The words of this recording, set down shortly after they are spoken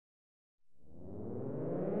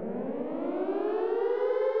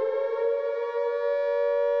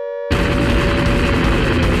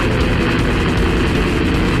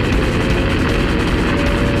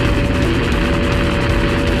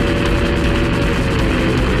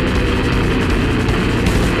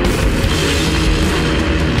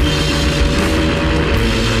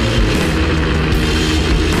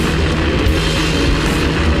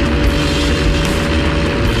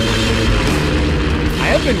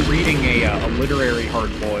reading a literary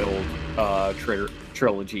hard-boiled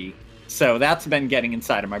trilogy, so that's been getting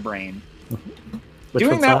inside of my brain. Which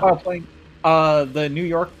Doing one's that while playing the New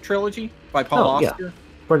York trilogy by Paul Auster. Yeah.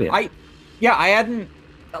 Brilliant. I hadn't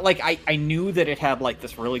I knew that it had like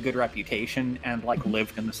this really good reputation and like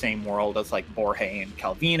lived in the same world as like Borges and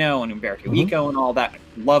Calvino and Umberto Eco and all that.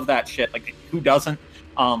 Love that shit. Like, who doesn't?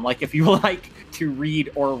 Like, if you like to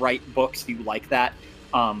read or write books, you like that.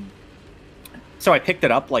 So I picked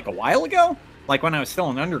it up like a while ago, like when I was still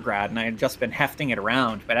an undergrad, and I had just been hefting it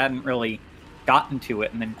around, but I hadn't really gotten to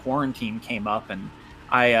it. And then quarantine came up, and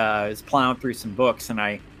I was plowing through some books, and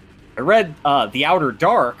I read The Outer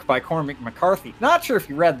Dark by Cormac McCarthy. Not sure if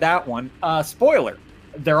you read that one. Spoiler,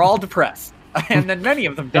 they're all depressed, and then many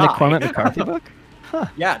of them die. In a Cormac McCarthy book? Huh.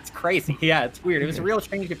 Yeah, it's crazy. Yeah, it's weird. It was a real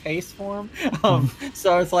change of pace for him.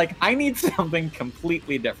 So I was like, I need something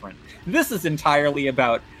completely different. This is entirely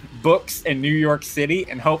about books in New York City,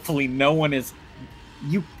 and hopefully no one is...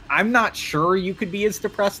 I'm not sure you could be as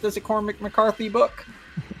depressed as a Cormac McCarthy book.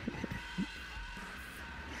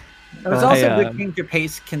 It was also a good change of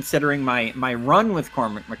pace considering my run with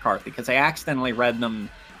Cormac McCarthy, because I accidentally read them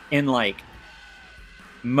in like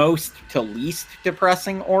most to least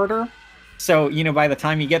depressing order. So, you know, by the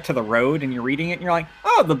time you get to the road and you're reading it, and you're like,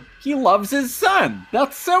 oh, he loves his son.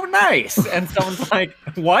 That's so nice. And someone's like,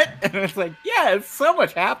 what? And it's like, yeah, it's so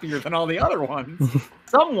much happier than all the other ones.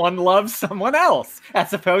 Someone loves someone else,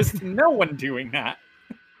 as opposed to no one doing that.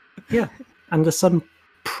 Yeah, and the son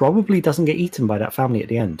probably doesn't get eaten by that family at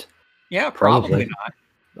the end. Yeah, probably not.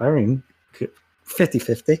 I mean,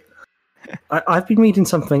 50-50. I've been reading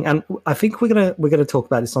something, and I think we're gonna talk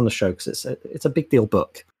about this on the show because it's a big deal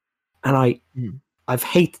book. And I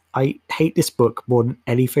hate this book more than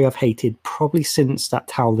anything I've hated probably since that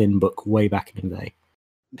Tao Lin book way back in the day.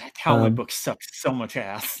 That Tao Lin book sucks so much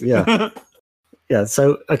ass. Yeah. Yeah,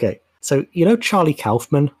 so you know Charlie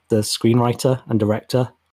Kaufman, the screenwriter and director,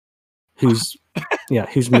 whose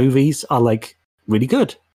movies are like really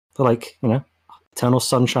good. They're like, you know, Eternal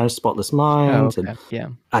Sunshine of Spotless Mind and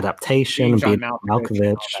Adaptation and Being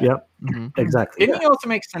Malkovich. Yep. Exactly. Didn't he also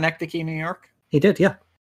make Synecdoche, New York? He did, yeah.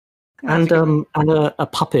 And a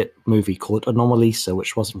puppet movie called Anomalisa,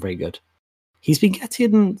 which wasn't very good. He's been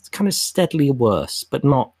getting kind of steadily worse, but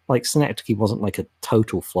not like Synecdoche wasn't like a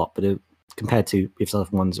total flop, but compared to his other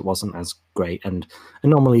ones, it wasn't as great. And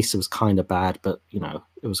Anomalisa was kind of bad, but you know,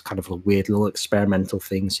 it was kind of a weird little experimental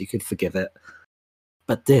thing, so you could forgive it.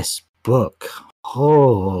 But this book,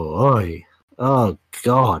 oh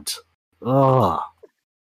god,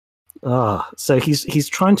 so he's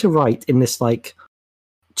trying to write in this like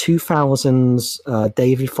 2000s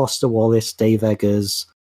David Foster Wallace, Dave Eggers,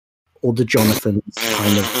 all the Jonathans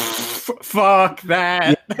kind of. Fuck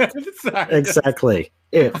that! Yeah, exactly.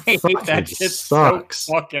 I hate that shit sucks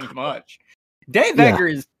so fucking much. Dave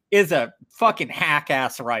Eggers is a fucking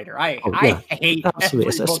hack-ass writer. I hate every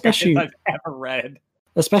book I've ever read.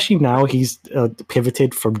 Especially now he's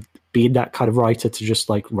pivoted from being that kind of writer to just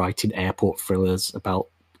like writing airport thrillers about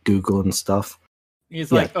Google and stuff.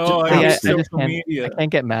 He's like, I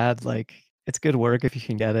can't get mad. Like, it's good work if you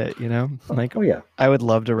can get it, you know? Like, yeah. I would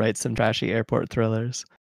love to write some trashy airport thrillers.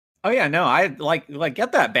 Oh yeah, no, I like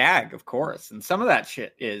get that bag, of course. And some of that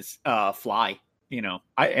shit is fly, you know.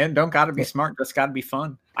 And don't gotta be smart, just gotta be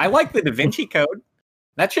fun. I like the Da Vinci Code.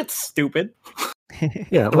 That shit's stupid.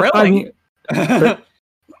 Yeah, well, I mean,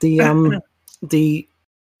 the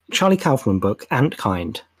Charlie Kaufman book,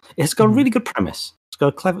 Antkind, it's got a really good premise.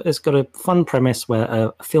 It's got a fun premise where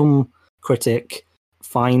a film critic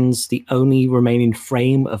finds the only remaining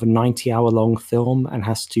frame of a 90-hour-long film and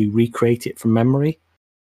has to recreate it from memory.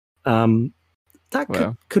 That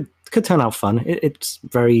could turn out fun. It's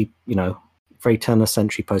very, you know, very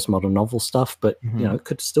turn-of-the-century postmodern novel stuff, but you know, it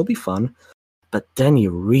could still be fun. But then you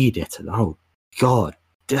read it, and oh god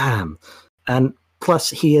damn! And plus,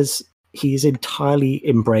 he's entirely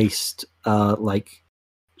embraced like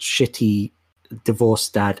shitty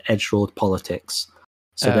divorced dad edgelord politics.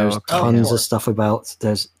 So there's tons of stuff about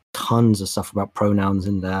pronouns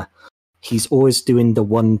in there. He's always doing the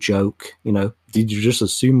one joke, you know, did you just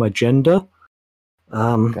assume my gender?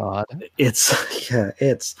 God.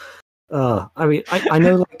 I mean, I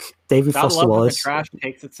know like David Foster Wallace. The trash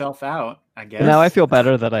takes itself out, I guess. Now I feel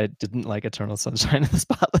better that I didn't like Eternal Sunshine of the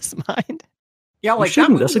Spotless Mind. Yeah, like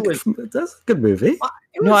that's a good movie.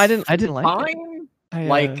 No, I didn't like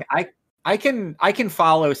it. I can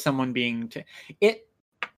follow someone being it.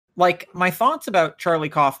 Like, my thoughts about Charlie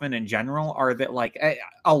Kaufman in general are that, like,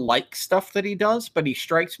 I like stuff that he does, but he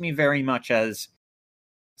strikes me very much as...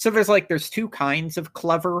 So there's two kinds of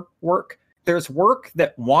clever work. there's work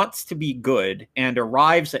that wants to be good and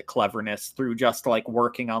arrives at cleverness through just like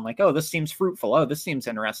working on like, oh, this seems fruitful. Oh, this seems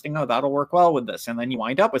interesting. Oh, that'll work well with this. And then you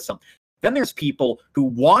wind up with something. Then there's people who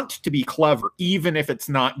want to be clever, even if it's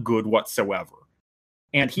not good whatsoever.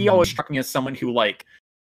 And he always struck me as someone who like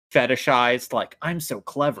fetishized, like, I'm so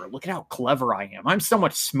clever. Look at how clever I am. I'm so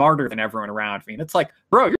much smarter than everyone around me. And it's like,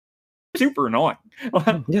 bro, you're super annoying.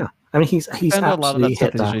 Yeah. I mean, he's And a lot of that absolutely stuff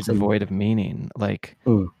hit is that. usually devoid of meaning. Like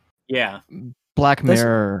Yeah. Black There's-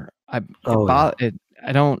 Mirror, I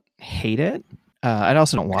don't hate it. I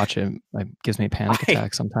also don't watch it. It gives me a panic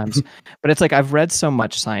attack sometimes. But it's like I've read so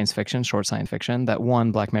much science fiction, short science fiction, that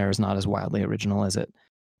one, Black Mirror is not as wildly original as it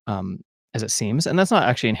seems, and that's not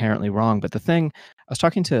actually inherently wrong. But the thing, I was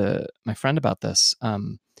talking to my friend about this,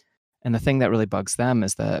 and the thing that really bugs them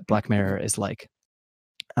is that Black Mirror is like,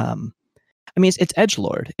 I mean, it's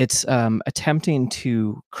edgelord. It's attempting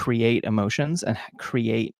to create emotions and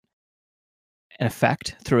create an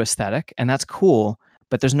effect through aesthetic, and that's cool.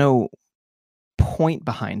 But there's no point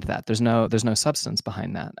behind that. There's no substance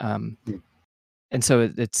behind that. And so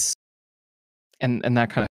it's and that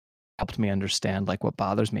kind of helped me understand like what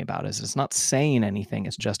bothers me about it is it's not saying anything,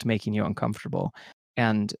 it's just making you uncomfortable.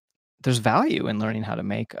 And there's value in learning how to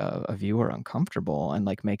make a viewer uncomfortable and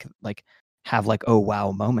like have like oh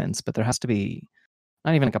wow moments, but there has to be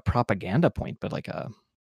not even like a propaganda point, but like a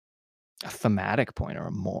thematic point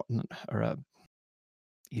or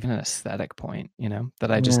even an aesthetic point, you know, that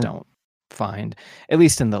I just don't find, at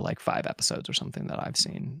least in the like 5 episodes or something that I've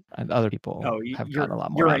seen. And other people have gotten a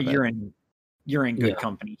lot more out of it. You're in good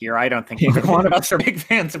company here. I don't think either one of us are big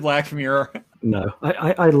fans of Black Mirror. No,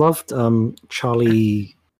 I loved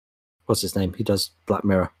Charlie. What's his name? He does Black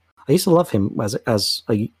Mirror. I used to love him as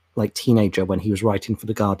a like teenager when he was writing for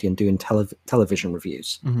The Guardian, doing television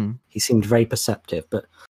reviews. Mm-hmm. He seemed very perceptive, but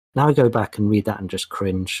now I go back and read that and just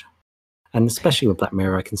cringe. And especially with Black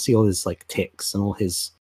Mirror, I can see all his like tics and all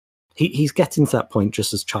his. He's getting to that point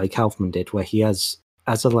just as Charlie Kaufman did, where he has,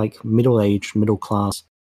 as a like middle-aged, middle-class,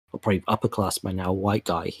 or probably upper-class by now, white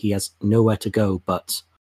guy, he has nowhere to go but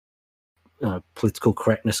political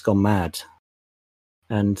correctness gone mad.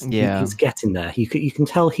 And he's getting there. You can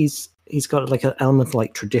tell he's got like an element of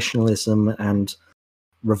like traditionalism and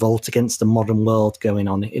revolt against the modern world going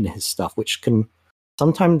on in his stuff, which can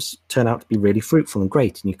sometimes turn out to be really fruitful and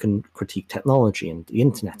great, and you can critique technology and the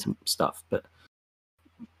internet and stuff, but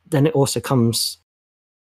then it also comes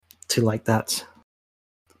to like that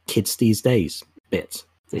kids these days bit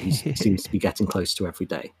that he seems to be getting close to every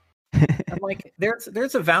day. And like there's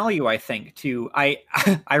a value, I think, to I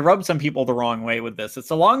rub some people the wrong way with this. It's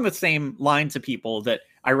along the same lines of people that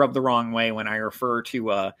I rub the wrong way when I refer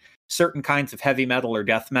to certain kinds of heavy metal or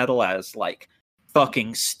death metal as like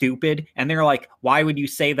fucking stupid, and they're like, why would you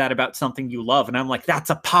say that about something you love? And I'm like, that's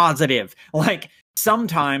a positive. Like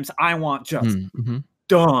sometimes I want just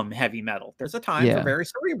dumb heavy metal. There's a time for very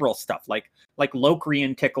cerebral stuff, like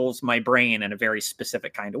Locrian tickles my brain in a very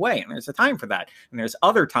specific kind of way, and there's a time for that. And there's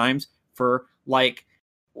other times for like,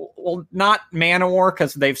 well, not Manowar,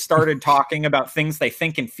 because they've started talking about things they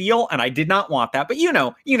think and feel, and I did not want that. But you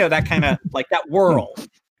know that kind of like that world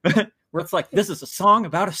where it's like, this is a song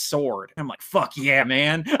about a sword. And I'm like, fuck yeah,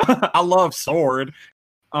 man. I love sword.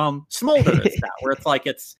 Smolder is that, where it's like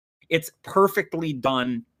it's perfectly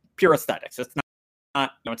done, pure aesthetics. It's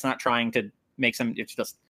not it's not trying to make some, it's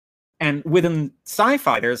just, and within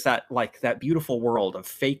sci-fi there's that beautiful world of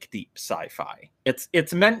fake deep sci-fi.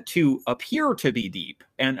 It's meant to appear to be deep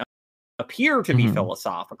and appear to be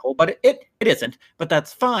philosophical, but it isn't. But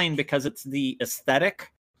that's fine, because it's the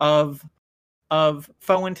aesthetic of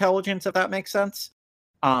faux intelligence, if that makes sense.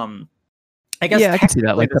 I guess I can see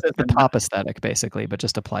that, like the pop aesthetic basically, but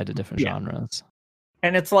just applied to different genres.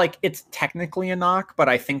 And it's like, it's technically a knock, but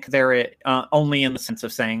I think they're only in the sense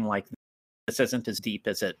of saying like, this isn't as deep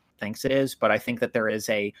as it thinks it is. But I think that there is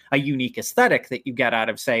a unique aesthetic that you get out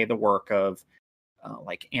of, say, the work of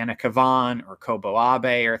like Anna Kavan or Kobo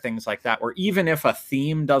Abe or things like that, where even if a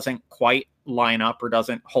theme doesn't quite line up or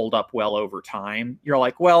doesn't hold up well over time, you're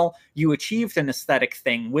like, well, you achieved an aesthetic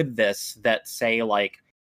thing with this that, say, like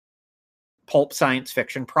pulp science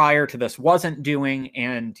fiction prior to this wasn't doing,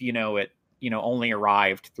 and it only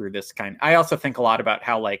arrived through this kind. I also think a lot about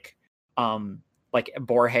how like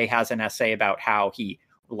Borges has an essay about how he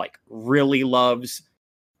like really loves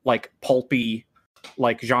like pulpy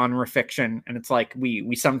like genre fiction, and it's like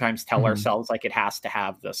we sometimes tell ourselves like it has to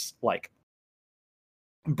have this like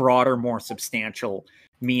broader, more substantial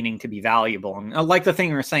meaning to be valuable. And like the thing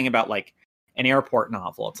we were saying about like an airport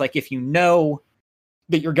novel, it's like, if you know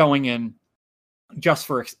that you're going in just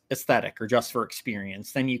for aesthetic or just for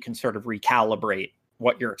experience, then you can sort of recalibrate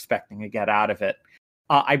what you're expecting to get out of it.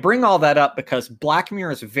 I bring all that up because Black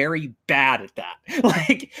Mirror is very bad at that.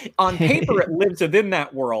 Like, on paper, it lives within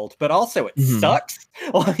that world, but also it sucks.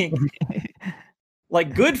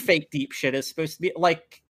 Like, good fake deep shit is supposed to be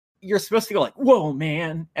like, you're supposed to go like, whoa,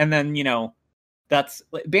 man. And then, that's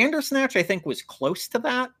Bandersnatch, I think, was close to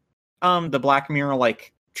that. The Black Mirror,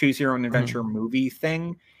 like, choose your own adventure movie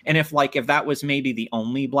thing. And if that was maybe the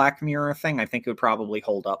only Black Mirror thing, I think it would probably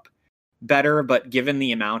hold up better. But given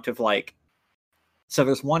the amount of so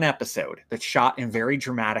there's one episode that's shot in very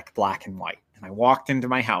dramatic black and white. And I walked into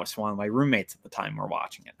my house. One of my roommates at the time were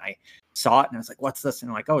watching it. And I saw it and I was like, what's this? And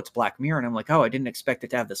I'm like, oh, it's Black Mirror. And I'm like, oh, I didn't expect it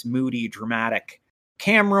to have this moody, dramatic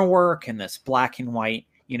camera work and this black and white,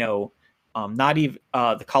 not even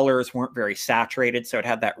the colors weren't very saturated. So it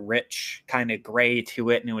had that rich kind of gray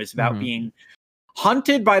to it. And it was about being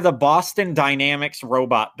hunted by the Boston Dynamics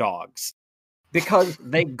robot dogs because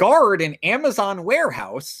they guard an Amazon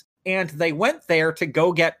warehouse. And they went there to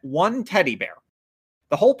go get one teddy bear.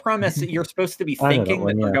 The whole premise that you're supposed to be thinking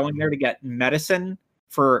that they're going there to get medicine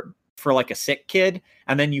for like a sick kid.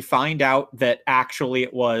 And then you find out that actually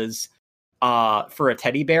it was for a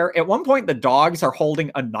teddy bear. At one point, the dogs are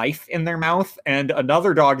holding a knife in their mouth and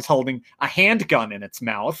another dog is holding a handgun in its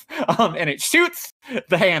mouth. And it shoots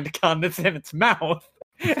the handgun that's in its mouth.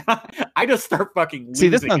 I just start fucking losing. See,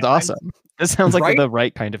 this sounds awesome. This sounds like the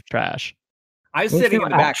right kind of trash. I was sitting in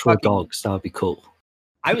the back. Actual dogs, that would be cool.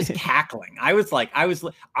 I was cackling.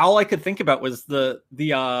 All I could think about was the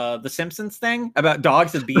Simpsons thing about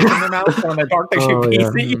dogs with bees in their mouth and the dog that shoot bees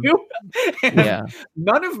at you. Yeah.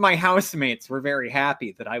 None of my housemates were very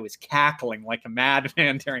happy that I was cackling like a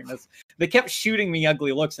madman during this. They kept shooting me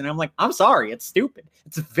ugly looks, and I'm like, I'm sorry, it's stupid.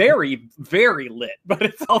 It's very, very lit, but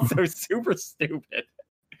it's also super stupid.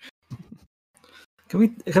 Can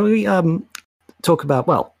we talk about,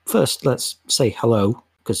 well, first let's say hello,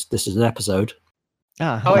 because this is an episode.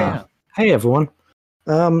 Yeah. Hey everyone.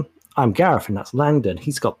 I'm Gareth and that's Langdon.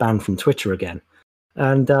 He's got banned from Twitter again.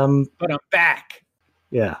 And but I'm back.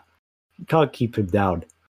 Yeah. Can't keep him down.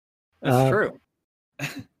 That's true.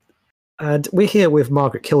 And we're here with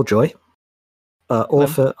Margaret Killjoy,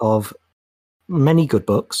 author of many good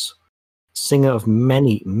books, singer of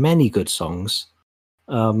many, many good songs.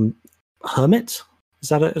 Hermit? Is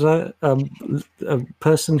that a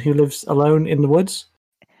person who lives alone in the woods?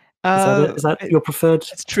 Is that your preferred?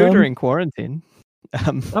 It's true term? During quarantine.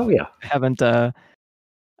 Oh yeah, I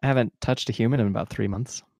haven't touched a human in about 3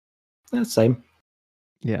 months. Yeah, same.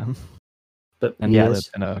 Yeah, but I live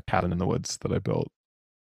in a cabin in the woods that I built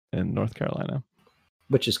in North Carolina,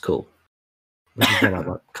 which is cool.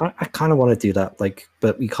 I kind of want to do that,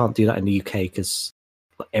 but we can't do that in the UK because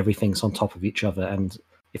everything's on top of each other, and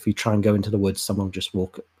if you try and go into the woods, someone will just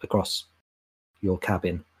walk across your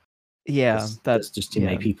cabin. Yeah, that's just too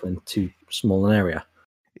many people in too small an area.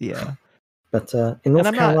 Yeah, but in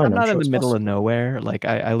North Carolina, I'm not in the middle of nowhere. Like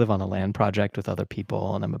I live on a land project with other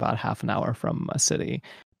people, and I'm about half an hour from a city.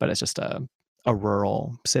 But it's just a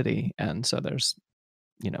rural city, and so there's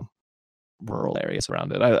rural areas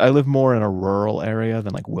around it. I live more in a rural area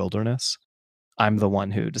than like wilderness. I'm the one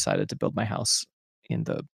who decided to build my house in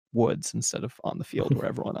the woods instead of on the field where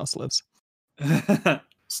everyone else lives.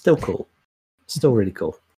 Still cool. Still really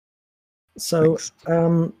cool. So,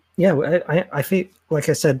 I feel, like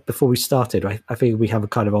I said before we started, I think we have a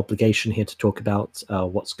kind of obligation here to talk about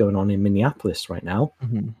what's going on in Minneapolis right now,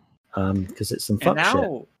 because it's some fuck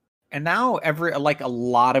shit. And now a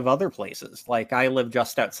lot of other places, like I live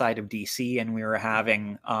just outside of DC, and we were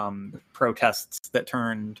having protests that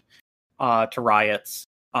turned to riots.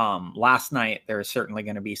 Last night, there's certainly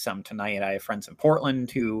going to be some tonight. I have friends in Portland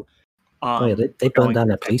who they burned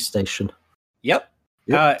down a police station. Yep.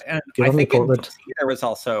 And I think in DC there was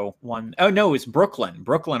also one. Oh no, it was Brooklyn.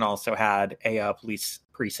 Brooklyn also had a police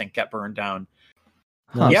precinct get burned down.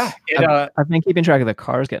 Huh. Yeah, I've been keeping track of the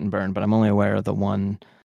cars getting burned, but I'm only aware of the one.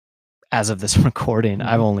 As of this recording,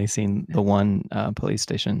 I've only seen the one police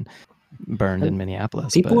station burned in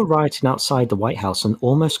Minneapolis. People were rioting outside the White House and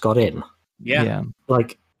almost got in. Yeah.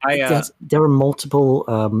 There are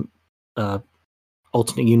multiple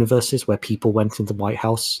alternate universes where people went into the White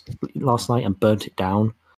House last night and burnt it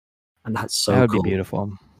down, and that's so that would cool. Be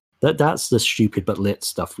beautiful. That's the stupid but lit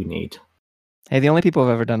stuff we need. Hey, the only people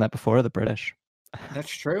who've ever done that before are the British. That's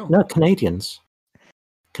true. No, Canadians.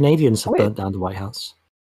 Canadians have burnt down the White House.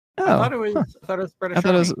 Oh, I thought it was British.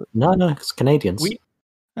 No, it's Canadians.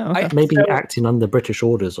 Maybe acting under British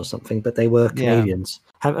orders or something, but they were Canadians.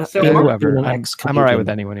 I'm all right with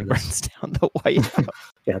anyone who burns down the White House.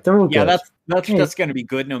 Yeah, they're all good. Yeah, that's just going to be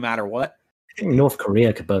good no matter what. North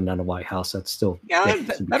Korea could burn down the White House. That's still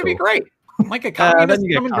that'd be great. Like a communist then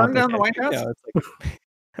you come get and burn down the complicated. White House? You know,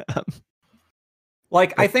 it's like,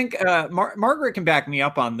 Like, I think Margaret can back me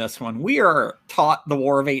up on this one. We are taught the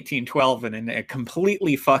War of 1812 in a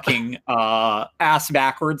completely fucking ass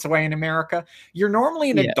backwards way in America. You're normally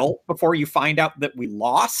an adult before you find out that we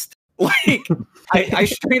lost. Like, I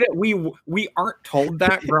straight up, we aren't told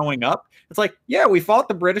that growing up. It's like, yeah, we fought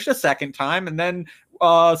the British a second time, and then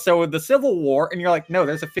so the Civil War, and you're like, no,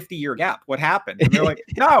 there's a 50-year gap. What happened? And they're like,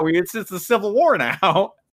 no, it's the Civil War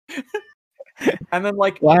now. And then,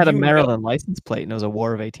 like, well, I had a Maryland license plate, and it was a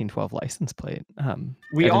War of 1812 license plate.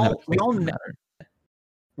 We all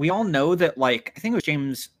know that, like, I think it was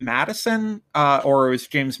James Madison, or it was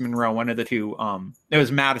James Monroe, one of the two. It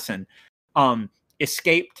was Madison.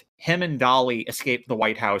 Escaped. Him and Dolly escaped the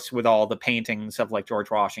White House with all the paintings of, like,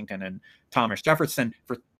 George Washington and Thomas Jefferson.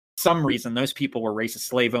 For some reason, those people were racist,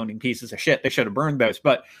 slave-owning pieces of shit. They should have burned those,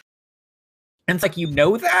 but. And it's like, you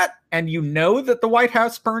know that, and you know that the White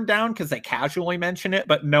House burned down because they casually mention it,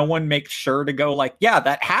 but no one makes sure to go like, yeah,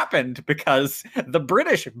 that happened because the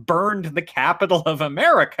British burned the capital of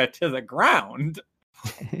America to the ground.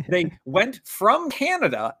 They went from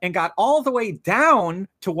Canada and got all the way down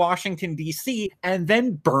to Washington, D.C., and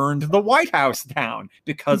then burned the White House down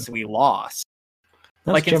because we lost.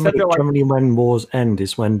 That's like, generally when wars end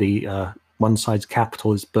is when the one side's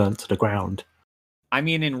capital is burnt to the ground. I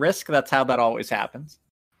mean, in Risk, that's how that always happens.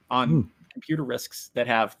 On computer Risks that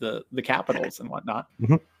have the capitals and whatnot.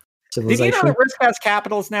 Mm-hmm. Did you know that Risk has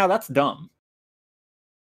capitals now? That's dumb.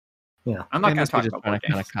 Yeah. I'm not going to talk about trying to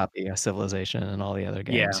kind of copy a Civilization and all the other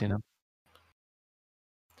games, you know?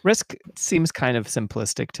 Risk seems kind of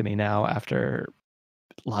simplistic to me now after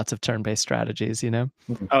lots of turn-based strategies, you know?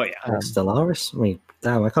 Oh, yeah. Stellaris? I mean,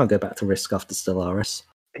 damn, I can't go back to Risk after Stellaris.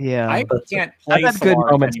 Yeah. I can't play I've had good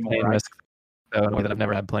Stellaris moments anymore. playing Risk, though, in a way that I've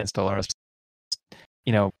never had playing Stellaris.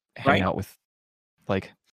 You know, hang out with,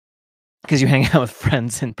 like, because you hang out with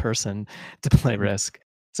friends in person to play Risk.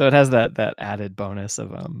 So it has that added bonus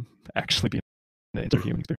of actually being an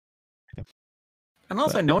interhuman experience. And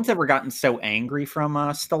also, no one's ever gotten so angry from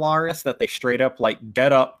Stellaris that they straight up, like,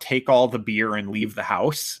 get up, take all the beer, and leave the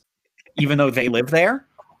house, even though they live there.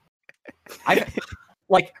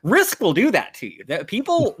 Like, Risk will do that to you.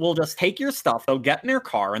 People will just take your stuff, they'll get in their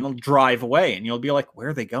car, and they'll drive away, and you'll be like, where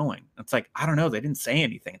are they going? It's like, I don't know, they didn't say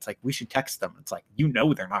anything. It's like, we should text them. It's like, you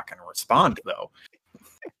know they're not going to respond, though.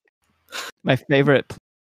 My favorite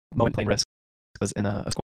moment playing Risk was in a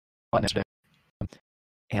squad yesterday.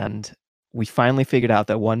 And we finally figured out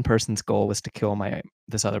that one person's goal was to kill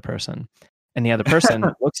this other person. And the other person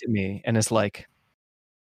looks at me and is like,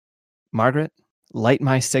 Margaret, light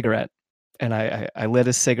my cigarette. And I lit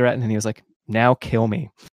his cigarette, and he was like, now kill me.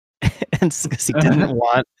 And because he didn't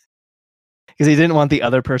want the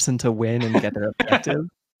other person to win and get their objective.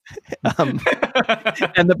 And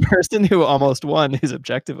the person who almost won, whose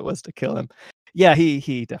objective it was to kill him, yeah,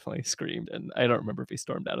 he definitely screamed, and I don't remember if he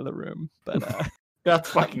stormed out of the room, but that's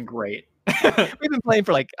fucking great. We've been playing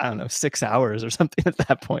for, like, I don't know, 6 hours or something at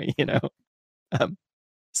that point, you know.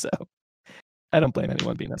 So I don't blame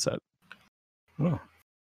anyone being upset. Oh.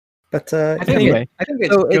 But anyway, I think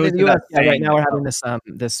so in the US, right now we're having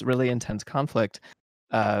this really intense conflict.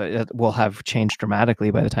 It will have changed dramatically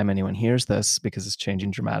by the time anyone hears this, because it's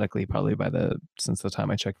changing dramatically probably since the time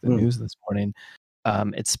I checked the news this morning.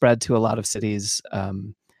 It's spread to a lot of cities,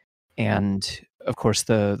 and of course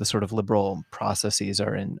the sort of liberal processes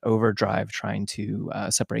are in overdrive trying to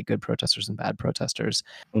separate good protesters and bad protesters.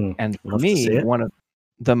 And for me, one of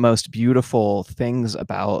the most beautiful things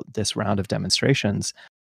about this round of demonstrations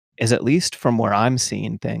is, at least from where I'm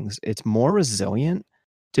seeing things, it's more resilient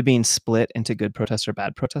to being split into good protester,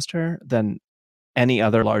 bad protester than any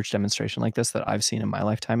other large demonstration like this that I've seen in my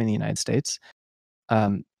lifetime in the United States.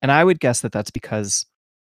 And I would guess that that's because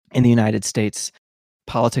in the United States,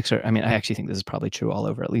 politics are, I mean, I actually think this is probably true all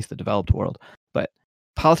over, at least the developed world, but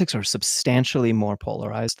politics are substantially more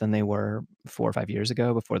polarized than they were 4 or 5 years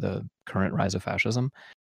ago before the current rise of fascism.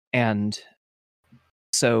 And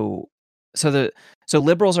so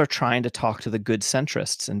liberals are trying to talk to the good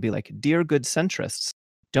centrists and be like, dear good centrists,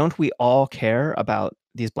 don't we all care about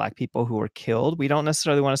these black people who were killed? We don't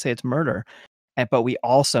necessarily want to say it's murder, but we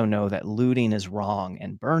also know that looting is wrong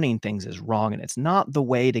and burning things is wrong, and it's not the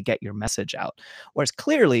way to get your message out. Whereas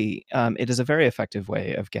clearly it is a very effective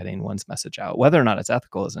way of getting one's message out. Whether or not it's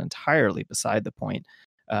ethical is entirely beside the point.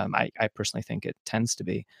 I personally think it tends to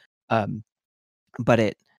be. But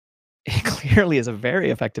it clearly is a very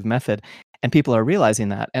effective method, and people are realizing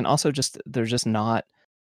that. And also they're just not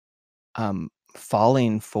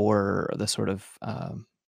falling for the sort of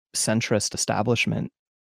centrist establishment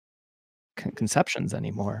conceptions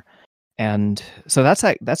anymore. And so that's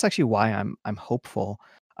actually why I'm hopeful.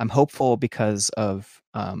 I'm hopeful because the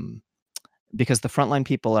frontline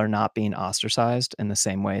people are not being ostracized in the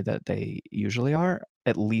same way that they usually are,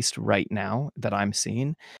 at least right now that I'm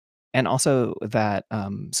seeing. And also that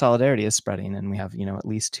solidarity is spreading, and we have, at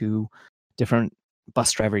least 2 different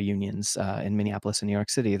bus driver unions in Minneapolis and New York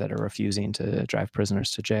City that are refusing to drive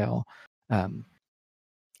prisoners to jail.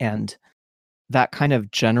 And that kind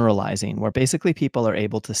of generalizing, where basically people are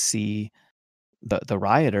able to see the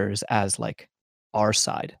rioters as like our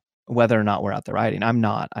side, whether or not we're at the rioting. I'm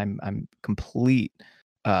not. I'm complete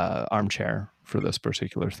armchair for this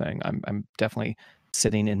particular thing. I'm definitely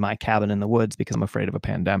sitting in my cabin in the woods because I'm afraid of a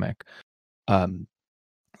pandemic.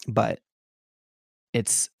 But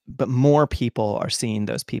more people are seeing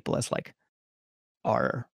those people as like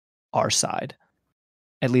our side,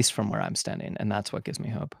 at least from where I'm standing, and that's what gives me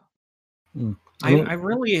hope. I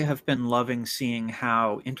really have been loving seeing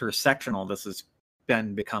how intersectional this has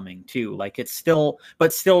been becoming too. Like it's still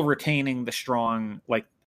retaining the strong, like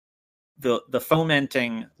the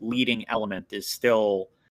fomenting leading element is still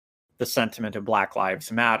the sentiment of Black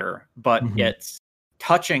Lives Matter, but it's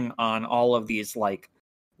touching on all of these like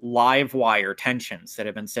live wire tensions that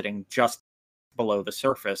have been sitting just below the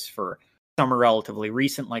surface for some are relatively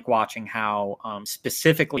recent, like watching how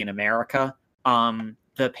specifically in America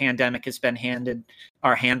the pandemic has been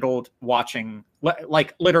handled, watching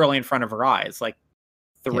like literally in front of our eyes, like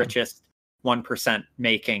the richest 1%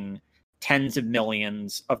 making tens of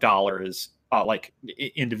millions of dollars like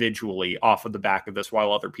individually off of the back of this,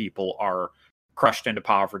 while other people are crushed into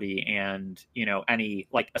poverty, and any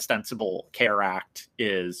like ostensible CARE Act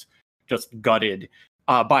is just gutted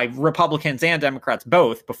by Republicans and Democrats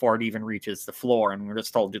both before it even reaches the floor, and we're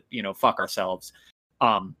just told to fuck ourselves.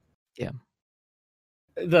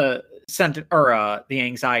 The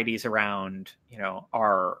anxieties around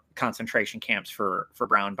our concentration camps for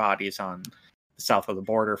brown bodies on the south of the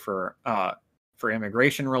border for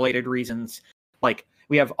immigration related reasons. Like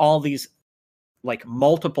we have all these like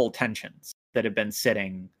multiple tensions that have been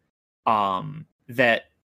sitting that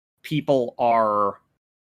people are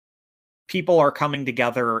coming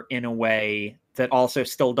together in a way that also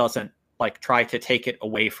still doesn't like try to take it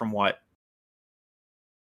away from what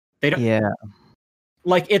they don't.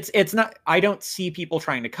 Like it's not, I don't see people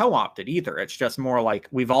trying to co-opt it either. It's just more like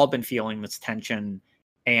we've all been feeling this tension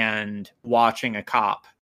and watching a cop,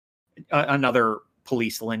 another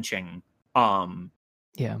police lynching.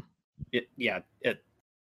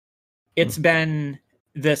 It's been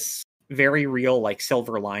this very real like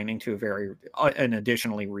silver lining to a very an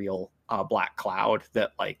additionally real black cloud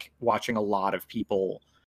that like watching a lot of people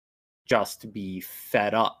just be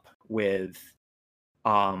fed up with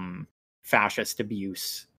fascist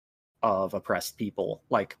abuse of oppressed people,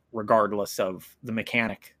 like regardless of the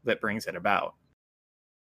mechanic that brings it about.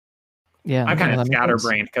 I'm kind of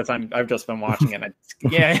scatterbrained because I've just been watching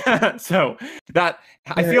it. So that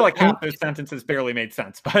I feel like half those sentences barely made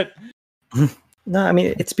sense, but no, I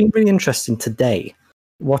mean it's been really interesting today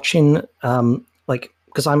watching like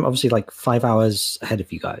because I'm obviously like 5 hours ahead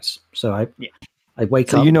of you guys, so I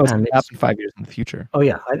wake up. So what's going to happen 5 years in the future. Oh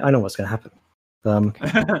yeah, I know what's going to happen.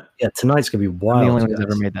 Tonight's gonna be wild. I'm the only one who's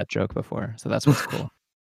ever made that joke before, so that's what's cool.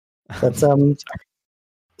 But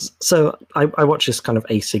so I watch this kind of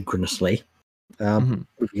asynchronously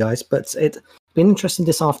with you guys, but it's been interesting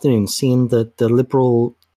this afternoon seeing the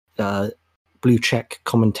liberal blue check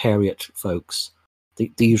commentariat folks,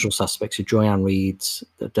 the usual suspects, your Joy-Ann Reids,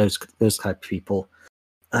 those type of people,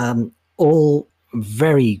 all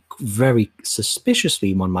very, very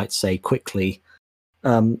suspiciously, one might say, quickly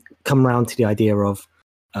come around to the idea of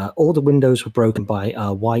all the windows were broken by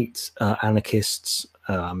white anarchists,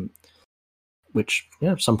 which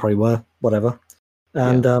some probably were, whatever,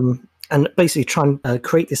 and basically try and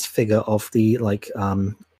create this figure of the like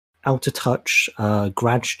out of touch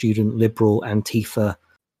grad student liberal Antifa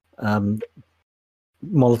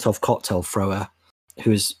Molotov cocktail thrower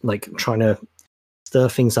who's like trying to stir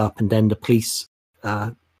things up, and then the police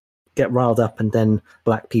get riled up, and then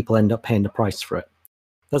black people end up paying the price for it.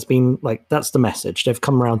 That's been like that's the message. They've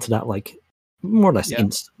come around to that like more or less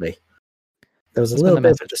instantly. There was a little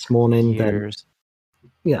bit of it this morning. Then,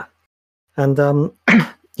 and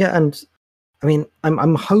and I mean,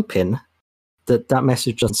 I'm hoping that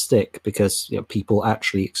message doesn't stick because people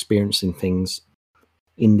actually experiencing things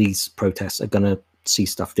in these protests are going to see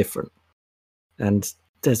stuff different. And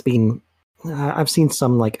there's been, I've seen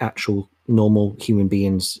some like actual normal human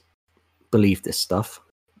beings believe this stuff,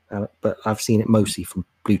 but I've seen it mostly from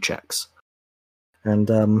blue checks. And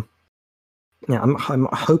I'm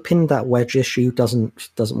hoping that wedge issue doesn't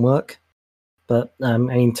work, But I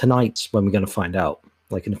mean, tonight's when we're going to find out,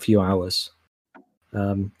 like in a few hours. So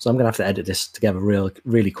I'm going to have to edit this together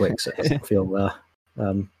really quick so it doesn't feel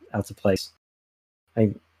out of place.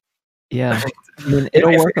 Yeah, I mean,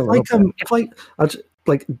 it'll work a little bit. If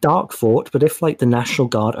like Dark Thought, but if like the National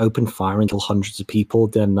Guard open fire and kill hundreds of people,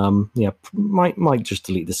 then might just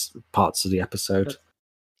delete this parts of the episode.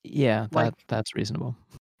 Yeah, that's reasonable.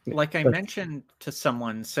 Like I mentioned to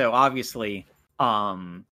someone, so obviously,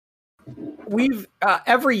 we've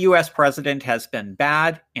every U.S. president has been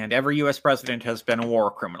bad, and every U.S. president has been a war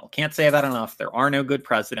criminal. Can't say that enough. There are no good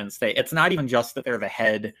presidents. It's not even just that they're the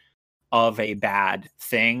head of a bad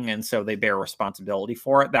thing, and so they bear responsibility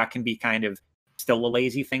for it. That can be kind of still a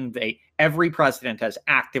lazy thing. Every president has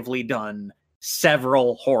actively done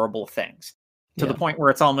several horrible things to the point where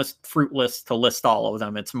it's almost fruitless to list all of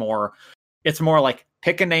them. It's more like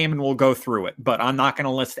pick a name and we'll go through it. But I'm not going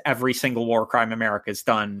to list every single war crime America's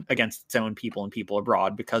done against its own people and people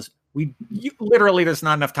abroad, because literally there's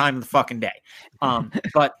not enough time in the fucking day.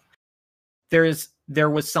 But there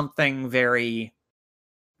was something very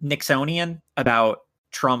Nixonian about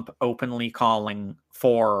Trump openly calling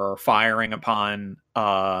for firing upon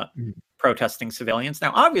protesting civilians.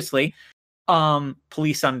 Now, obviously,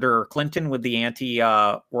 police under Clinton with the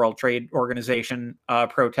anti-World Trade Organization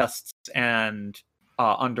protests, and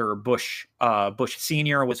under Bush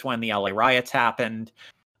Sr. was when the LA riots happened.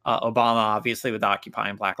 Obama, obviously, with Occupy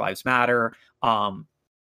and Black Lives Matter.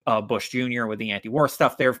 Bush Jr. with the anti-war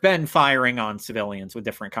stuff. There have been firing on civilians with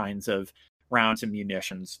different kinds of rounds and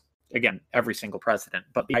munitions. Again, every single president.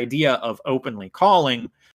 But the idea of openly calling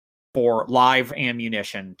for live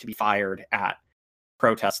ammunition to be fired at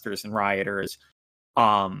protesters and rioters.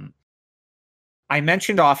 I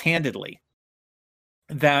mentioned offhandedly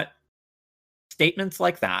that statements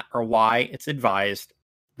like that are why it's advised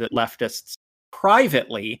that leftists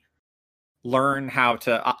privately learn how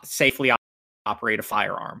to safely operate a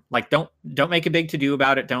firearm. Like, don't make a big to-do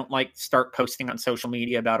about it. Don't like start posting on social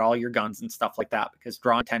media about all your guns and stuff like that, because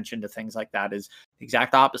drawing attention to things like that is the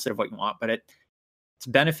exact opposite of what you want. But it's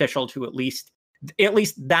beneficial to at least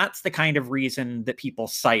that's the kind of reason that people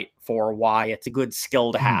cite for why it's a good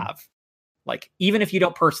skill to have. Like, even if you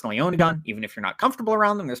don't personally own a gun, even if you're not comfortable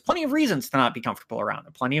around them, there's plenty of reasons to not be comfortable around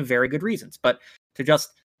them. Plenty of very good reasons. But to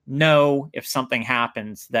just know if something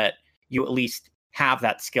happens that you at least have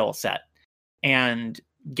that skill set. And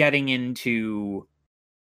getting into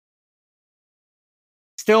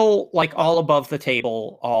still like all above the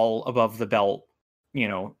table, all above the belt,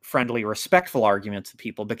 friendly, respectful arguments with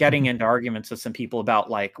people, but getting into arguments with some people about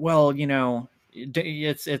like, well,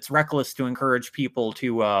 it's reckless to encourage people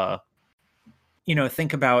to,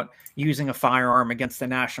 think about using a firearm against the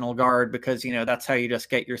National Guard because, that's how you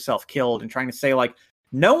just get yourself killed, and trying to say like,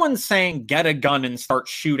 no one's saying get a gun and start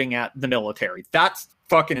shooting at the military. That's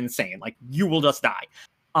fucking insane. Like, you will just die.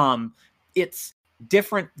 It's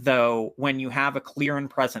different though when you have a clear and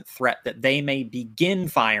present threat that they may begin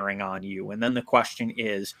firing on you, and then the question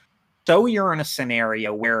is, so you're in a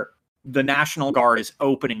scenario where the National Guard is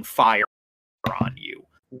opening fire on you,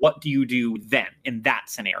 what do you do then in that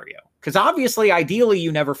scenario? Because obviously, ideally,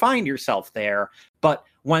 you never find yourself there, but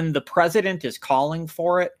when the president is calling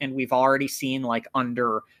for it, and we've already seen like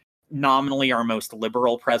under nominally our most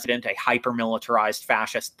liberal president, a hyper-militarized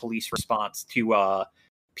fascist police response to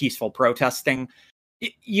peaceful protesting.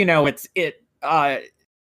 It's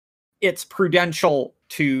prudential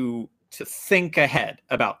to think ahead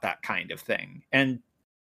about that kind of thing and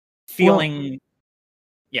feeling.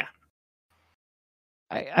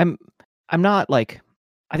 I'm not like,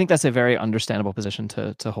 I think that's a very understandable position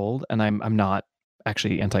to hold, and I'm not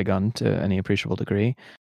actually anti-gun to any appreciable degree.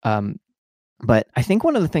 But I think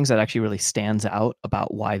one of the things that actually really stands out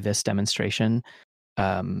about why this demonstration,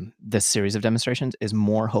 this series of demonstrations, is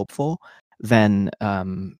more hopeful than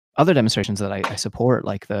other demonstrations that I support,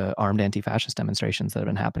 like the armed anti-fascist demonstrations that have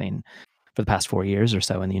been happening for the past 4 years or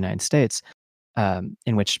so in the United States,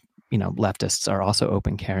 in which leftists are also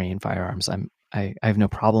open carrying firearms. I have no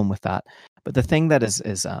problem with that. But the thing that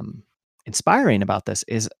is inspiring about this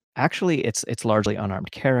is actually it's largely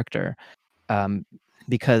unarmed character.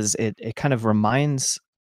 Because it kind of reminds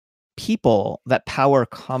people that power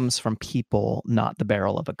comes from people, not the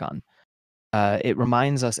barrel of a gun. It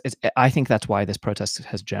reminds us, I think that's why this protest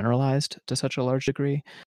has generalized to such a large degree.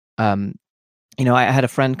 I had a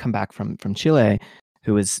friend come back from Chile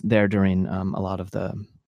who was there during a lot of the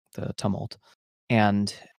tumult,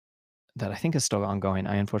 and that I think is still ongoing.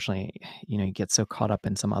 I unfortunately, you get so caught up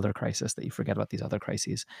in some other crisis that you forget about these other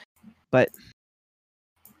crises. But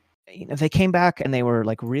they came back and they were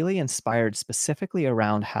like really inspired specifically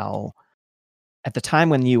around how at the time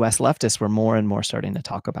when the U.S. leftists were more and more starting to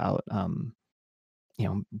talk about,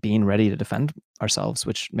 being ready to defend ourselves,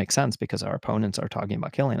 which makes sense because our opponents are talking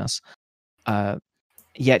about killing us.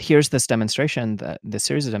 Yet here's this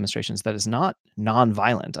series of demonstrations that is not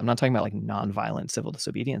nonviolent. I'm not talking about like nonviolent civil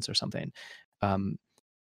disobedience or something,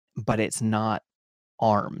 but it's not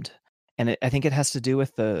armed. And I think it has to do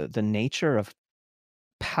with the nature of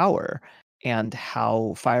power and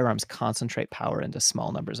how firearms concentrate power into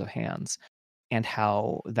small numbers of hands, and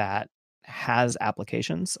how that has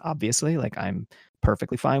applications, obviously. Like, I'm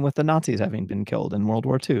perfectly fine with the Nazis having been killed in World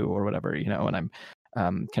War II or whatever, and I'm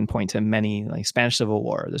can point to many, like Spanish Civil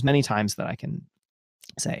War. There's many times that I can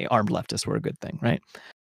say armed leftists were a good thing, right?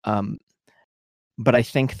 But I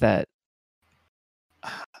think that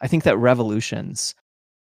revolutions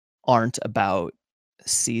aren't about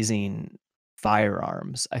seizing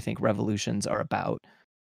firearms. I think revolutions are about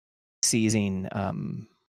seizing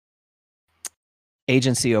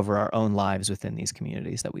agency over our own lives within these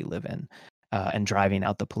communities that we live in, and driving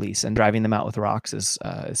out the police, and driving them out with rocks is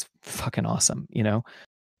fucking awesome,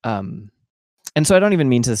 and so I don't even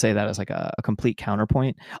mean to say that as like a complete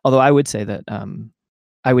counterpoint, although I would say that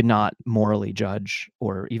I would not morally judge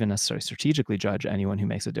or even necessarily strategically judge anyone who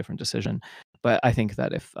makes a different decision. But I think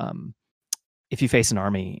that if you face an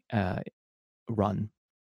army, run.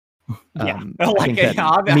 I think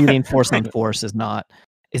that meeting force on force is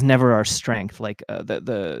never our strength. Like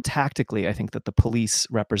the tactically, I think that the police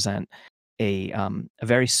represent a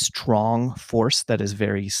very strong force that is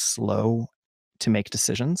very slow to make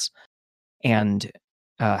decisions, and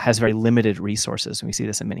has very limited resources. And we see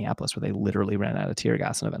this in Minneapolis, where they literally ran out of tear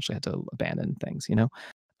gas and eventually had to abandon things.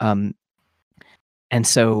 And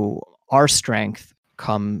so our strength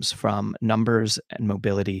comes from numbers and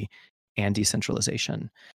mobility and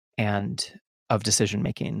decentralization and of decision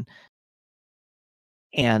making.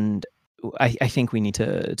 And I think we need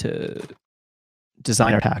to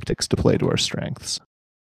design our tactics to play to our strengths.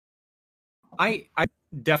 I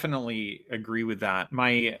definitely agree with that.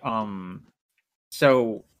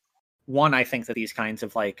 So one, I think that these kinds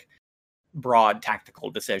of like broad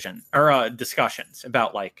tactical decision or discussions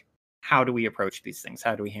about like how do we approach these things,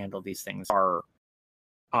 how do we handle these things, are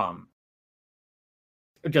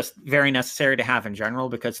just very necessary to have in general,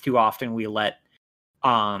 because too often we let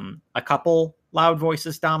a couple loud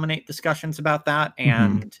voices dominate discussions about that,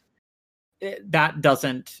 and that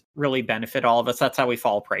doesn't really benefit all of us. That's how we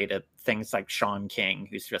fall prey to things like Sean King,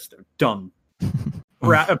 who's just a dumb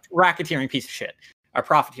racketeering piece of shit, a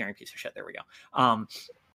profiteering piece of shit. There we go.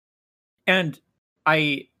 And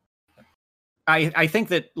I think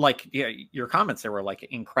that like your comments there were like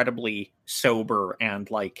incredibly sober and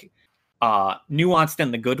like nuanced in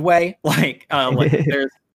the good way. Like there's,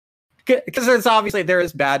 because there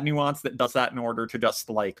is bad nuance that does that in order to just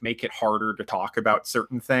like make it harder to talk about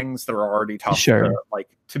certain things that are already tough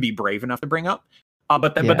to be brave enough to bring up.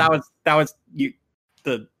 But that was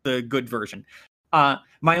the good version.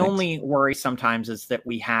 My only worry sometimes is that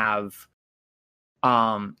we have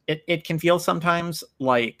it can feel sometimes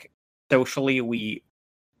like socially we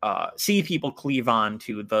see people cleave on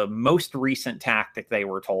to the most recent tactic they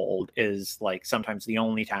were told is like sometimes the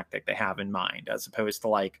only tactic they have in mind, as opposed to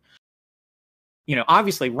like,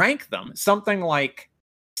 obviously rank them. Something like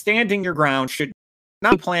standing your ground should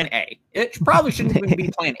not be plan A. It probably shouldn't even be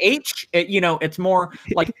plan H. It's more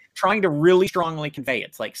like trying to really strongly convey.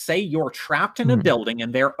 It's like, say you're trapped in a building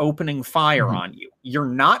and they're opening fire on you. You're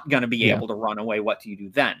not going to be able to run away. What do you do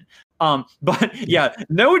then? But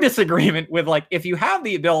no disagreement with like, if you have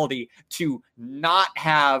the ability to not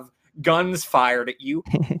have guns fired at you,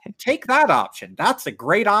 take that option. That's a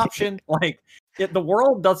great option. Like, the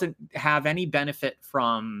world doesn't have any benefit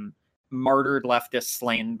from martyred leftists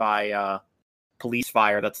slain by police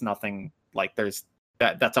fire. That's nothing. Like, there's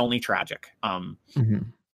that's only tragic.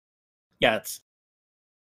 It's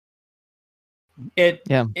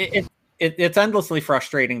endlessly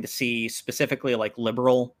frustrating to see specifically like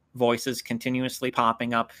liberal voices continuously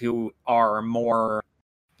popping up who are more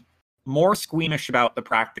squeamish about the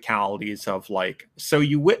practicalities of like, so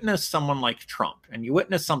you witness someone like Trump, and you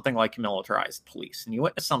witness something like militarized police, and you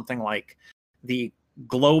witness something like the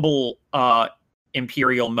global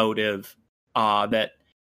imperial motive that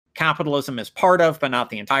capitalism is part of, but not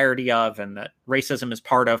the entirety of, and that racism is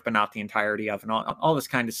part of, but not the entirety of, and all this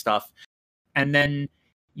kind of stuff. And then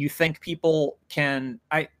you think people can...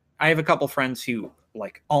 I have a couple friends who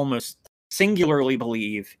like almost singularly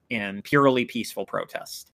believe in purely peaceful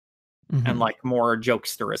protest and like more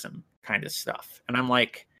jokesterism kind of stuff. And I'm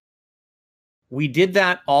like, we did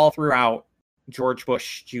that all throughout George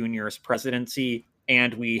Bush Jr.'s presidency.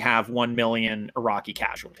 and we have 1 million Iraqi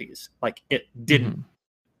casualties. Like, it didn't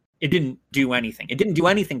do anything. It didn't do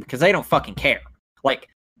anything because they don't fucking care. Like,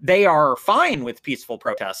 they are fine with peaceful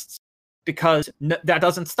protests because that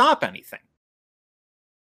doesn't stop anything.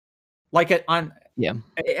 Like, and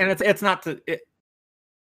it's not to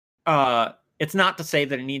it's not to say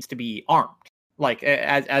that it needs to be armed. Like,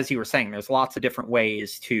 as you were saying, there's lots of different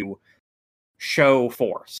ways to show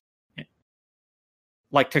force,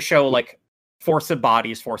 like to show like force of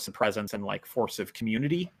bodies, force of presence, and like force of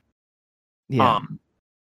community.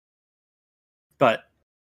 But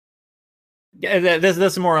this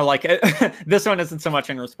is more like this one isn't so much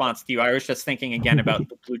in response to you. I was just thinking again about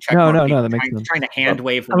the blue check mark. That makes sense. Trying to hand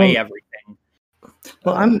wave away everything.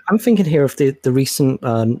 Well, I'm thinking here of the recent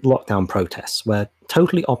lockdown protests where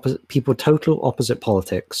totally opposite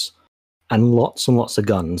politics and lots of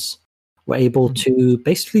guns were able to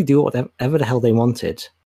basically do whatever the hell they wanted.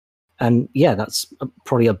 And yeah, that's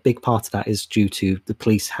probably a big part of that is due to the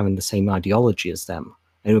police having the same ideology as them.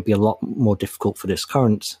 It would be a lot more difficult for this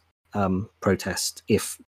current protest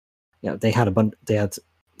if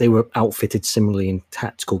they were outfitted similarly in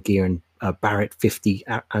tactical gear and Barrett 50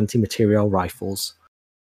 anti-materiel rifles.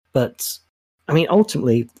 But I mean,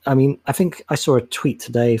 ultimately, I think I saw a tweet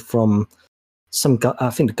today from I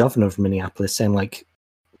think the governor of Minneapolis saying like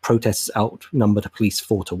protests outnumber the police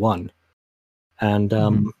 4-1, and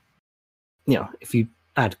if you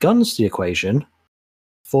add guns to the equation,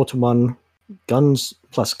 4-1 guns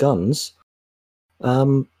plus guns,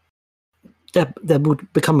 there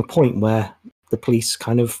would become a point where the police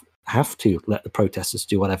kind of have to let the protesters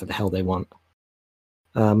do whatever the hell they want.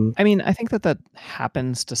 I think that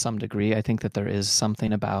happens to some degree. I think that there is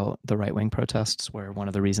something about the right-wing protests where one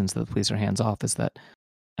of the reasons that the police are hands-off is that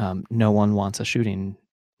no one wants a shooting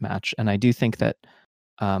match. And I do think that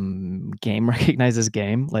game recognizes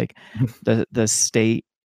game. Like the state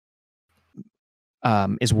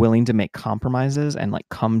is willing to make compromises and like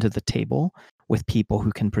come to the table with people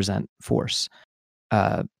who can present force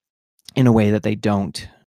in a way that they don't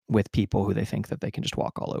with people who they think that they can just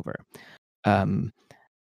walk all over.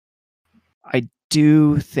 I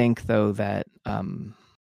do think, though, that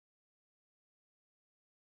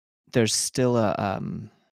there's still a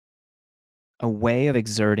way of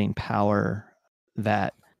exerting power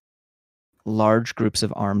that large groups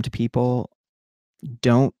of armed people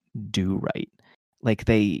don't do right. Like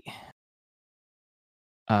they,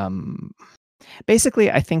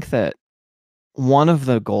 basically, I think that one of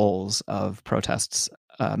the goals of protests,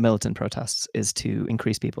 militant protests, is to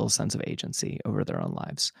increase people's sense of agency over their own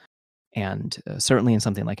lives. And certainly in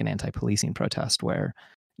something like an anti-policing protest where,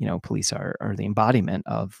 police are the embodiment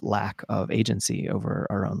of lack of agency over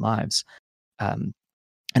our own lives. And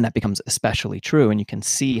that becomes especially true. And you can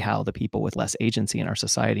see how the people with less agency in our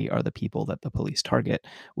society are the people that the police target,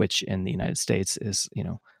 which in the United States is,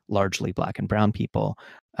 largely Black and brown people.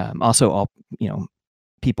 Also all,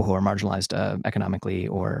 people who are marginalized economically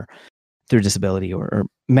or through disability or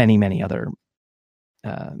many, many other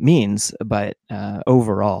means. But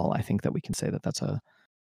overall, I think that we can say that that's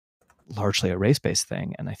largely a race-based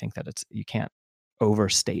thing. And I think that you can't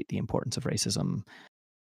overstate the importance of racism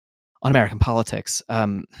on American politics.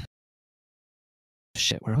 Where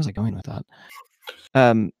was I going with that?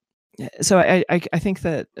 So I think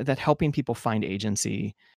that helping people find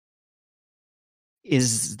agency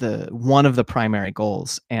is one of the primary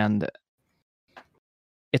goals. And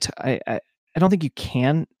I don't think you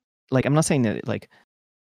can, like, I'm not saying that, like,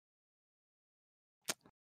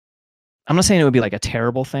 I'm not saying it would be like a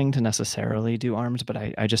terrible thing to necessarily do arms, but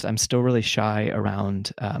I'm still really shy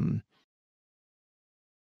around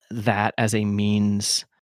that as a means.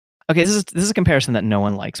 Okay, this is a comparison that no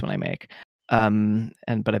one likes when I make. But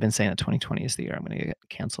I've been saying that 2020 is the year I'm going to get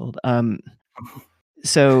canceled.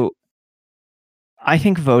 So I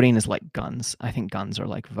think voting is like guns. I think guns are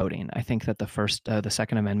like voting. I think that the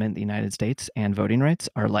Second Amendment in the United States and voting rights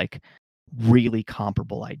are like really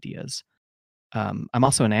comparable ideas. I'm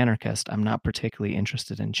also an anarchist. I'm not particularly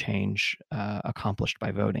interested in change accomplished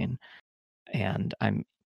by voting. And I'm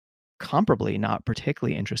comparably not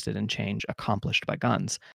particularly interested in change accomplished by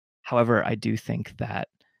guns. However, I do think that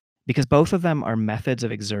because both of them are methods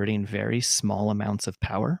of exerting very small amounts of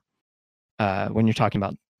power, when you're talking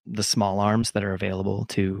about the small arms that are available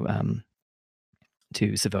to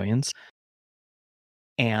civilians,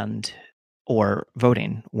 or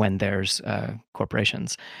voting when there's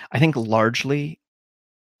corporations. I think largely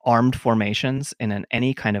armed formations in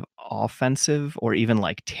any kind of offensive or even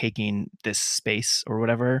like taking this space or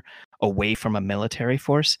whatever away from a military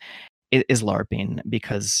force is LARPing,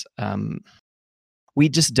 because we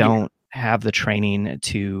just don't have the training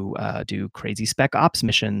to do crazy spec ops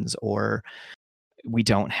missions, or we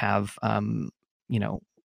don't have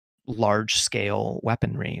large scale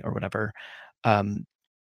weaponry or whatever. And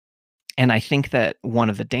I think that one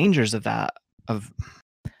of the dangers of that, of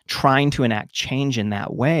trying to enact change in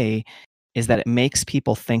that way, is that it makes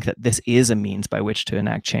people think that this is a means by which to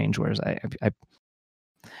enact change. Whereas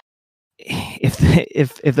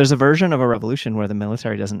if there's a version of a revolution where the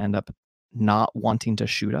military doesn't end up not wanting to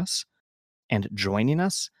shoot us and joining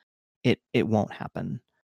us, it won't happen.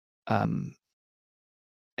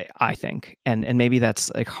 I think, and maybe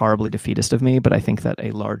that's like horribly defeatist of me, but I think that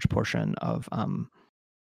a large portion of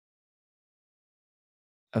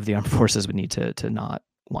the armed forces would need to not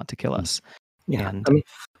want to kill us. Yeah, and, I mean,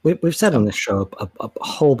 we've said on this show a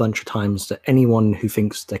whole bunch of times that anyone who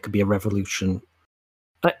thinks there could be a revolution,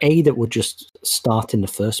 A, that would just start in the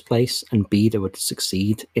first place, and B, that would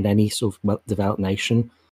succeed in any sort of developed nation,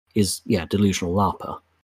 is delusional LARPer.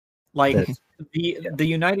 Like the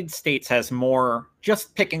United States has more,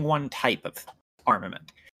 just picking one type of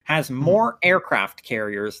armament, has more aircraft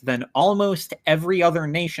carriers than almost every other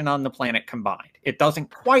nation on the planet combined. It doesn't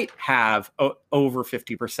quite have over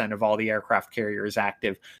 50% of all the aircraft carriers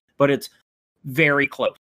active, but it's very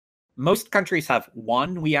close. Most countries have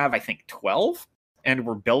one. We have, I think, 12, and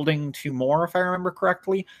we're building 2 more, if I remember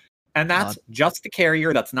correctly. And that's just the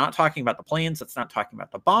carrier. That's not talking about the planes. That's not talking about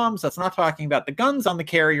the bombs. That's not talking about the guns on the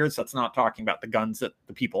carriers. That's not talking about the guns that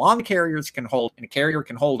the people on the carriers can hold. And a carrier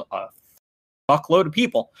can hold a fuckload of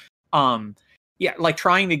people. Like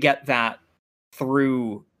trying to get that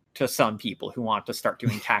through to some people who want to start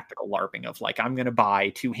doing tactical LARPing of like, I'm going to buy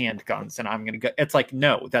 2 handguns and I'm going to go. It's like,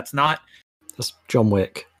 no, that's That's John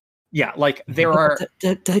Wick. Yeah, like there are.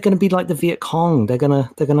 They're going to be like the Viet Cong. They're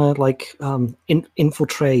gonna like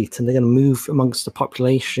infiltrate, and they're going to move amongst the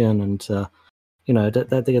population, and they're going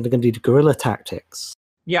to do guerrilla tactics.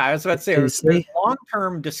 Yeah, I was about to say there's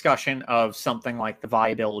long-term discussion of something like the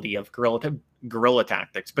viability of guerrilla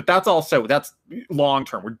tactics, but that's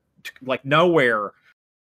long-term. We're like nowhere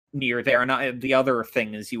near there. And the other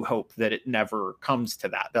thing is, you hope that it never comes to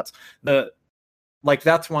that. That's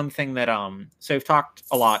one thing that so I've talked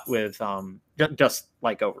a lot with just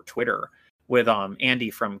like over Twitter with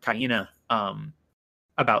Andy from Kaina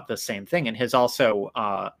about the same thing, and his also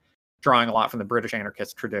drawing a lot from the British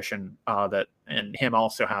anarchist tradition, and him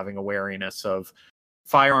also having a wariness of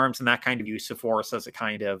firearms and that kind of use of force as a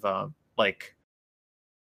kind of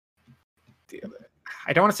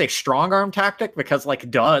I don't want to say strong arm tactic, because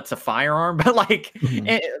it's a firearm, but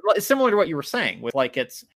similar to what you were saying with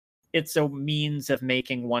it's a means of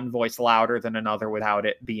making one voice louder than another without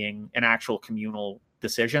it being an actual communal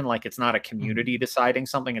decision. Like, it's not a community deciding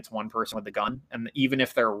something, it's one person with a gun. And even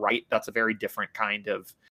if they're right, that's a very different kind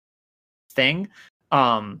of thing.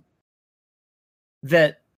 That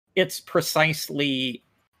it's precisely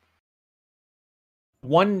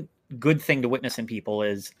one good thing to witness in people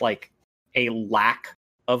is like a lack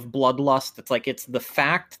of bloodlust. It's the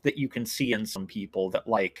fact that you can see in some people that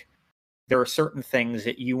there are certain things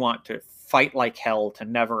that you want to fight like hell to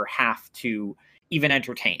never have to even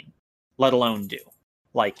entertain, let alone do.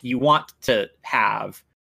 Like, you want to have,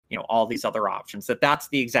 all these other options. That's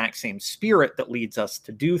the exact same spirit that leads us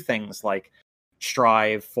to do things like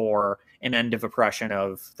strive for an end of oppression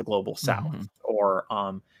of the global South, or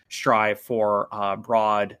strive for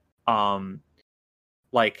broad,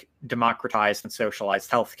 democratized and socialized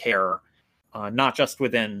healthcare, not just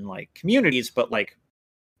within communities, but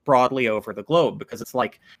broadly over the globe, because it's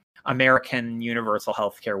American universal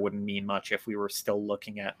healthcare wouldn't mean much if we were still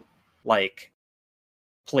looking at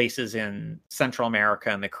places in Central America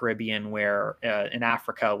and the Caribbean, where in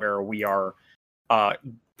Africa, where we are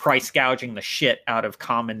price gouging the shit out of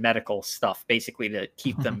common medical stuff, basically to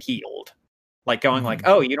keep them healed.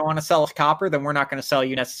 Oh, you don't want to sell us copper? Then we're not going to sell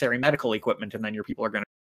you necessary medical equipment, and then your people are going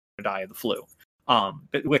to die of the flu.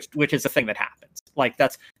 Which is a thing that happens.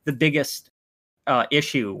 That's the biggest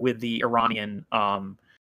issue with the Iranian God,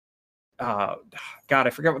 I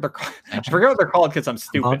forget what they're called. I forget what they're called because I'm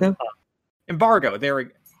stupid. Embargo. There we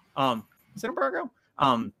go. Is it embargo?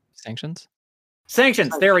 Sanctions.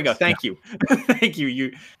 There we go. Thank you. Thank you.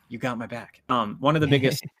 You got my back. One of the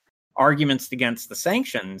biggest arguments against the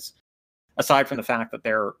sanctions, aside from the fact that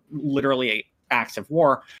they're literally acts of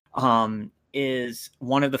war, is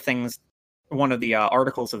one of the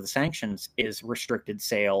articles of the sanctions is restricted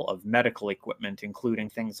sale of medical equipment, including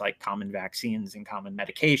things like common vaccines and common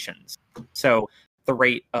medications. So the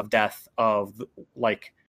rate of death of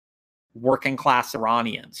working class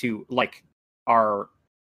Iranians who are,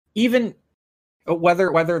 even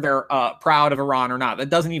whether they're proud of Iran or not, that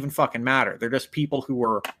doesn't even fucking matter. They're just people who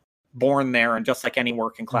were born there, and just like any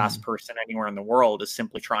working class person anywhere in the world is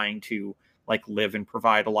simply trying to like live and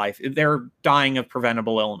provide a life. They're dying of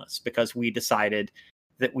preventable illness because we decided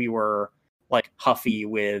that we were like huffy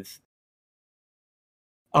with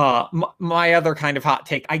my other kind of hot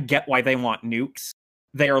take. I get why they want nukes.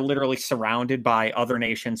 They are literally surrounded by other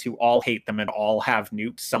nations who all hate them and all have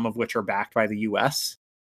nukes, some of which are backed by the US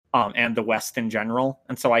and the West in general.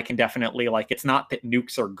 And so I can definitely, like, it's not that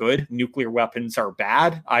nukes are good, nuclear weapons are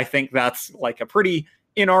bad. I think that's like a pretty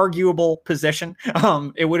inarguable position.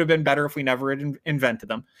 It would have been better if we never had invented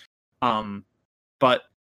them. But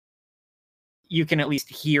you can at least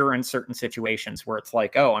hear in certain situations where it's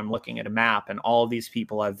like, oh, I'm looking at a map and all of these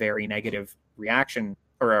people have very negative reaction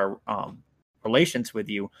or relations with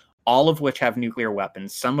you, all of which have nuclear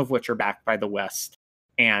weapons, some of which are backed by the West,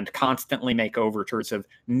 and constantly make overtures of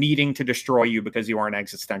needing to destroy you because you are an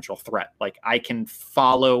existential threat. Like, I can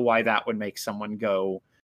follow why that would make someone go,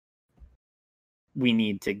 we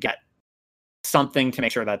need to get something to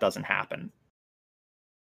make sure that doesn't happen.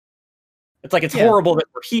 It's like, it's horrible that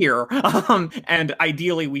we're here. And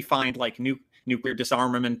ideally we find like nuclear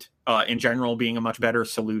disarmament in general being a much better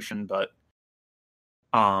solution. But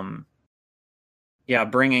yeah,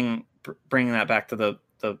 bringing that back to the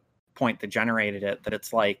point that generated it, that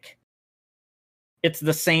it's like, it's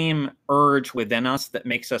the same urge within us that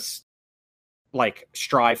makes us like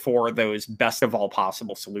strive for those best of all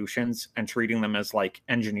possible solutions and treating them as like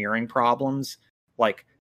engineering problems. Like,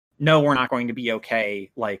 no, we're not going to be okay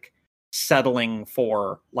like settling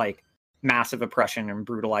for like massive oppression and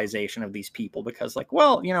brutalization of these people because, like,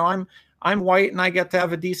 well, you know, I'm white and I get to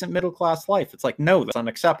have a decent middle class life. It's like, no, that's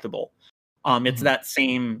unacceptable. It's that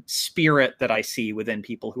same spirit that I see within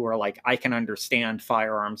people who are like, I can understand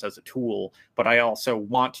firearms as a tool, but I also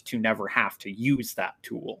want to never have to use that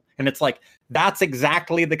tool. And it's like, that's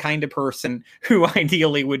exactly the kind of person who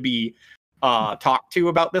ideally would be talked to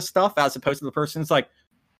about this stuff, as opposed to the person who's like,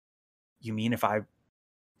 you mean if I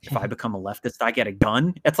become a leftist, I get a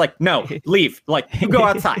gun? It's like, no, leave. Like, you go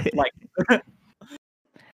outside. Like,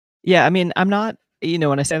 yeah, I mean, I'm not, you know,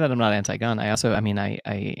 when I say that I'm not anti-gun, I also, I mean, I'm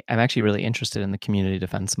actually really interested in the community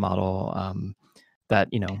defense model that,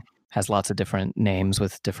 you know, has lots of different names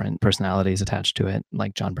with different personalities attached to it,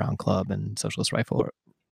 like John Brown Club and Socialist Rifle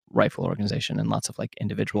Organization, and lots of like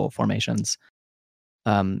individual formations.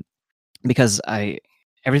 Because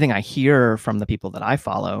everything I hear from the people that I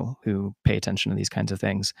follow who pay attention to these kinds of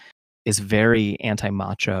things is very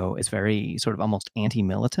anti-macho, is very sort of almost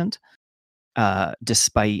anti-militant,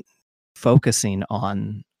 despite focusing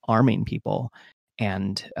on arming people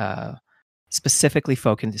and specifically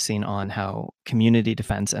focusing on how community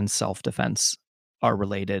defense and self-defense are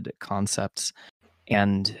related concepts.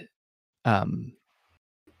 And,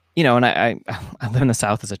 you know, and I live in the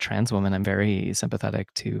South as a trans woman. I'm very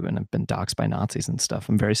sympathetic to, and I've been doxxed by Nazis and stuff.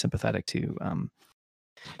 I'm very sympathetic to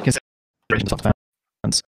considerations of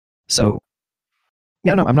self-defense. So,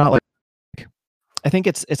 yeah, no, I'm not like, I think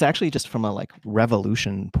it's actually just from a like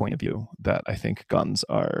revolution point of view that I think guns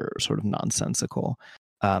are sort of nonsensical.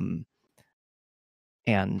 And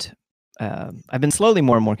I've been slowly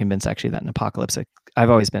more and more convinced actually that an apocalypse,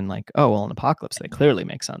 I've always been like, oh, well, an apocalypse, they clearly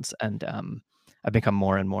make sense. And I've become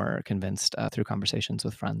more and more convinced through conversations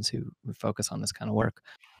with friends who focus on this kind of work.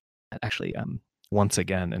 Actually, once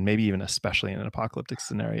again, and maybe even especially in an apocalyptic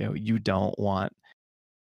scenario, you don't want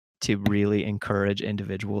to really encourage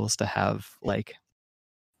individuals to have like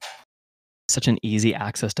such an easy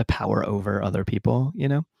access to power over other people, you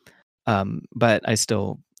know? But I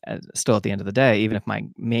still at the end of the day, even if my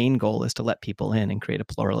main goal is to let people in and create a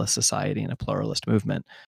pluralist society and a pluralist movement,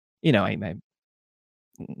 you know,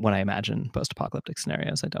 when I imagine post-apocalyptic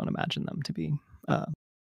scenarios, I don't imagine them to be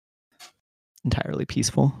entirely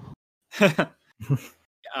peaceful. To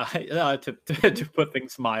put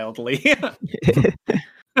things mildly.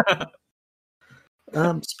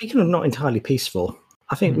 Speaking of not entirely peaceful,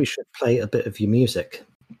 I think we should play a bit of your music.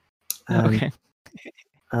 Okay.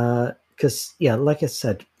 Because, yeah, like I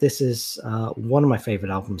said, this is one of my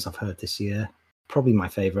favorite albums I've heard this year. Probably my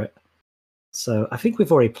favorite. So I think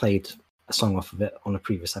we've already played a song off of it on a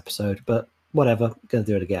previous episode, but whatever, gonna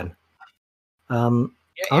do it again.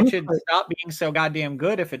 It should stop being so goddamn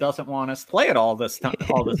good if it doesn't want us to play it all this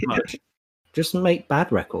much. Just make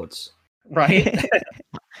bad records. Right?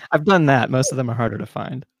 I've done that. Most of them are harder to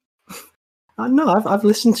find. No, I've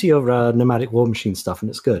listened to your Nomadic War Machine stuff, and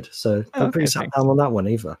it's good. So don't put yourself down on that one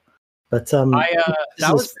either. But that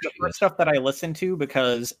was the first stuff that I listened to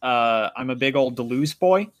because I'm a big old Deleuze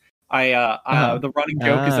boy. The running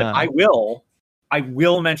joke is that I will I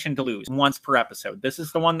will mention Deleuze once per episode. This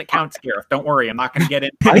is the one that counts, Gareth. Don't worry, I'm not going to get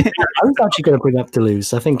into I it. was actually going to bring up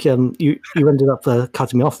Deleuze. I think you ended up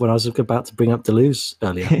cutting me off when I was about to bring up Deleuze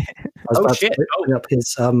earlier. I was about to bring up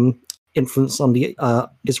his influence on the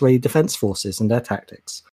Israeli Defense Forces and their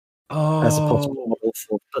tactics as a possible model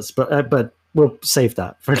for us. But we'll save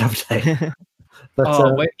that for another day.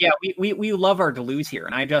 But yeah, we love our Deleuze here,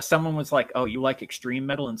 and someone was like, "Oh, you like extreme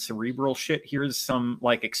metal and cerebral shit? Here's some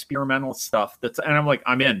like experimental stuff." And I'm like,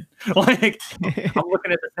 I'm in. Like, I'm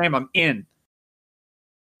looking at the name, I'm in.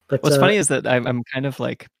 But what's funny is that I'm kind of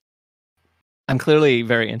like, I'm clearly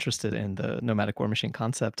very interested in the Nomadic War Machine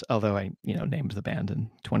concept, although I named the band in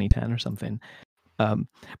 2010 or something.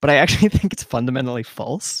 But I actually think it's fundamentally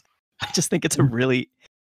false. I just think it's a really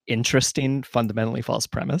interesting, fundamentally false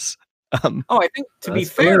premise. I think, to be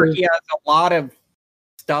fair, he has a lot of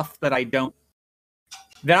stuff that I'm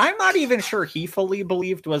not even sure he fully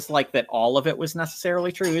believed was like that all of it was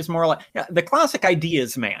necessarily true. He was more like the classic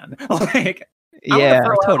ideas man. Like,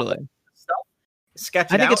 totally.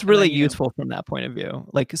 Sketch I think it's really useful from that point of view.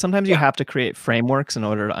 Like, sometimes you have to create frameworks in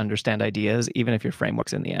order to understand ideas, even if your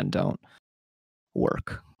frameworks in the end don't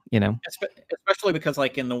work. Especially because,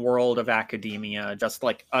 like, in the world of academia, just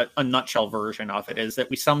like a nutshell version of it is that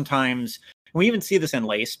we even see this in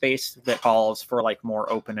lay space that calls for like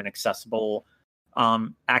more open and accessible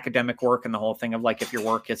academic work, and the whole thing of like, if your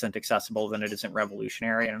work isn't accessible, then it isn't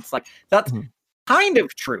revolutionary. And it's like, that's kind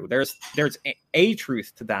of true. There's a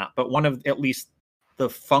truth to that, but one of at least the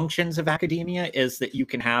functions of academia is that you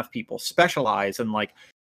can have people specialize and like,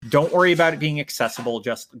 don't worry about it being accessible,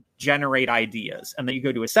 just generate ideas. And then you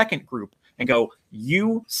go to a second group and go,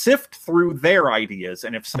 you sift through their ideas.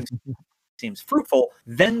 And if something seems fruitful,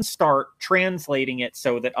 then start translating it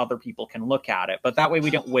so that other people can look at it. But that way we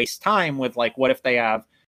don't waste time with like, what if they have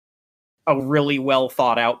a really well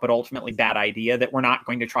thought out, but ultimately bad idea that we're not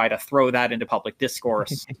going to try to throw that into public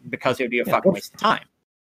discourse because it would be a fucking waste of time.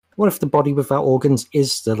 What if the body without organs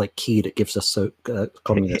is the like key that gives us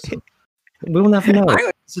communism? We will never know.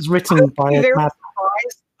 This is written by a mad.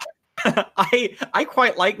 I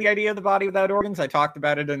quite like the idea of the body without organs. I talked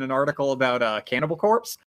about it in an article about Cannibal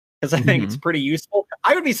Corpse because I think it's pretty useful.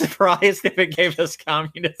 I would be surprised if it gave us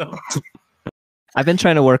communism. I've been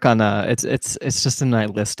trying to work on it's just in my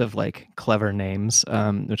list of like clever names,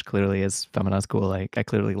 which clearly is Feminaz Cool. Like, I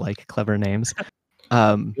clearly like clever names.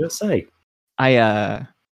 You'll say. I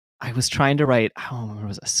was trying to write, I don't remember, it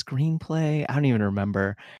was a screenplay. I don't even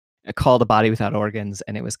remember. Called A Body Without Organs,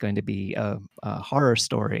 and it was going to be a horror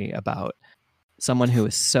story about someone who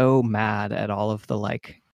was so mad at all of the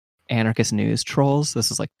like anarchist news trolls. This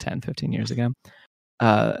was like 10, 15 years ago,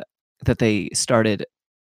 that they started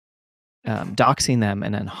doxing them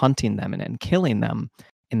and then hunting them and then killing them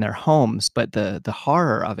in their homes. But the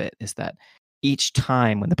horror of it is that each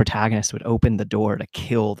time when the protagonist would open the door to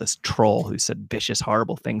kill this troll who said vicious,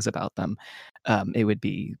 horrible things about them, it would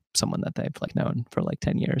be someone that they've like known for like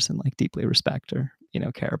 10 years and like deeply respect or,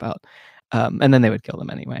 care about. And then they would kill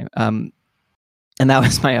them anyway. And that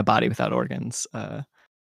was my A Body Without Organs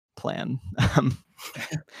plan. I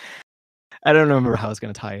don't remember how I was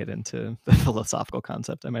going to tie it into the philosophical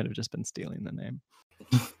concept. I might have just been stealing the name.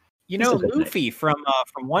 Luffy from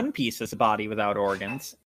One Piece is a body without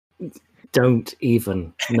organs. Don't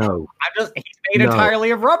even know. He's made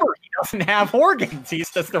entirely of rubber. He doesn't have organs. He's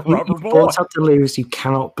just a rubber boy. Brought up to lose. You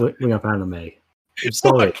cannot bring up anime. I'm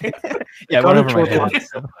sorry. Yeah, whatever. I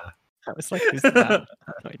was like, who's that? I have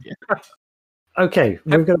no idea. Okay,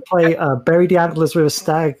 we're going to play Bury the Antlers with the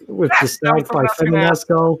Stag by Feminaz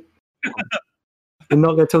Cool. We're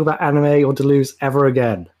not going to talk about anime or Deleuze ever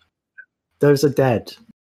again. Those are dead.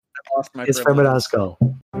 It's Feminaz Cool.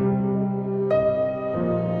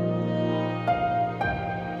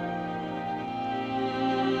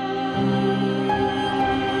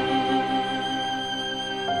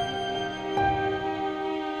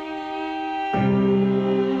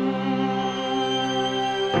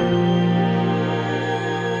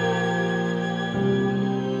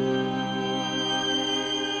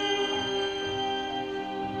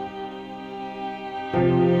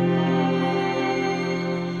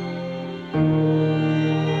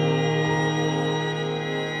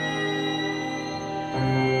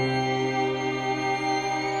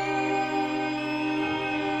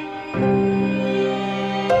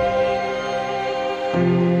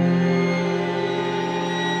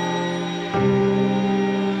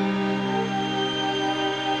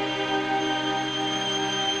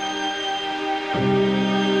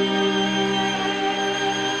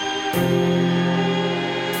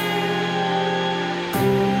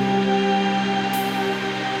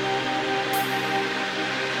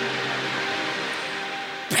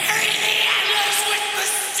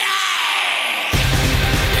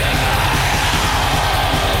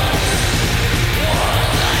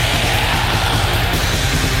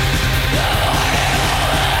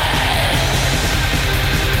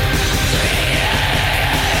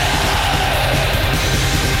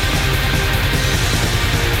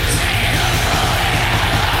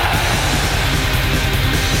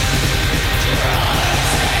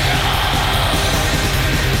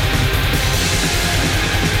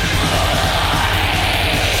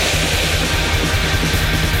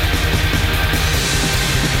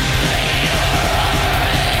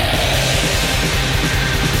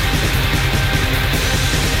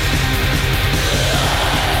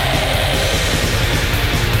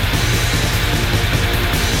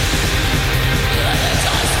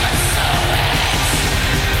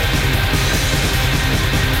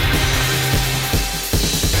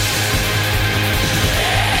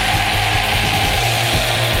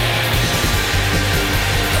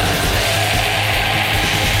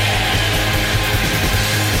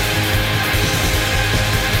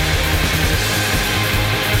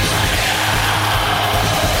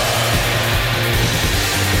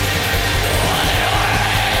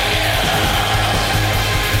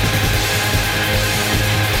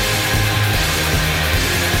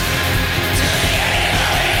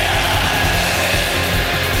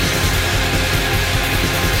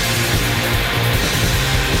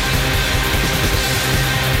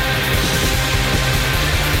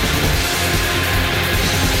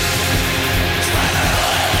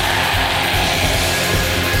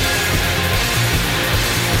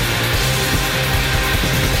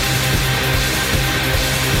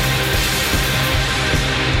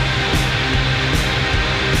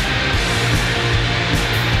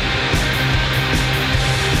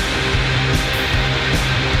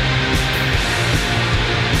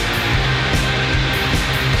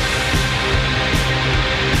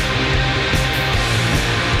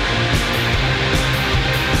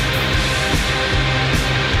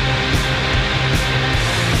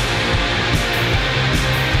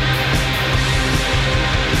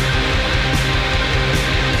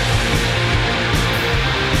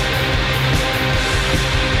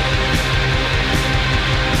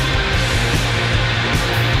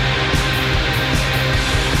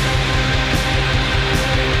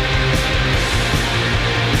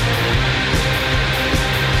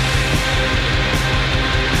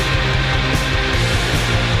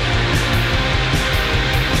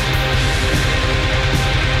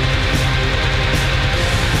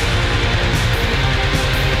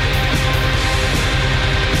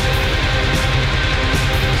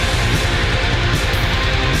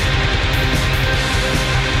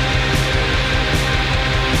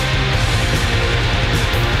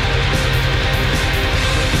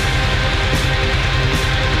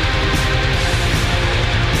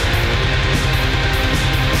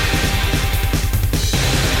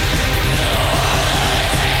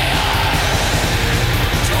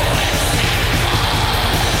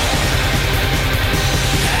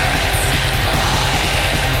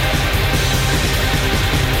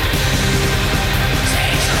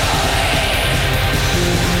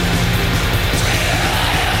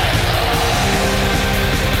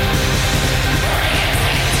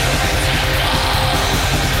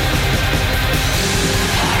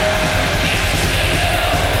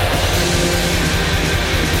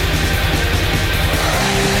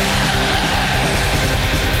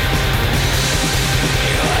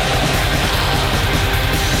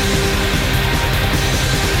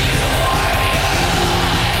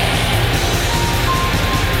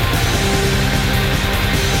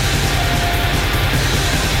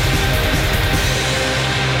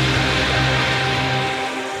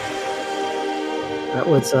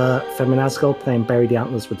 was Feminazgul playing Bury the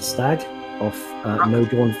Antlers with the Stag off No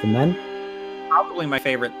Dawn for Men. Probably my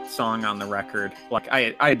favorite song on the record. Like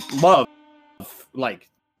I love like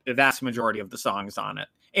the vast majority of the songs on it.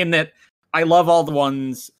 In that I love all the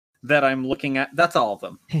ones that I'm looking at. That's all of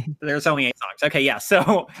them. There's only 8 songs. Okay, yeah.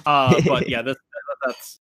 So but yeah,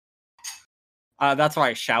 that's why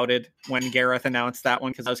I shouted when Gareth announced that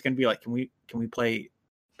one, because I was gonna be like, can we play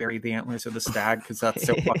Bury the Antlers of the Stag? Because that's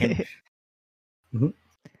so fucking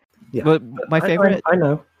Yeah. But my favorite, I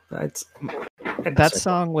know. that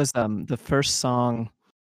song was the first song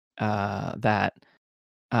that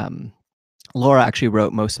Laura actually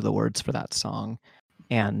wrote most of the words for that song,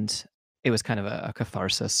 and it was kind of a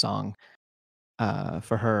catharsis song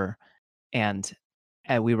for her. And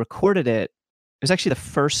we recorded it. It was actually the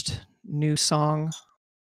first new song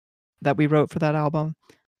that we wrote for that album.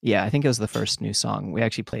 Yeah, I think it was the first new song. We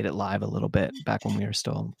actually played it live a little bit back when we were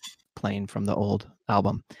still playing from the old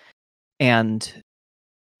album.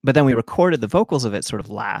 But then we recorded the vocals of it sort of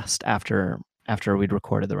last after we'd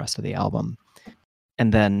recorded the rest of the album.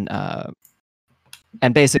 And then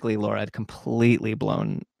and basically Laura had completely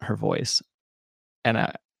blown her voice and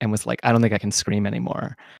was like, I don't think I can scream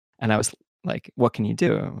anymore. And I was like, what can you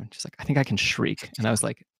do? And she's like, I think I can shriek. And I was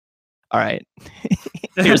like, all right,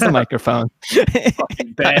 here's the microphone.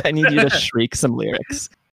 I need you to shriek some lyrics.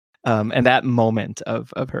 And that moment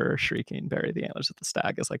of her shrieking Bury the Antlers of the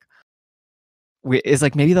Stag is like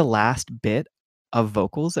maybe the last bit of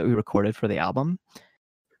vocals that we recorded for the album.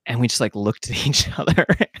 And we just like looked at each other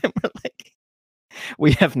and we're like,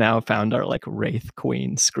 we have now found our like Wraith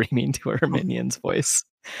Queen screaming to her minion's voice.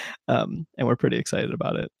 And we're pretty excited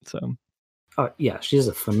about it. So yeah, she's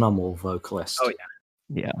a phenomenal vocalist. Oh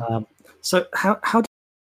yeah. So how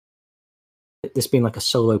did this being like a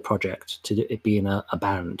solo project to it being a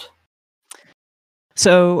band?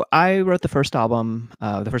 So I wrote the first album,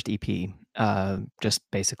 the first EP, just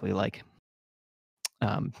basically like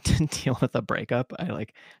to deal with a breakup. I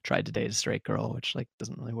like tried to date a straight girl, which like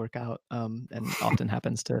doesn't really work out, and often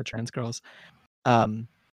happens to trans girls.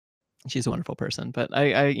 She's a wonderful person, but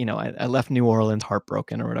I left New Orleans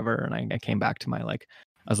heartbroken or whatever, and I came back to my like,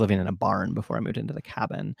 I was living in a barn before I moved into the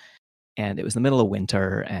cabin, and it was the middle of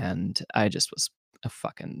winter, and I just was a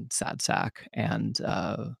fucking sad sack, and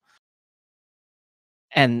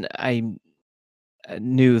I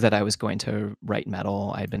knew that I was going to write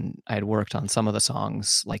metal. I had worked on some of the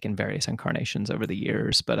songs like in various incarnations over the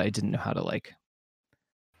years, but I didn't know how to I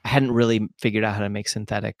hadn't really figured out how to make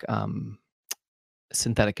synthetic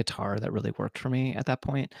guitar that really worked for me at that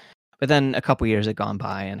point. But then a couple years had gone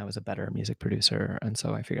by and I was a better music producer, and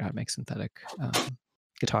so I figured out how to make synthetic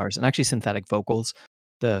guitars and actually synthetic vocals.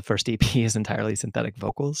 The first EP is entirely synthetic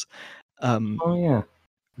vocals. Oh yeah.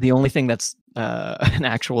 The only thing that's an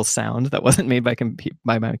actual sound that wasn't made by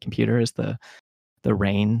my computer is the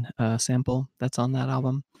Rain sample that's on that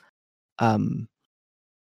album, and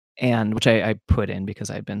which I put in because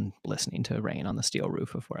I'd been listening to Rain on the Steel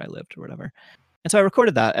Roof of where I lived or whatever. And so I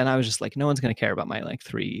recorded that, and I was just like, no one's going to care about my like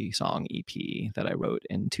 3-song EP that I wrote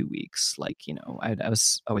in 2 weeks. Like, you know, I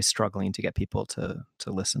was always struggling to get people to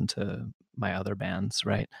listen to my other bands,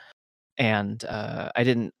 right? And I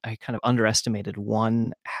kind of underestimated,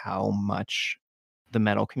 one, how much the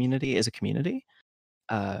metal community is a community,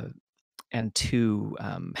 and two,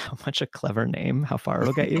 how much a clever name, how far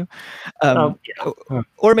it'll get you. Or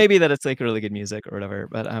maybe that it's like really good music or whatever.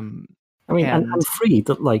 But I mean, and free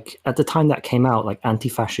that like at the time that came out, like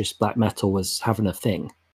anti-fascist black metal was having a thing.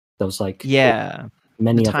 There was like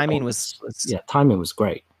many. The timing was timing was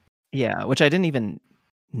great. Yeah, which I didn't even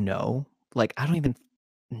know. Like I don't even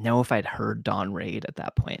know if I'd heard Dawn Raid at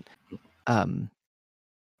that point,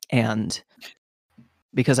 and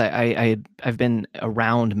because I've been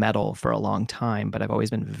around metal for a long time, but I've always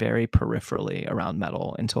been very peripherally around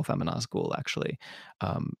metal until Feminazgul, actually.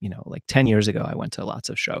 Like 10 years ago, I went to lots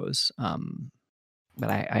of shows, but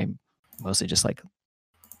I mostly just like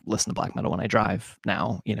listen to black metal when I drive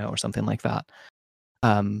now, or something like that.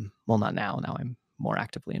 Well, not now. Now I'm more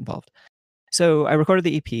actively involved. So I recorded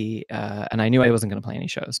the EP, and I knew I wasn't going to play any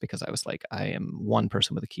shows because I was like, I am one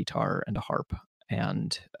person with a guitar and a harp,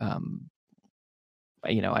 and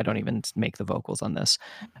I don't even make the vocals on this.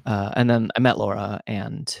 And then I met Laura,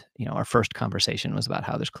 and our first conversation was about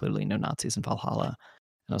how there's clearly no Nazis in Valhalla, and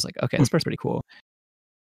I was like, okay, this person's pretty cool.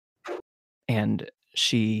 And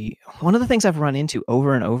one of the things I've run into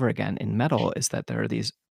over and over again in metal is that there are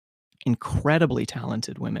these incredibly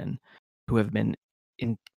talented women who have been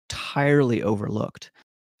entirely overlooked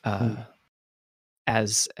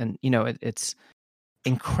it's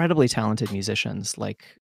incredibly talented musicians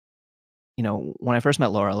like when I first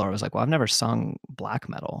met Laura was like, well, I've never sung black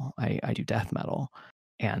metal. I do death metal.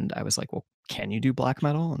 And I was like, well, can you do black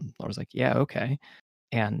metal? And Laura was like, yeah, okay.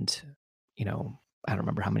 And, I don't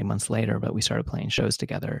remember how many months later, but we started playing shows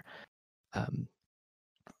together.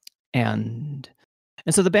 And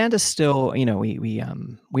so the band is still,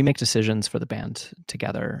 we make decisions for the band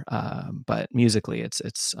together. But musically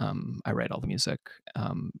it's I write all the music,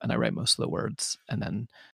 and I write most of the words, and then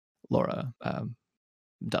Laura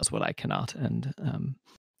does what I cannot, and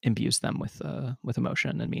imbues them with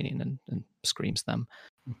emotion and meaning, and screams them.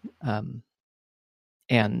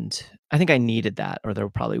 And I think I needed that, or there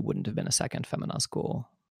probably wouldn't have been a second Feminazgul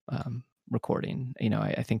recording.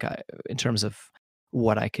 I think in terms of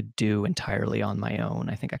what I could do entirely on my own,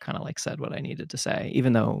 I think I kind of like said what I needed to say,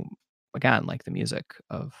 even though, again, like the music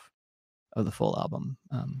of the full album,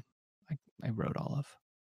 I wrote all of.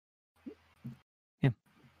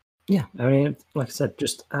 Yeah, I mean, like I said,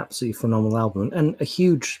 just absolutely phenomenal album, and a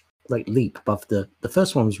huge like leap above the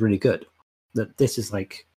first one was really good. That this is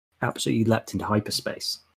like absolutely leapt into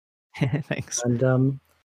hyperspace. Thanks. And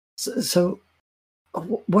so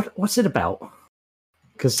what's it about?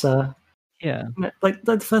 Because yeah, like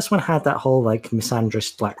the first one had that whole like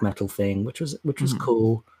misandrist black metal thing, which was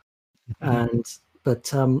cool,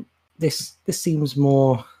 but this seems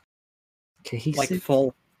more cohesive, like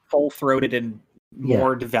full-throated and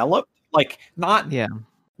more developed, like not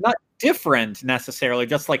different necessarily,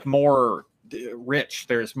 just like more rich.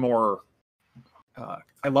 There's more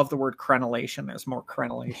I love the word crenellation. There's more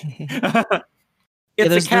crenellation.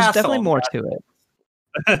 There's definitely more to it.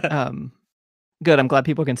 Good. I'm glad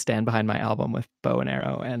people can stand behind my album with bow and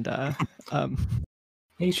arrow and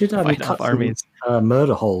you should cut armies,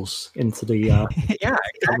 murder holes into the yeah,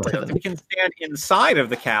 exactly. We can stand inside of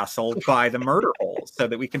the castle by the murder holes so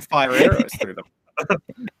that we can fire arrows through them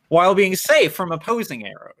while being safe from opposing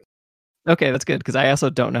arrows. Okay, that's good, because I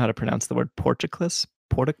also don't know how to pronounce the word portcullis.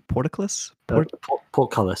 Portcullis.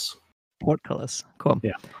 Portcullis. Cool.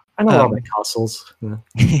 Yeah, I know about castles.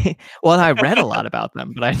 Yeah. Well, I read a lot about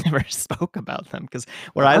them, but I never spoke about them because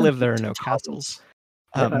where I live, there are no castles.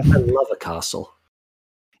 I love a castle.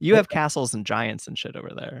 You have castles and giants and shit over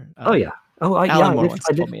there. Alan Moore once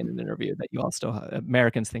told me in an interview that you all still have,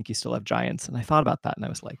 Americans think you still have giants, and I thought about that, and I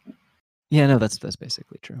was like, yeah, no, that's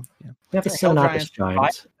basically true. Yeah, we have a Cern Abyss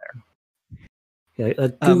giant. Yeah,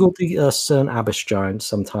 Google the Cern Abyss giant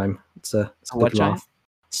sometime. It's a good laugh.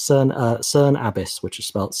 Cern Abyss, which is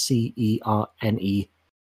spelled CERNE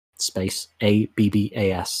space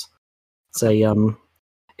ABBAS. It's a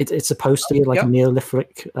it's supposed to be like a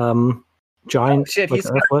Neolithic giant. Oh, shit, like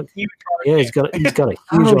he's got a huge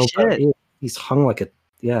old he's hung like a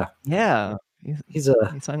he's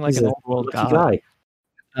hung like an old world guy.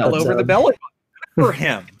 All over the belly for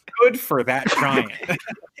him. Good for that giant.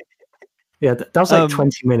 Yeah, that was like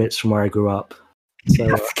 20 minutes from where I grew up. So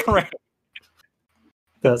that's correct.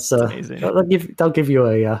 That's amazing. That'll give you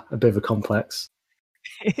a bit of a complex.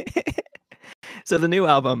 So the new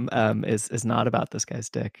album is not about this guy's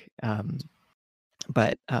dick,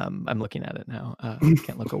 but I'm looking at it now. I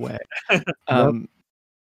can't look away.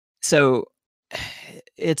 So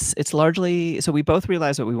it's largely, so we both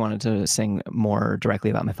realized that we wanted to sing more directly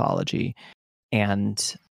about mythology,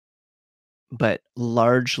 but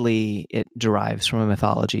largely it derives from a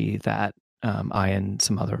mythology that I and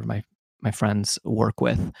some other of my friends work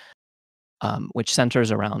with, which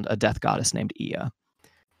centers around a death goddess named Ea.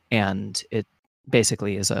 And it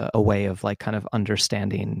basically is a way of like kind of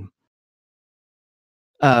understanding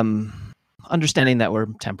that we're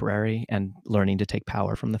temporary and learning to take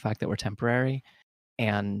power from the fact that we're temporary.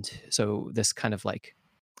 And so this kind of like,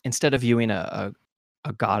 instead of viewing a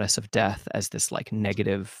goddess of death as this like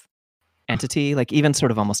negative entity, like even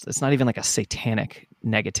sort of almost, it's not even like a satanic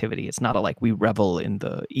negativity. It's not a like we revel in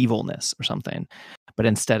the evilness or something, but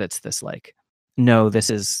instead it's this like, no, this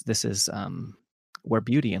is where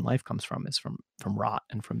beauty in life comes from, is from rot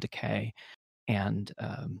and from decay, and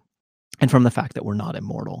from the fact that we're not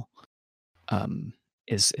immortal,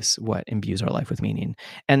 is what imbues our life with meaning.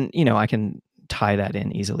 And I can tie that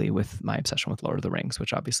in easily with my obsession with Lord of the Rings,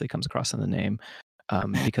 which obviously comes across in the name.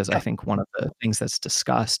 Because I think one of the things that's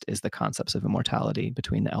discussed is the concepts of immortality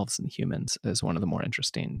between the elves and the humans is one of the more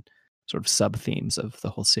interesting sort of sub-themes of the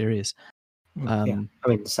whole series. I mean,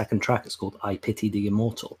 the second track is called I Pity the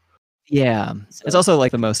Immortal. Yeah. So, it's also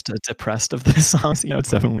like the most depressed of the songs. It's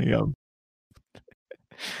definitely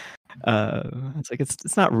it's like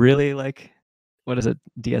it's not really like, what is it,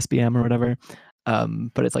 DSBM or whatever.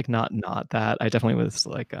 But it's like not that. I definitely was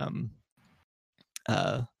like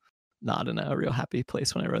not in a real happy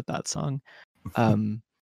place when I wrote that song.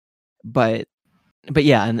 But but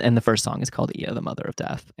yeah, and the first song is called Ea, the Mother of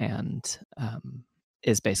Death, and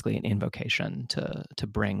is basically an invocation to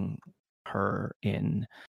bring her in.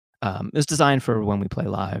 It was designed for when we play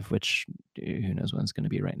live, which who knows when it's going to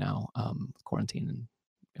be right now, quarantine and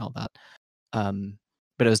all that.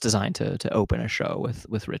 But it was designed to open a show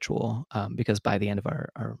with Ritual, because by the end of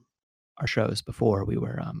our shows before, we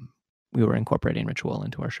were incorporating Ritual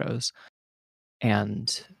into our shows,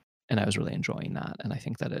 and I was really enjoying that, and I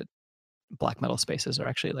think that black metal spaces are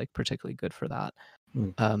actually like particularly good for that.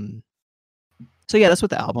 So yeah, that's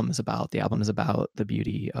what the album is about. The album is about the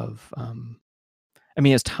beauty of I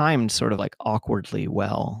mean, it's timed sort of like awkwardly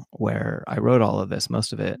well, where I wrote all of this,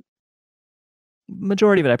 most of it,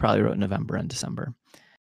 majority of it I probably wrote in November and December,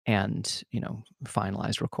 and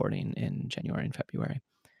finalized recording in January and February.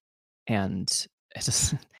 And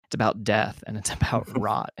it's about death, and it's about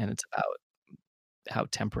rot, and it's about how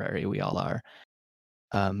temporary we all are,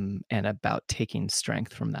 and about taking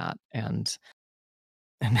strength from that. And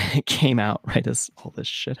it came out right as all this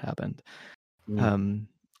shit happened.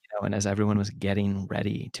 And as everyone was getting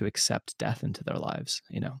ready to accept death into their lives,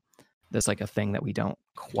 that's like a thing that we don't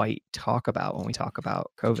quite talk about when we talk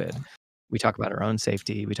about COVID. We talk about our own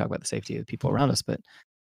safety, we talk about the safety of the people around us, but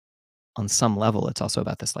on some level, it's also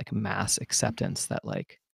about this like mass acceptance that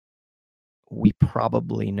like we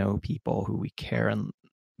probably know people who we care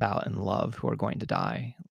about and love who are going to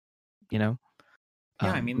die, Yeah,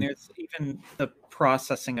 I mean, there's even the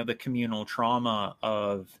processing of the communal trauma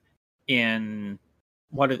of in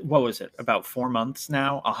what was it, about 4 months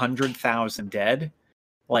now, 100,000 dead.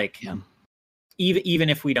 Like, even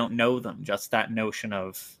if we don't know them, just that notion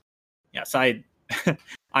of, yes, I'm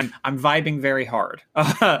vibing very hard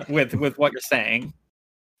with what you're saying.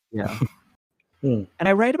 Yeah. And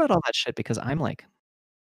I write about all that shit because I'm like,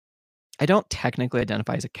 I don't technically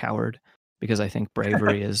identify as a coward, because I think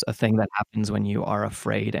bravery is a thing that happens when you are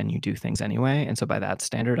afraid and you do things anyway. And so by that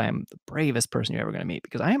standard, I'm the bravest person you're ever going to meet,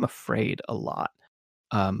 because I am afraid a lot.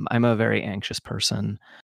 I'm a very anxious person.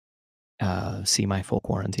 See my full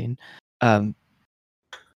quarantine. And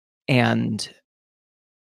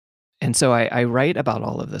so I write about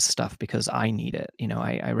all of this stuff because I need it.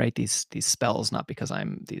 I write these spells not because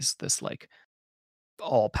I'm this like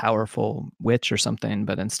all powerful witch or something,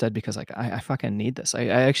 but instead because like I fucking need this. I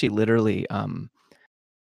actually literally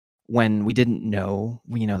when we didn't know,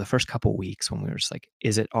 the first couple weeks when we were just like,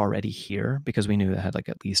 is it already here? Because we knew it had like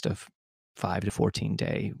at least a 5 to 14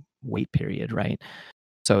 day wait period, right?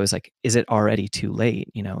 So it was like, is it already too late?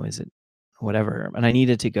 Is it whatever? And I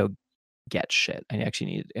needed to go get shit. I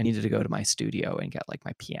needed to go to my studio and get like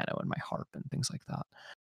my piano and my harp and things like that.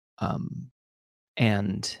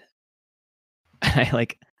 And I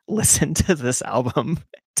like listened to this album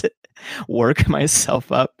to work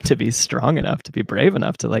myself up to be strong enough, to be brave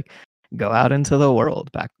enough to like go out into the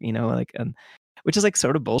world back, and which is like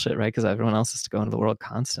sort of bullshit, right? Because everyone else has to go into the world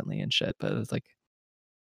constantly and shit. But it's like,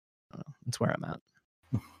 I don't know, it's where I'm at.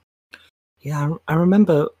 Yeah, I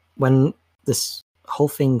remember when this whole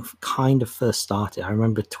thing kind of first started. I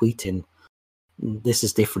remember tweeting, "This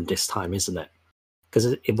is different this time, isn't it?" Because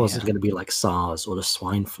it wasn't going to be like SARS or the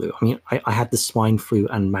swine flu. I mean, I had the swine flu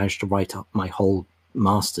and managed to write up my whole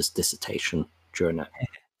master's dissertation during it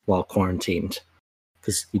while quarantined,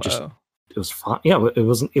 because it was fine. Yeah, it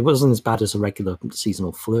wasn't as bad as a regular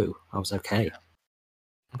seasonal flu. I was okay.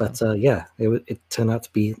 But it turned out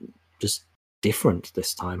to be just different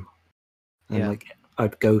this time. And like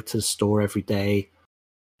I'd go to the store every day,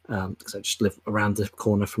 because I just live around the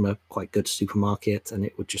corner from a quite good supermarket, and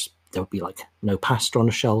there would be like no pasta on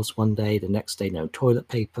the shelves one day, the next day no toilet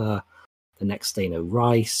paper, the next day no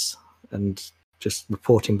rice, and just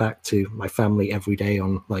reporting back to my family every day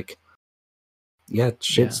on like,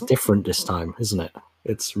 shit's different this time, isn't it?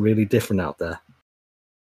 It's really different out there.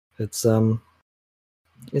 It's a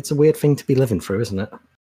weird thing to be living through, isn't it?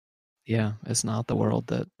 Yeah, it's not the world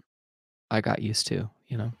that I got used to,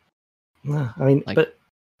 No, I mean, like, but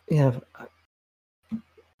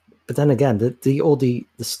then again, the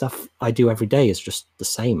stuff I do every day is just the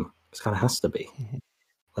same. It kind of has to be.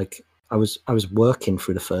 Like I was working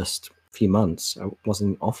through the first few months. I wasn't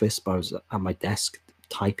in the office, but I was at my desk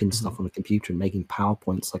typing stuff on the computer and making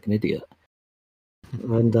PowerPoints like an idiot.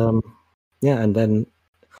 And and then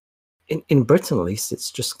in Britain at least, it's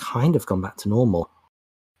just kind of gone back to normal.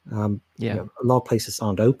 A lot of places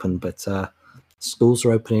aren't open, but schools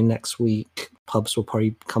are opening next week. Pubs will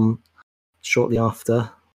probably come shortly after,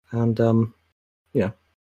 and and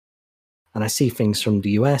I see things from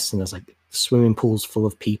the US, and there's like swimming pools full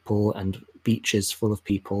of people and beaches full of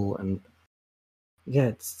people, and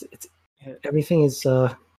it's everything is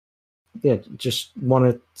just want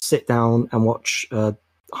to sit down and watch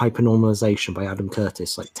Hypernormalization by Adam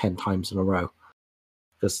Curtis like 10 times in a row,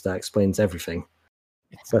 because that explains everything.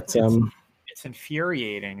 It's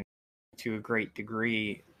infuriating to a great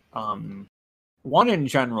degree. One in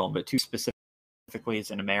general, but two specifically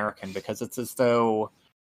as an American, because it's as though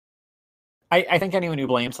I think anyone who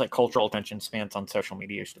blames like cultural attention spans on social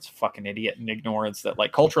media is just a fucking idiot and ignores that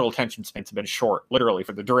like cultural attention spans have been short, literally,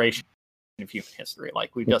 for the duration of human history.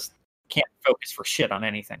 Like we just can't focus for shit on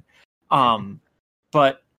anything.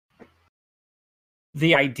 But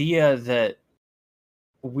the idea that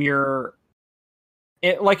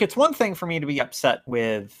it's one thing for me to be upset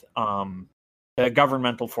with the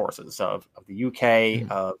governmental forces of the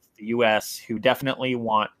UK, of the US, who definitely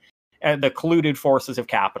want, and the colluded forces of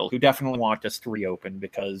capital, who definitely want us to reopen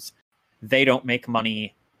because they don't make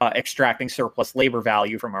money extracting surplus labor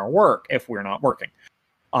value from our work if we're not working.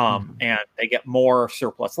 And they get more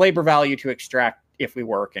surplus labor value to extract if we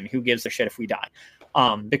work, and who gives a shit if we die?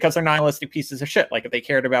 Because they're nihilistic pieces of shit. Like, if they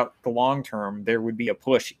cared about the long term, there would be a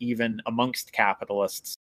push even amongst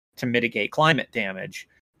capitalists to mitigate climate damage.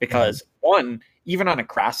 Because one, even on a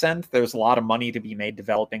crass end, there's a lot of money to be made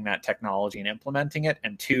developing that technology and implementing it.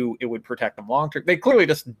 And two, it would protect them long term. They clearly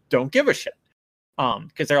just don't give a shit.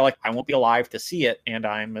 Because they're like, I won't be alive to see it, and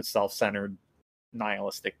I'm a self-centered,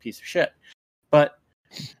 nihilistic piece of shit. But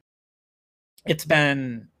it's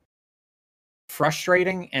been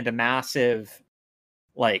frustrating and a massive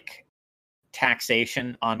like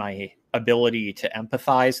taxation on my ability to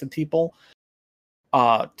empathize with people,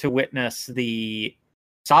 to witness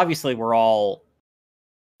so obviously we're all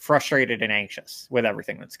frustrated and anxious with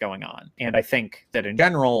everything that's going on. And I think that in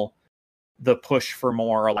general, the push for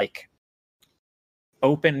more like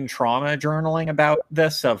open trauma journaling about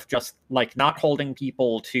this, of just like not holding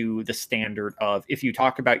people to the standard of, if you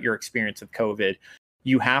talk about your experience of COVID,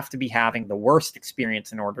 you have to be having the worst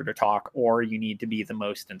experience in order to talk, or you need to be the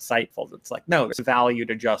most insightful. It's like, no, there's a value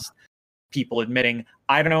to just people admitting,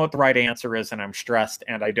 I don't know what the right answer is, and I'm stressed,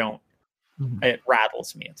 and I don't, it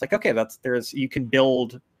rattles me. It's like, okay, you can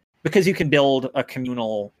build a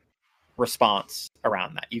communal response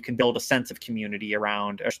around that. You can build a sense of community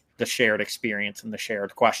around the shared experience and the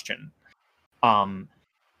shared question.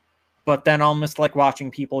 But then almost like watching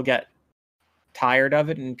people get tired of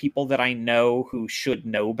it, and people that I know who should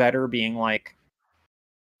know better being like,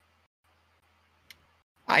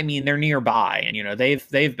 I mean, they're nearby, and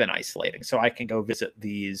they've been isolating, so I can go visit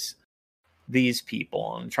these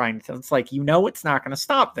people and trying to. It's like, it's not going to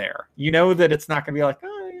stop there. That it's not going to be like,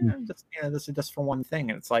 oh yeah, this is just for one thing,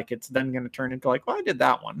 and it's like, it's then going to turn into like, well, I did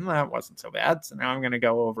that one, that wasn't so bad, so now I'm going to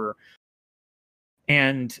go over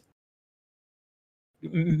and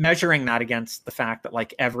measuring that against the fact that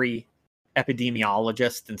like every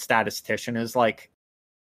epidemiologist and statistician is like,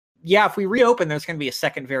 yeah, if we reopen, there's going to be a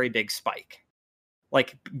second very big spike,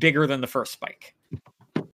 like bigger than the first spike.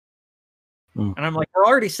 And I'm like, we're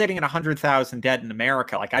already sitting at 100,000 dead in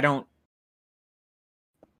America. Like,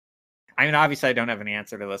 obviously I don't have an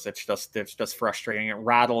answer to this. It's just frustrating. It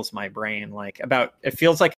rattles my brain. Like, it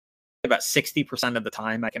feels like about 60% of the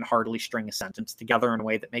time I can hardly string a sentence together in a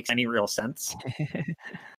way that makes any real sense.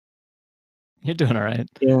 You're doing all right.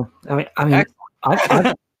 Yeah,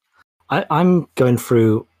 I'm going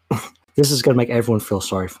through. This is going to make everyone feel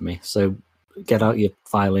sorry for me. So get out your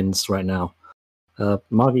violins right now.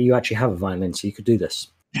 Margie, you actually have a violin, so you could do this.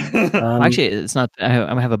 Actually, it's not.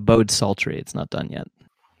 I have a bowed psaltery. It's not done yet.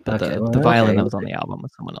 But the violin that was on the album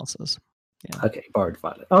was someone else's. Yeah. Okay, borrowed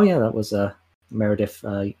violin. Oh yeah, that was Meredith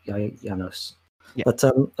Janos. Yeah. But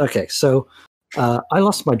okay, so I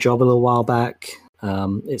lost my job a little while back.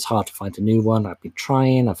 It's hard to find a new one. I've been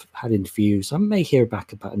trying. I've had interviews. I may hear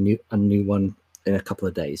back about a new one in a couple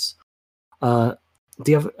of days. About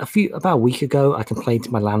a week ago, I complained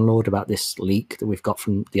to my landlord about this leak that we've got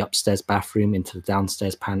from the upstairs bathroom into the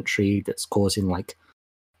downstairs pantry that's causing like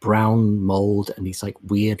brown mold and these like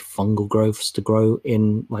weird fungal growths to grow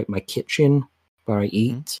in like my kitchen where I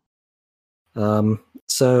eat.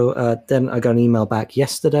 So then I got an email back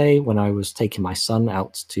yesterday when I was taking my son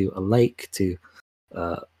out to a lake to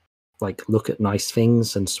like look at nice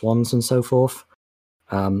things and swans and so forth.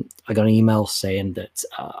 I got an email saying that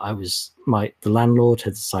the landlord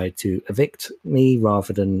had decided to evict me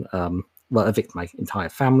rather than evict my entire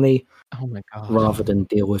family. Oh my god! Rather than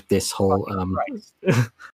deal with this whole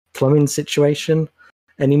plumbing situation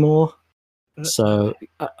anymore. So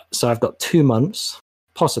I've got 2 months,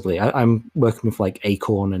 possibly. I'm working with like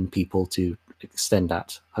Acorn and people to extend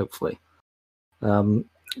that, hopefully.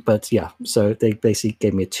 But yeah, so they basically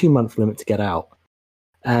gave me a 2-month limit to get out,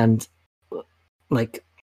 and like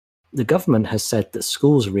the government has said that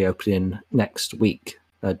schools are reopening next week,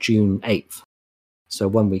 June 8th. So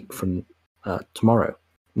 1 week from tomorrow,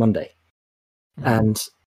 Monday. Mm-hmm. And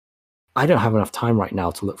I don't have enough time right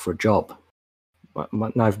now to look for a job.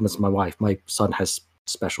 Neither does my wife. My son has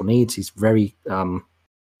special needs. He's very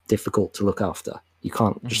difficult to look after. You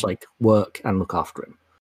can't just like work and look after him.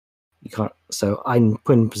 You can't. So I'm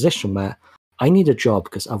put in a position where I need a job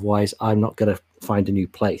because otherwise I'm not going to find a new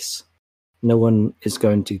place. No one is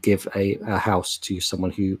going to give a house to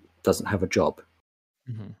someone who doesn't have a job.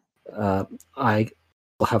 Mm-hmm. I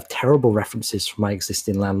will have terrible references from my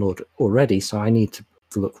existing landlord already, so I need to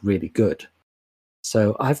look really good.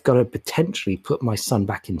 So I've got to potentially put my son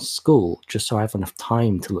back in school just so I have enough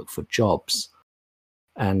time to look for jobs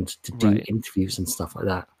and to do interviews and stuff like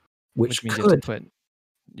that. Which means you have to put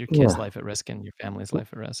your kid's life at risk and your family's life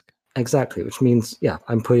at risk. Exactly, which means,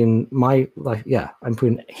 I'm putting my life, I'm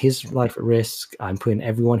putting his life at risk. I'm putting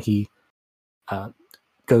everyone he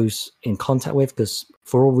goes in contact with, because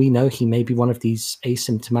for all we know, he may be one of these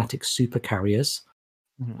asymptomatic super carriers.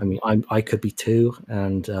 Mm-hmm. I mean, I could be too,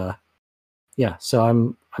 and so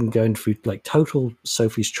I'm going through like total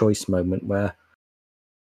Sophie's Choice moment where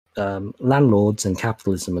landlords and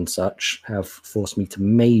capitalism and such have forced me to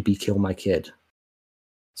maybe kill my kid.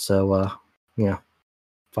 So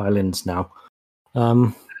violins now.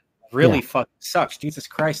 Really fucking sucks. Jesus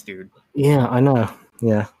Christ, dude. Yeah, I know.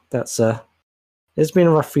 Yeah, that's it's been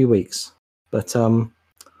a rough few weeks, but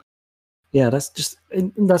that's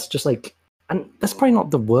just like, and that's probably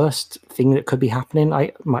not the worst thing that could be happening.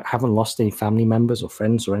 I haven't lost any family members or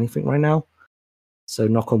friends or anything right now, so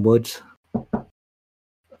knock on wood.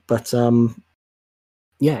 But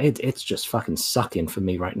it's just fucking sucking for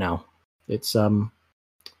me right now. It's I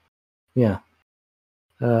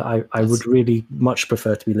would really much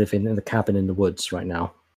prefer to be living in a cabin in the woods right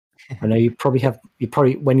now. I know you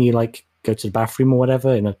probably when you like go to the bathroom or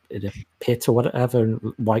whatever in a pit or whatever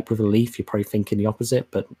and wipe with a leaf, you're probably thinking the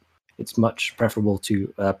opposite, but it's much preferable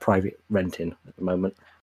to private renting at the moment.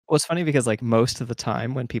 Well, it's funny because like most of the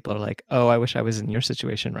time when people are like, "Oh, I wish I was in your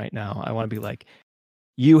situation right now," I want to be like,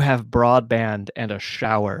 "You have broadband and a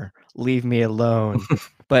shower. Leave me alone."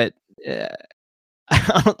 But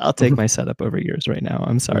I'll take my setup over yours right now.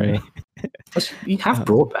 I'm sorry. Yeah. You have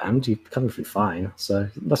broadband. You're coming through fine, so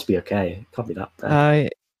it must be okay. It can't be that bad.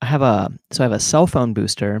 I have a cell phone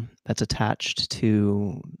booster that's attached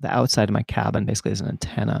to the outside of my cabin. Basically, as an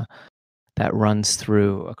antenna that runs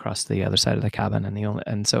through across the other side of the cabin,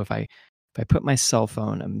 and so if I put my cell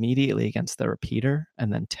phone immediately against the repeater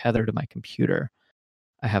and then tether to my computer,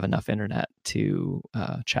 I have enough internet to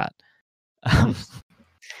chat.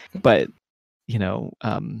 But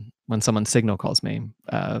when someone signal calls me,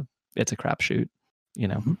 it's a crapshoot,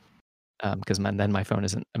 because then my phone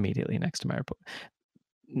isn't immediately next to my report.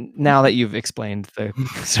 Now that you've explained the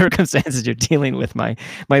circumstances you're dealing with, my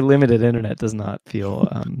limited internet does not feel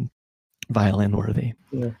violin worthy.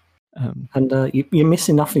 Yeah. And you're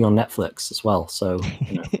missing nothing on Netflix as well. So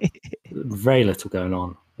very little going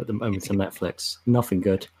on at the moment on Netflix. Nothing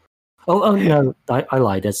good. Oh no, I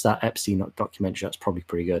lied. There's that Epstein documentary. That's probably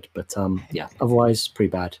pretty good, but otherwise pretty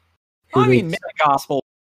bad. Gospel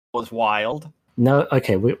was wild. No,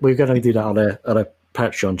 okay, we're going to do that on a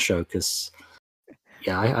Patreon show because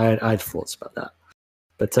I had thoughts about that.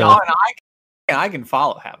 But I can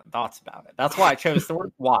follow having thoughts about it. That's why I chose the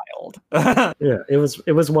word wild. Yeah, it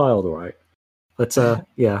was wild, all right. But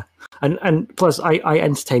and plus I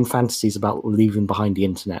entertain fantasies about leaving behind the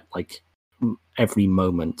internet like every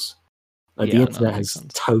moment. The internet has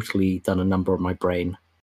totally done a number on my brain.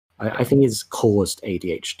 I think it's caused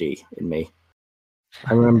ADHD in me.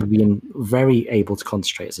 I remember being very able to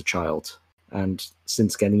concentrate as a child, and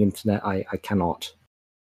since getting internet, I cannot.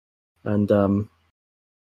 And I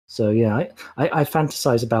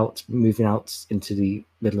fantasize about moving out into the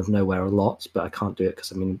middle of nowhere a lot, but I can't do it because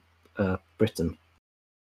I'm in Britain.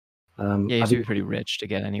 You have to be pretty rich to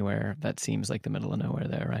get anywhere that seems like the middle of nowhere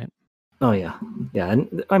there, right? Oh yeah,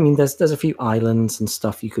 and I mean, there's a few islands and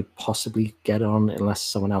stuff you could possibly get on unless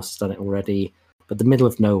someone else has done it already. But the middle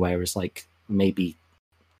of nowhere is like maybe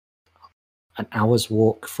an hour's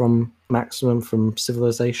walk from maximum from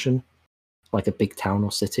civilization, like a big town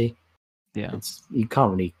or city. Yeah, you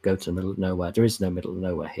can't really go to the middle of nowhere. There is no middle of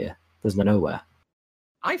nowhere here. There's no nowhere.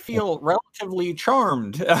 I feel relatively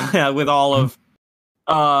charmed with all of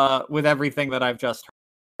with everything that I've just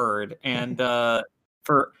heard, and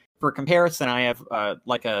for comparison, I have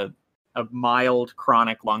like a mild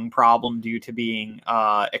chronic lung problem due to being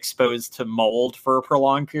exposed to mold for a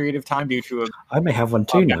prolonged period of time due to I may have one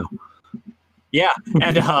too now. Yeah,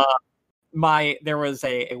 and there was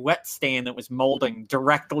a wet stain that was molding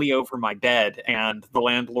directly over my bed, and the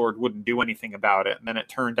landlord wouldn't do anything about it. And then it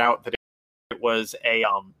turned out that it was a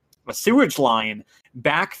sewage line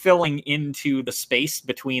backfilling into the space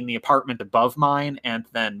between the apartment above mine and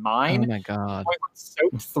then mine. Oh my god! It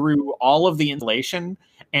soaked through all of the insulation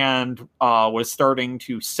and was starting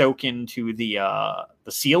to soak into the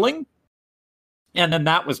ceiling, and then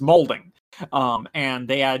that was molding. And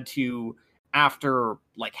they had to, after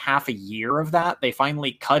like half a year of that, they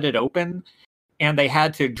finally cut it open, and they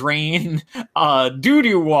had to drain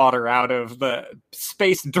doo-doo water out of the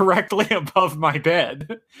space directly above my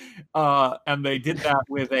bed. And they did that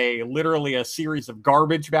with literally a series of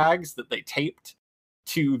garbage bags that they taped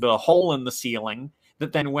to the hole in the ceiling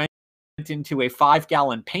that then went into a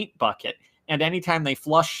 5-gallon paint bucket. And anytime they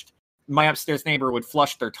flushed, my upstairs neighbor would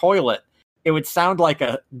flush their toilet, it would sound like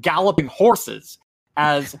a galloping horses,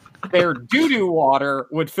 as their doo-doo water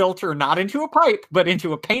would filter not into a pipe, but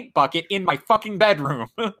into a paint bucket in my fucking bedroom.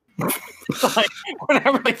 Like,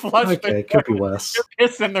 whenever they flush it could be worse. They're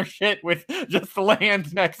pissing their shit with just the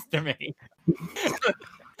land next to me.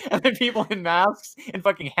 And then people in masks and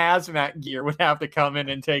fucking hazmat gear would have to come in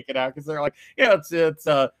and take it out because they're like, yeah, it's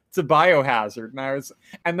a biohazard.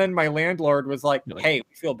 And then my landlord was like, hey,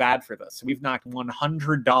 we feel bad for this. We've knocked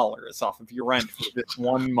 $100 off of your rent for this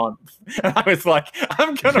 1 month. And I was like,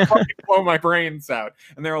 I'm gonna fucking blow my brains out.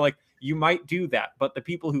 And they were like, you might do that, but the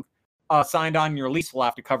people who signed on your lease will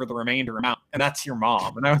have to cover the remainder amount, and that's your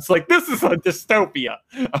mom. And I was like, this is a dystopia.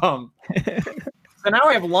 So now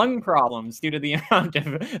I have lung problems due to the amount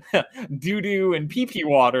of doo-doo and pee-pee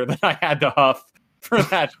water that I had to huff for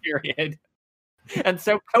that period. And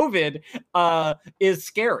so COVID is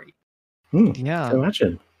scary. Yeah.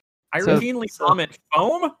 Imagine. I routinely vomit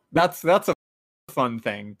foam. That's a fun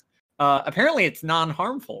thing. Apparently it's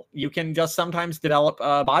non-harmful. You can just sometimes develop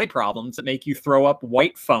body problems that make you throw up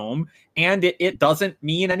white foam, and it doesn't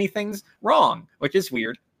mean anything's wrong, which is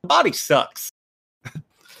weird. The body sucks.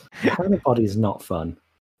 Having a body is not fun.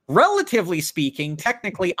 Relatively speaking,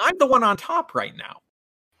 technically, I'm the one on top right now.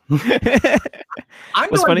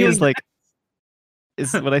 What's funny is like,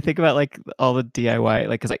 is when I think about like all the DIY,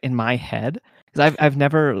 like, cause like in my head, because I've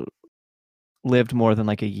never lived more than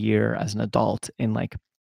like a year as an adult in like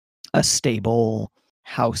a stable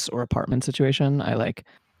house or apartment situation. I like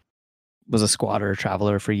was a squatter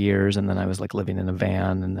traveler for years, and then I was like living in a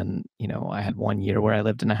van, and then, you know, I had 1 year where I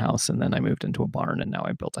lived in a house, and then I moved into a barn, and now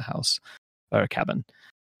I built a house or a cabin.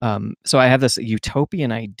 So I have this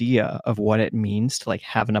utopian idea of what it means to like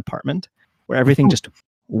have an apartment where everything just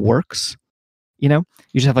works. You know,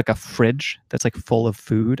 you just have like a fridge that's like full of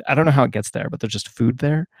food. I don't know how it gets there, but there's just food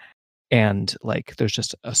there, and like there's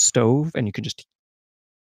just a stove, and you can just.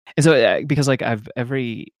 And so because like I've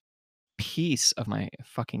every piece of my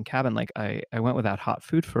fucking cabin, like I went without hot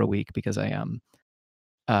food for a week because I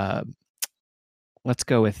let's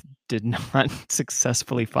go with did not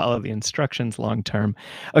successfully follow the instructions long term.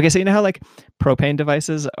 Okay, so you know how like propane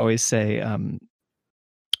devices always say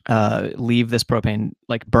leave this propane,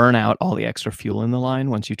 like burn out all the extra fuel in the line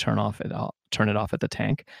once you turn it off at the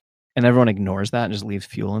tank, and everyone ignores that and just leaves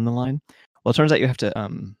fuel in the line. Well, it turns out you have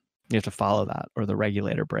to follow that, or the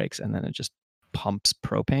regulator breaks, and then it just pumps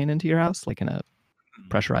propane into your house like in a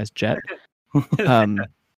pressurized jet. And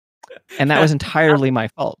that was entirely my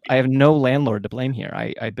fault. I have no landlord to blame here.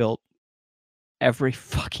 I built every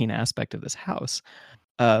fucking aspect of this house.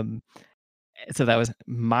 So that was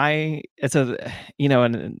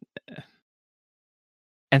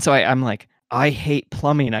and so I'm like, I hate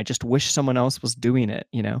plumbing. I just wish someone else was doing it,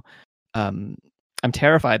 you know? I'm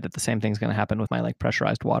terrified that the same thing's going to happen with my like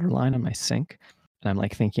pressurized water line on my sink. And I'm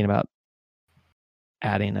like thinking about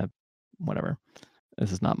adding a whatever.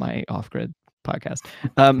 This is not my off-grid podcast.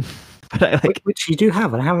 But I like, which you do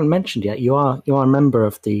have, and I haven't mentioned yet. You are a member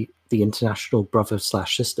of the International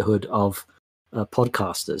Brother/Sisterhood of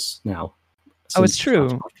podcasters now. Oh, it's true.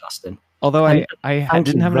 Podcasting. Although I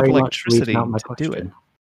didn't have enough electricity to do it.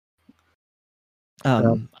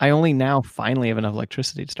 I only now finally have enough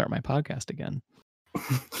electricity to start my podcast again.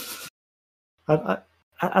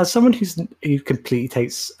 As someone who completely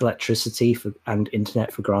takes electricity and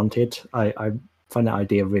internet for granted, I find that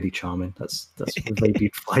idea really charming. That's a very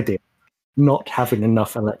beautiful idea. Not having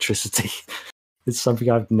enough electricity is something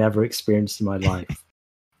I've never experienced in my life.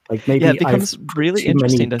 Like maybe it becomes really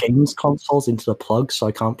interesting. Many games consoles into the plug, so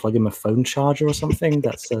I can't plug in my phone charger or something.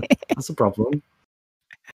 That's a problem.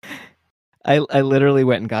 I literally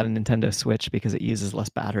went and got a Nintendo Switch because it uses less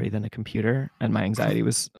battery than a computer, and my anxiety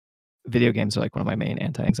was video games are like one of my main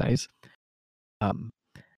anti-anxieties.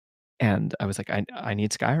 And I was like, I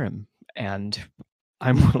need Skyrim, and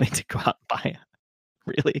I'm willing to go out and buy a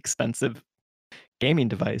really expensive gaming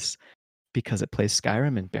device because it plays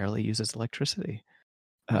Skyrim and barely uses electricity.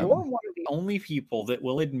 You're one of the only people that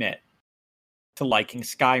will admit to liking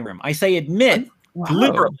Skyrim. I say admit,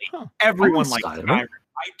 literally, everyone likes Skyrim. I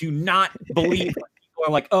do not believe that people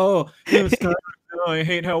are like, oh, Skyrim, I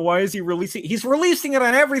hate why is he releasing? He's releasing it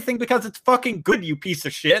on everything because it's fucking good, you piece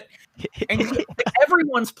of shit. And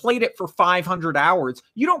everyone's played it for 500 hours.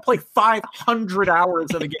 You don't play 500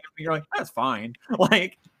 hours of a game and you're like, that's fine.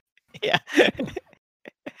 Like, yeah.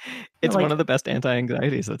 It's one of the best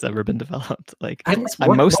anti-anxieties that's ever been developed. Like, I'm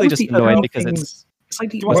mostly just annoyed because it's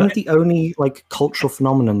like one of the only like cultural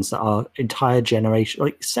phenomenons that our entire generation,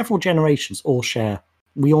 like several generations, all share.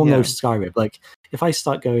 We all know Skyrim. Like, if I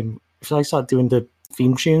start doing the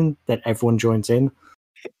theme tune that everyone joins in,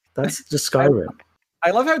 that's just Skyrim. I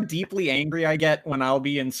love how deeply angry I get when I'll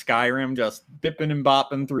be in Skyrim, just bipping and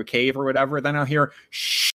bopping through a cave or whatever. Then I'll hear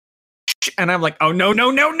shh, and I'm like, oh no,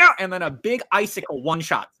 and then a big icicle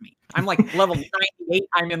one-shots me. I'm like level 98.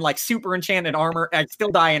 I'm in like super enchanted armor. I still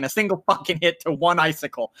die in a single fucking hit to one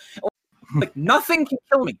icicle. Like nothing can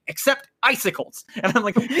kill me except icicles. And I'm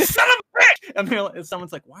like, you son of a bitch! And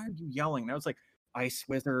someone's like, why are you yelling? And I was like, Ice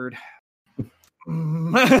Wizard.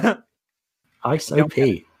 Ice OP.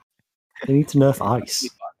 They need to nerf ice.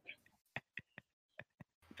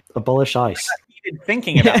 Abolish ice. I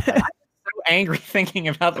thinking about that. I'm so angry thinking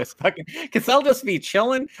about this fucking, because I'll just be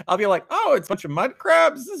chilling. I'll be like, oh, it's a bunch of mud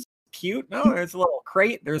crabs. This is cute. No, there's a little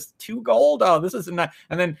crate. There's 2 gold. Oh, this isn't that.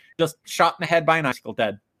 And then just shot in the head by an icicle,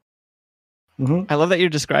 dead. Mm-hmm. I love that you're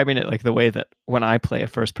describing it like the way that when I play a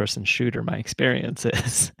first-person shooter, my experience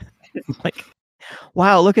is. Like,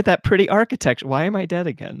 wow, look at that pretty architecture. Why am I dead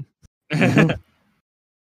again? Mm-hmm.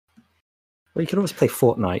 Well, you can always play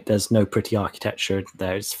Fortnite. There's no pretty architecture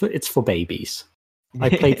there. It's for babies. I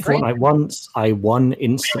played Fortnite once. I won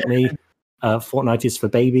instantly. Fortnite is for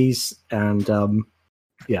babies. And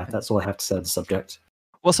yeah, that's all I have to say on the subject.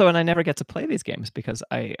 Well, so, and I never get to play these games because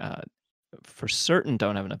I, for certain,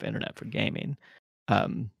 don't have enough internet for gaming.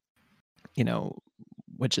 You know,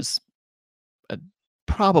 which is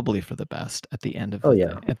probably for the best at the end of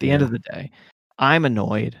at the end of the day. I'm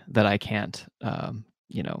annoyed that I can't,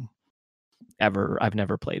 you know, I've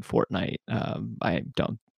never played Fortnite. I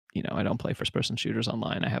don't play first person shooters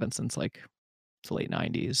online. I haven't since like the late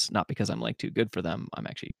 90s, not because I'm like too good for them. I'm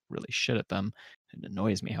actually really shit at them. It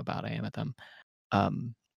annoys me how bad I am at them.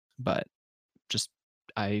 But just,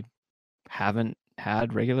 I haven't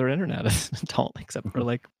had regular internet as an adult except for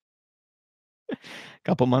like a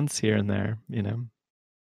couple months here and there, you know.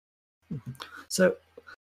 So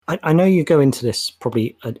I know you go into this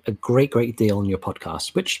probably a great deal on your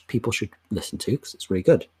podcast, which people should listen to because it's really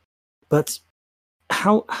good. But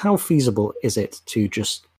how feasible is it to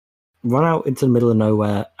just run out into the middle of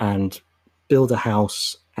nowhere and build a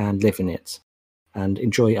house and live in it and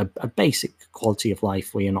enjoy a basic quality of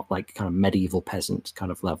life where you're not like kind of medieval peasant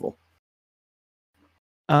kind of level?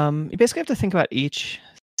 You basically have to think about each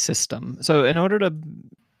system. So in order to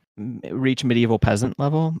reach medieval peasant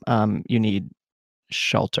level, you need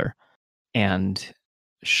shelter. And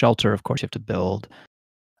shelter, of course, you have to build.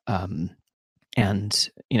 And,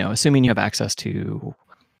 you know, assuming you have access to,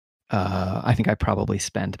 I think I probably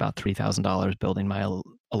spent about $3,000 building my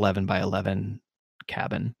 11 by 11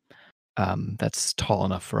 cabin. That's tall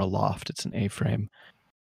enough for a loft. It's an A-frame.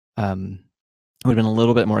 It would have been a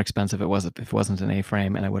little bit more expensive if it wasn't an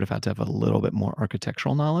A-frame, and I would have had to have a little bit more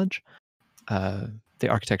architectural knowledge. The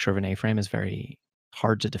architecture of an A-frame is very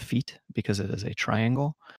hard to defeat because it is a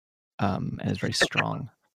triangle, and it's very strong.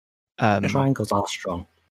 Triangles are strong.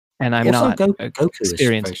 And I'm not an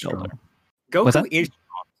experienced builder. Goku is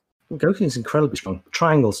strong. Goku is incredibly strong.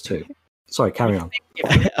 Triangles too. Sorry, carry on.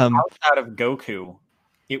 If you out of Goku,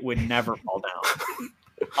 it would never fall down.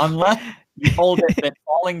 Unless you told it that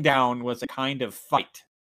falling down was a kind of fight.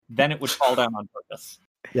 Then it would fall down on purpose.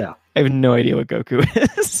 Yeah. I have no idea what Goku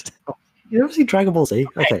is. You ever see Dragon Ball Z?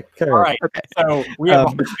 Okay, all right. Okay. So we have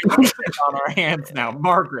on our hands now.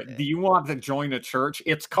 Margaret, do you want to join a church?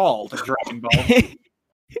 It's called Dragon Ball Z.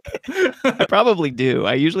 I probably do.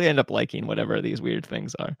 I usually end up liking whatever these weird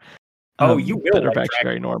things are. You will. That are actually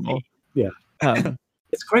very normal. Yeah.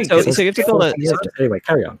 It's great. So you have to build anyway,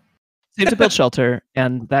 carry on. So you have to build shelter,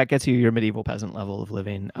 and that gets you your medieval peasant level of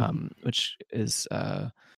living, which is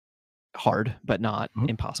hard, but not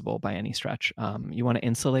impossible by any stretch. You want to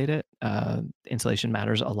insulate it. Insulation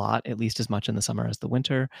matters a lot, at least as much in the summer as the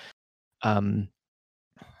winter. But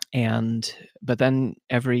then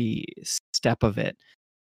every step of it,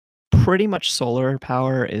 pretty much solar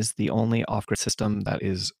power is the only off-grid system that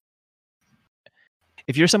is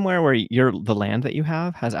if you're somewhere where the land that you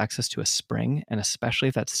have has access to a spring, and especially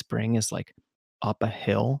if that spring is like up a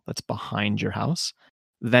hill that's behind your house,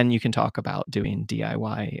 then you can talk about doing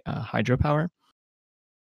DIY hydropower.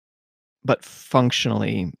 But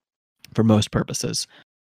functionally, for most purposes,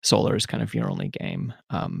 solar is kind of your only game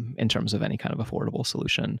in terms of any kind of affordable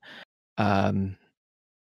solution. And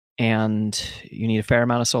you need a fair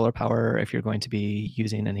amount of solar power if you're going to be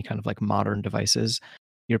using any kind of like modern devices.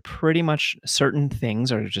 You're pretty much, certain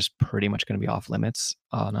things are just pretty much going to be off limits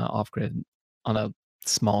on a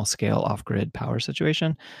small scale off-grid power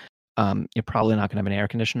situation. You're probably not going to have an air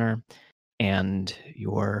conditioner, and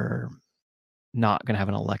you're not going to have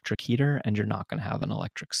an electric heater, and you're not going to have an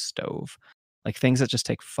electric stove. Like things that just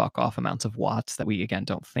take fuck off amounts of watts that we, again,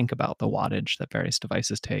 don't think about the wattage that various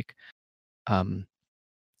devices take.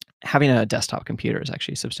 Having a desktop computer is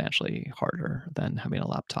actually substantially harder than having a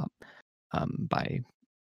laptop by,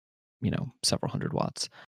 several hundred watts.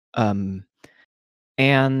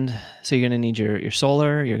 And so you're going to need your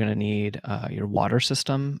solar, you're going to need your water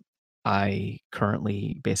system. I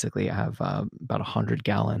currently basically have about 100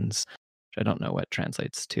 gallons, which I don't know what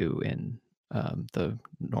translates to in the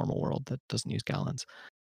normal world that doesn't use gallons.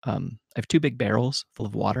 I have 2 big barrels full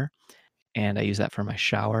of water, and I use that for my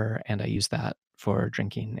shower, and I use that for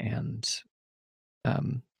drinking and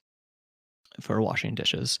for washing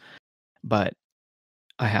dishes. But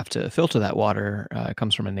I have to filter that water. It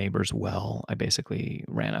comes from a neighbor's well. I basically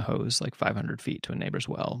ran a hose like 500 feet to a neighbor's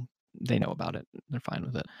well. They know about it. They're fine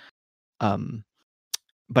with it.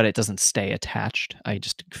 But it doesn't stay attached. I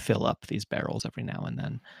just fill up these barrels every now and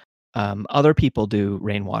then. Other people do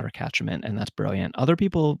rainwater catchment, and that's brilliant. Other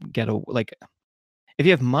people get if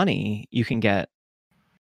you have money, you can get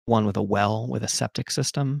one with a well, with a septic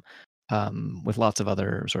system, with lots of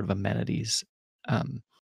other sort of amenities.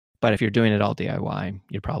 But if you're doing it all DIY,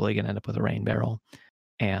 you're probably going to end up with a rain barrel,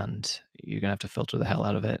 and you're going to have to filter the hell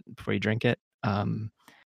out of it before you drink it.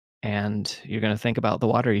 And you're going to think about the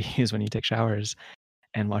water you use when you take showers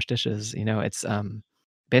and wash dishes. It's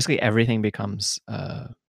basically everything becomes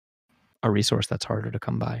a resource that's harder to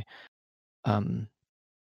come by.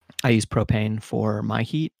 I use propane for my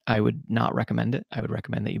heat. I would not recommend it. I would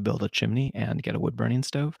recommend that you build a chimney and get a wood burning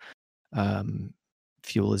stove.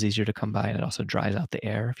 Fuel is easier to come by, and it also dries out the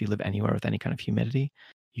air. If you live anywhere with any kind of humidity,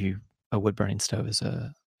 a wood burning stove is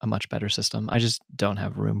a much better system. I just don't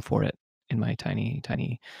have room for it in my tiny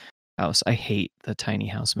house. I hate the tiny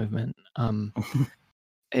house movement.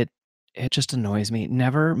 It just annoys me.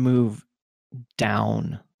 Never move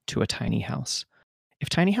down to a tiny house. If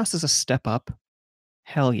tiny house is a step up,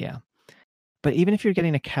 hell yeah. But even if you're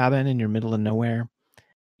getting a cabin in your middle of nowhere,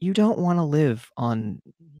 you don't want to live on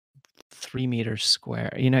 3 meters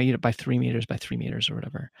square, by 3 meters by 3 meters or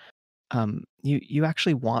whatever. You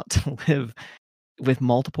actually want to live with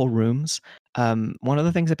multiple rooms. One of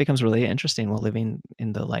the things that becomes really interesting while living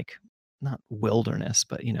in the not wilderness,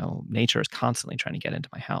 but nature is constantly trying to get into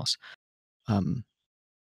my house,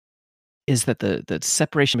 is that the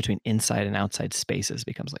separation between inside and outside spaces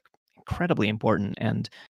becomes incredibly important. And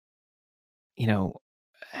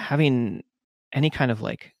having any kind of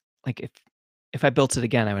if I built it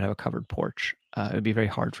again, I would have a covered porch. It would be very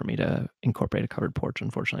hard for me to incorporate a covered porch,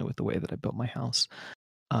 unfortunately, with the way that I built my house.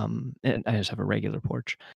 And I just have a regular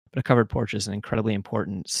porch. But a covered porch is an incredibly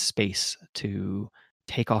important space to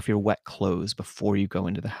take off your wet clothes before you go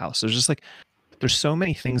into the house. There's just there's so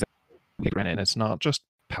many things that we get rented. It's not just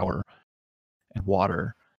power and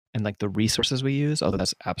water and the resources we use, although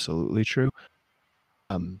that's absolutely true.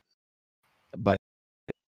 But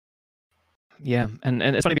yeah, and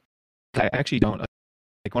it's funny because I actually don't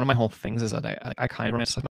one of my whole things is that I kind of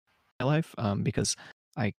romanticize my life because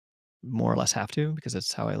I more or less have to, because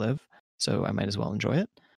it's how I live. So I might as well enjoy it,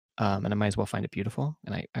 and I might as well find it beautiful.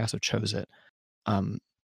 And I also chose it,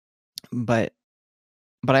 but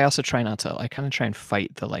I also try not to. I kind of try and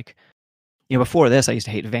fight the before this, I used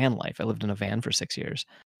to hate van life. I lived in a van for 6 years,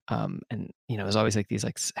 and it was always these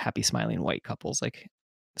happy smiling white couples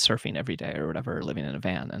surfing every day or whatever, living in a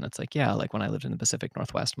van. And it's when I lived in the Pacific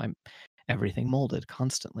Northwest, everything molded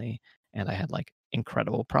constantly, and I had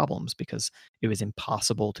incredible problems because it was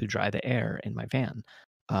impossible to dry the air in my van.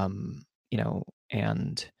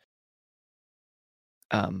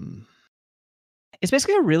 It's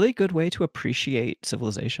basically a really good way to appreciate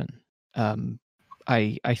civilization.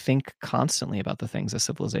 I think constantly about the things that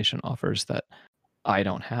civilization offers that I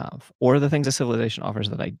don't have, or the things that civilization offers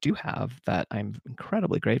that I do have that I'm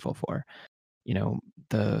incredibly grateful for.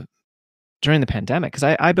 During the pandemic,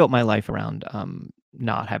 because I built my life around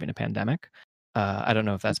not having a pandemic. I don't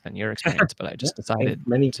know if that's been your experience, but I just decided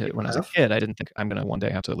when I was a kid, I didn't think I'm going to one day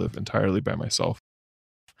have to live entirely by myself.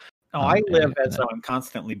 Oh, I live as though I'm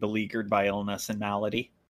constantly beleaguered by illness and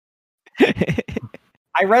malady.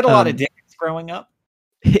 I read a lot of Dickens growing up.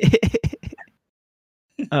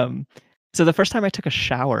 So the first time I took a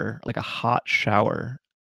shower, like a hot shower,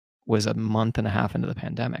 was a month and a half into the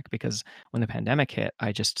pandemic, because when the pandemic hit,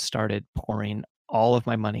 I just started pouring all of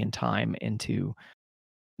my money and time into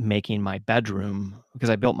making my bedroom, because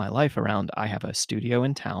I built my life around, I have a studio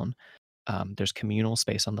in town. There's communal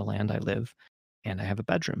space on the land I live, and I have a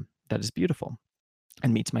bedroom that is beautiful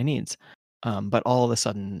and meets my needs. But all of a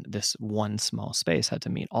sudden, this one small space had to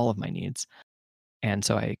meet all of my needs. And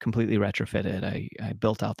so I completely retrofitted. I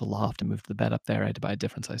built out the loft and moved the bed up there. I had to buy a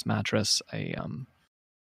different size mattress. I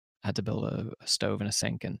had to build a stove and a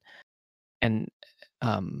sink. And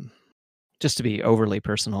just to be overly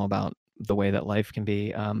personal about the way that life can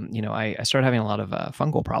be, I started having a lot of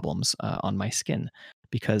fungal problems on my skin,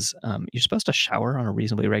 because you're supposed to shower on a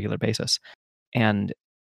reasonably regular basis. And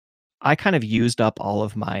I kind of used up all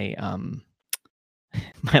of my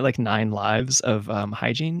my like 9 lives of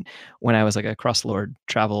hygiene when I was like a Crosslord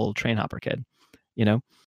travel train hopper kid,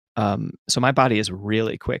 so my body is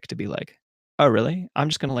really quick to be like, oh really, I'm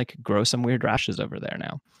just gonna like grow some weird rashes over there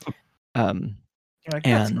now. Like,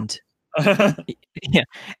 and yeah,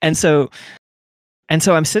 and so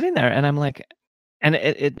I'm sitting there and I'm like, and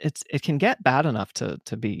it can get bad enough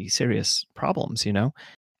to be serious problems, and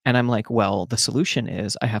I'm like, well, the solution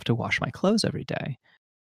is I have to wash my clothes every day.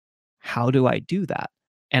 How do I do that?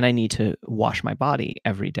 And I need to wash my body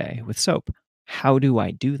every day with soap. How do I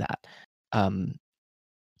do that? And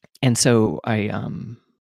so I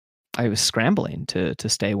was scrambling to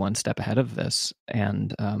stay one step ahead of this.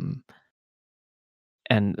 And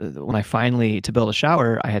when I finally, to build a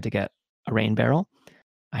shower, I had to get a rain barrel.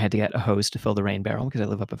 I had to get a hose to fill the rain barrel, because I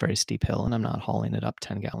live up a very steep hill and I'm not hauling it up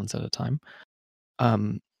 10 gallons at a time.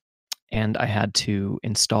 And I had to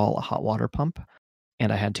install a hot water pump.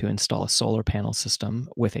 And I had to install a solar panel system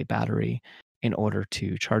with a battery in order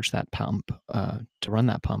to charge that pump, to run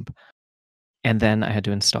that pump. And then I had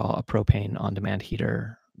to install a propane on-demand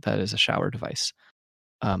heater that is a shower device.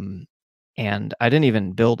 And I didn't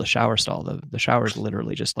even build a shower stall. The shower is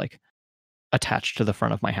literally just like attached to the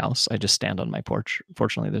front of my house. I just stand on my porch.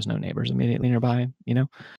 Fortunately, there's no neighbors immediately nearby,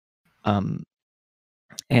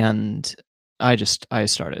 And I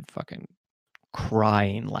started fucking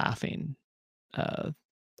crying, laughing,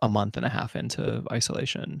 a month and a half into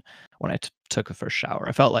isolation when I took the first shower.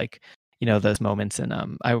 I felt like, those moments in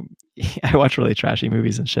I watch really trashy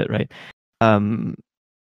movies and shit, right? I don't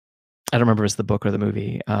remember if it's the book or the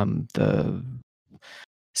movie, the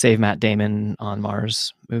Save Matt Damon on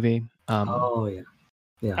Mars movie. Oh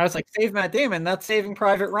yeah. I was like, Save Matt Damon, that's Saving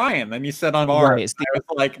Private Ryan. Then you said on Mars. Right, I was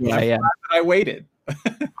like, yeah. I waited.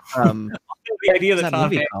 The idea that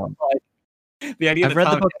Tom Hanks, the idea I've that read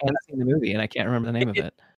Tom the book Hanks, and seen the movie, and I can't remember the name of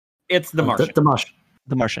it. It's The Martian. The Martian.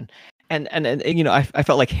 The Martian. And I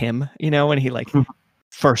felt like him, when he like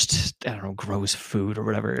first, I don't know, grows food or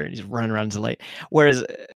whatever, and he's running around in light. Whereas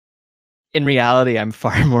in reality, I'm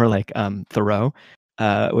far more like Thoreau,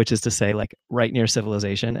 which is to say, like right near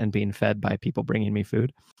civilization and being fed by people bringing me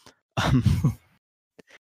food.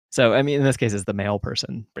 So I mean, in this case, it's the male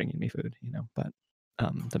person bringing me food, but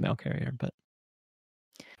the mail carrier. But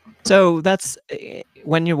so that's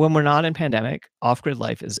when we're not in pandemic, off-grid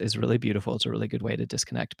life is really beautiful. It's a really good way to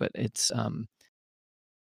disconnect, but it's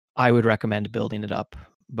I would recommend building it up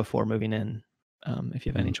before moving in, if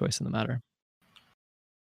you have any choice in the matter.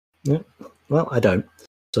 Yeah, well, I don't,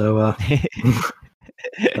 so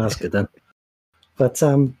that's good then. But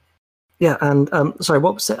yeah, and sorry,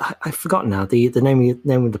 what was it? I've forgotten now. The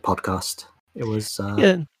name of the podcast. It was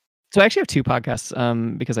yeah. So I actually have 2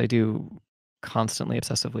 podcasts, because I do constantly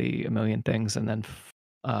obsessively a million things and then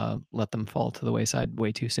let them fall to the wayside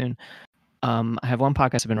way too soon. I have one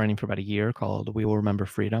podcast I've been running for about a year called We Will Remember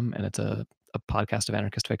Freedom, and it's a podcast of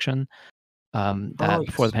anarchist fiction that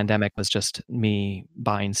before the pandemic was just me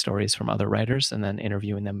buying stories from other writers and then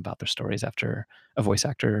interviewing them about their stories after a voice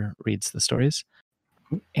actor reads the stories.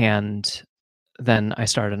 And then I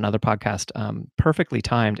started another podcast, perfectly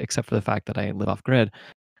timed except for the fact that I live off grid,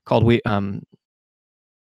 called where's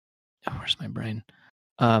my brain?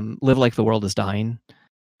 Live Like the World is Dying.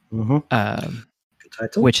 Good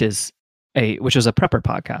title. Which was a prepper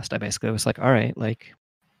podcast. I basically was like, all right, like,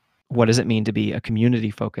 what does it mean to be a community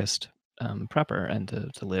focused prepper and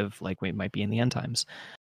to live like we might be in the end times?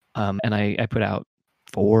 And I put out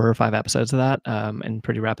 4 or 5 episodes of that in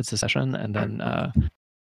pretty rapid succession,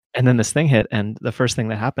 and then this thing hit, and the first thing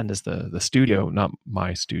that happened is the studio, not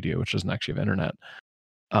my studio, which doesn't actually have internet,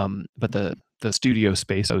 but the studio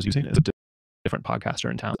space I was using is a different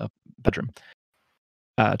podcaster in town, a bedroom.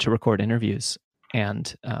 to record interviews,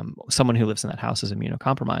 and someone who lives in that house is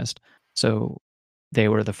immunocompromised. So they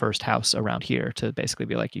were the first house around here to basically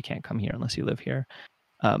be like, you can't come here unless you live here.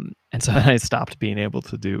 And so I stopped being able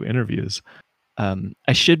to do interviews.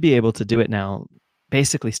 I should be able to do it now,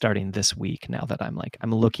 basically starting this week, now that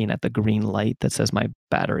I'm looking at the green light that says my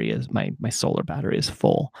solar battery is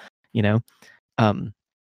full, you know.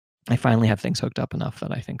 I finally have things hooked up enough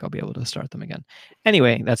that I think I'll be able to start them again.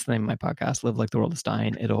 Anyway, that's the name of my podcast, Live Like the World is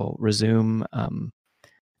Dying. It'll resume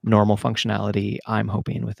normal functionality, I'm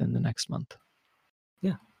hoping, within the next month.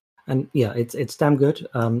 Yeah. And yeah, it's damn good.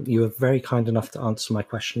 You were very kind enough to answer my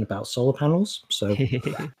question about solar panels. So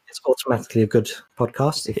it's automatically a good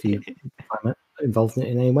podcast if you find involved in it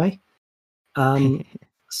in any way.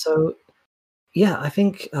 So yeah, I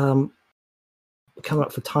think we're coming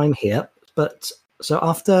up for time here. But so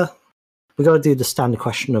after, we got to do the standard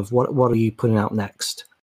question of what are you putting out next?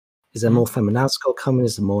 Is there more Feminazgul coming?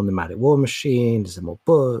 Is there more Nomadic War Machine? Is there more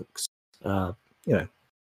books?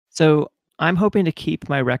 So I'm hoping to keep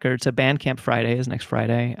my record. So Bandcamp Friday is next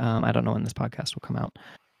Friday. I don't know when this podcast will come out.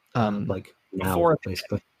 Like now,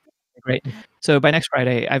 basically. Great. So by next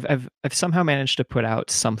Friday, I've somehow managed to put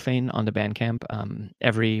out something onto Bandcamp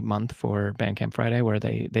every month for Bandcamp Friday, where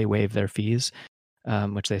they waive their fees,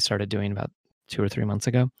 which they started doing about 2 or 3 months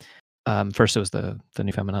ago. First, it was the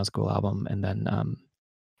new Feminazgul album, and then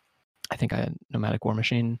I think I had Nomadic War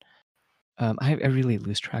Machine. I really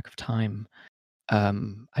lose track of time.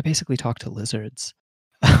 I basically talk to lizards.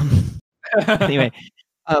 Anyway,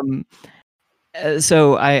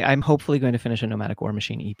 so I'm hopefully going to finish a Nomadic War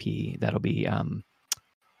Machine EP that'll be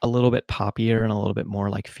a little bit poppier and a little bit more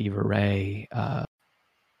like Fever Ray.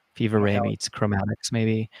 Fever Ray meets Chromatics,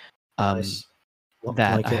 maybe. Nice.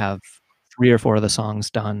 That I have 3 or 4 of the songs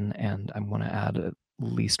done, and I'm going to add at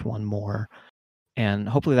least one more. And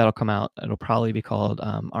hopefully that'll come out. It'll probably be called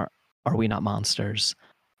Are We Not Monsters?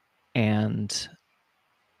 And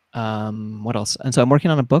what else? And so I'm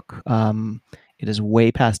working on a book. It is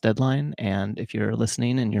way past deadline, and if you're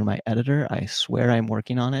listening and you're my editor, I swear I'm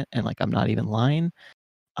working on it, and I'm not even lying.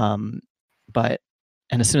 But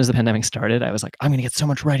as soon as the pandemic started, I was like, I'm going to get so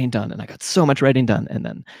much writing done, and I got so much writing done, and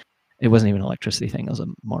then it wasn't even an electricity thing; it was a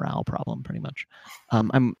morale problem, pretty much.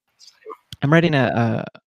 I'm writing a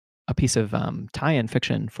piece of tie-in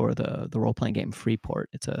fiction for the role-playing game Freeport.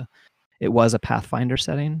 It was a Pathfinder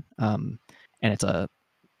setting, and it's a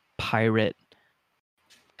pirate.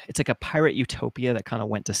 It's like a pirate utopia that kind of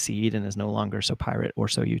went to seed and is no longer so pirate or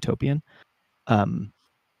so utopian. And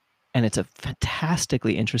it's a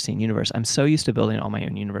fantastically interesting universe. I'm so used to building all my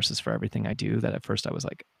own universes for everything I do that at first I was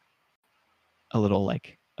like a little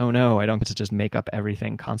like, oh no, I don't get to just make up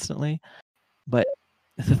everything constantly. But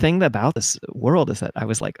the thing about this world is that I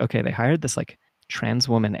was like, okay, they hired this like trans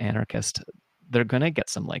woman anarchist. They're going to get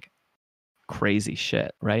some like crazy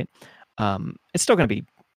shit, right? It's still going to be,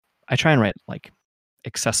 I try and write like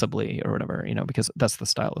accessibly or whatever, because that's the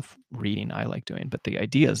style of reading I like doing, but the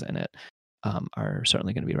ideas in it are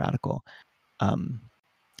certainly going to be radical.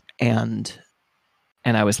 And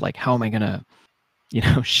I was like, how am I going to,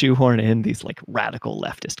 shoehorn in these like radical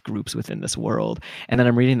leftist groups within this world? And then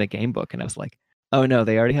I'm reading the game book and I was like, oh no,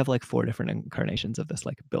 they already have like 4 different incarnations of this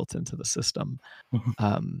like built into the system,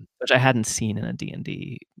 which I hadn't seen in a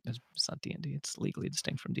D&D. It's not D&D, it's legally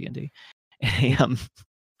distinct from D&D.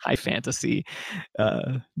 High fantasy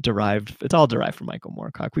derived. It's all derived from Michael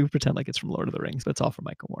Moorcock. We would pretend like it's from Lord of the Rings, but it's all from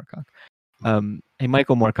Michael Moorcock. A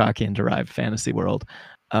Michael Moorcockian derived fantasy world.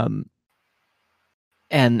 And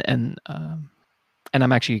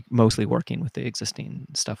I'm actually mostly working with the existing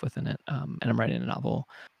stuff within it. And I'm writing a novel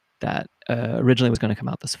that originally was going to come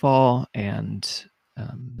out this fall, and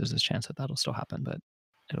there's a chance that that'll still happen, but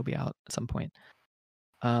it'll be out at some point.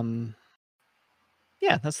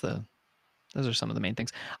 Yeah, those are some of the main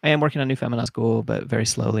things. I am working on new Feminazgul, but very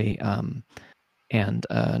slowly. And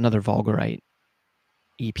another Vulgarite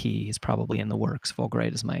EP is probably in the works.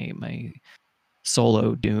 Vulgarite is my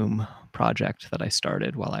solo Doom project that I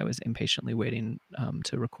started while I was impatiently waiting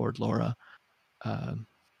to record Laura.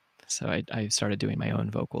 So I started doing my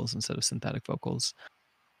own vocals instead of synthetic vocals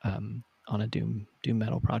on a doom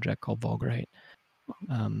metal project called Vulgarite.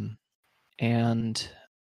 And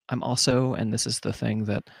I'm also, and this is the thing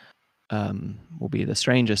that will be the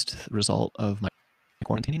strangest result of my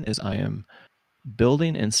quarantining, is I am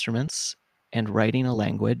building instruments and writing a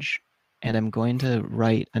language, and I'm going to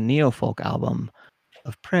write a neo-folk album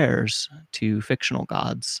of prayers to fictional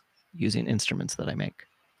gods using instruments that I make.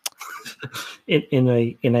 in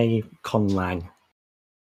a conlang.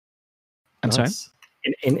 I'm sorry?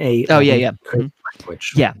 In a yeah.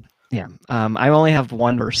 language. Yeah. I only have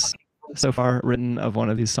one verse. so far written of one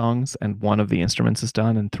of these songs, and one of the instruments is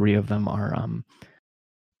done, and 3 of them are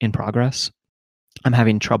in progress. I'm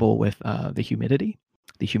having trouble with the humidity.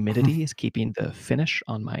 The humidity is keeping the finish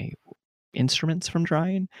on my instruments from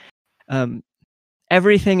drying.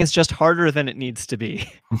 Everything is just harder than it needs to be.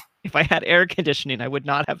 If I had air conditioning, I would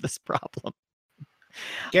not have this problem.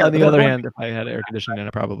 Yeah, on the other hand, if I had air conditioning, I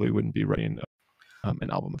probably wouldn't be writing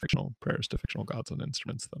an album of fictional prayers to fictional gods on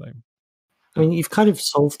instruments that I mean, you've kind of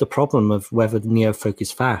solved the problem of whether neofolk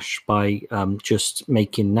is fash by just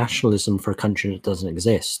making nationalism for a country that doesn't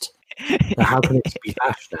exist. Now, how can it be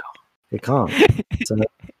fash now? It can't. So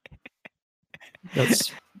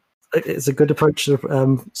it's a good approach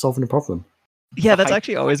to solving the problem. Yeah, that's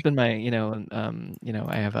actually always been my,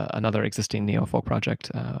 I have another existing neofolk project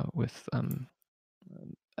with someone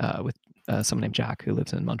named Jack who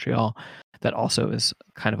lives in Montreal that also is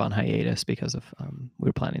kind of on hiatus because of we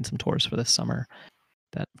were planning some tours for this summer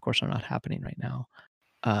that of course are not happening right now,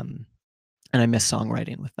 and I miss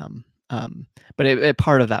songwriting with them, but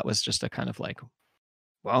part of that was just a kind of like,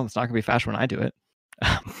 well, it's not gonna be fast when I do it.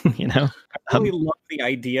 I really love the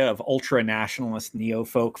idea of ultra nationalist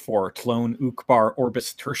neofolk for Clone Uqbar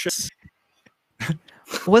Orbis Tertius.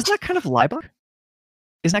 Was that kind of Laibach?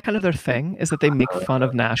 Isn't that kind of their thing? Is that they make fun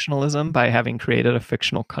of nationalism by having created a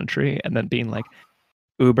fictional country and then being like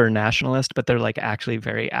uber nationalist, but they're like actually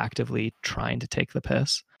very actively trying to take the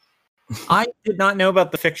piss? I did not know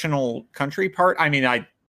about the fictional country part. I mean,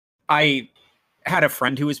 I had a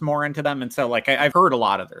friend who was more into them, and so like I've heard a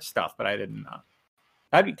lot of their stuff, but I didn't.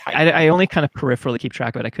 That'd be tight. I only kind of peripherally keep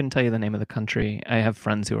track of it. I couldn't tell you the name of the country. I have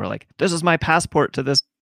friends who are like, "This is my passport to this."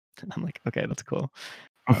 And I'm like, "Okay, that's cool."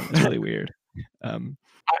 It's really weird. I'm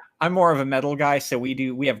more of a metal guy, so we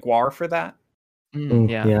have Gwar for that.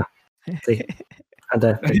 Yeah. And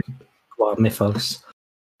Gwar mythos.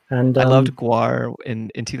 And I loved Gwar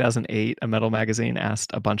in 2008. A metal magazine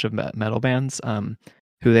asked a bunch of metal bands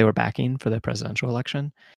who they were backing for the presidential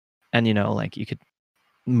election, and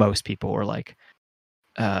most people were like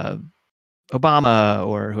Obama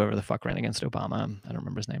or whoever the fuck ran against Obama. I don't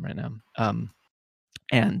remember his name right now.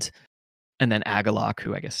 And then Agalok,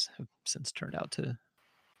 who I guess have since turned out to,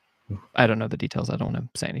 I don't know the details. I don't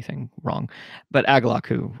want to say anything wrong, but Agalok,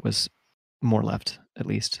 who was more left at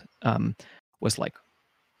least, was like,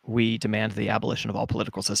 we demand the abolition of all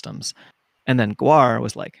political systems. And then Gwar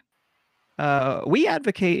was like, we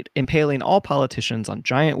advocate impaling all politicians on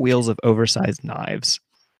giant wheels of oversized knives.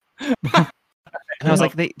 And I was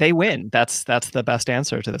like, they win. That's the best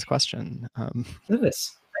answer to this question.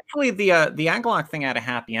 Actually, the Agalok thing had a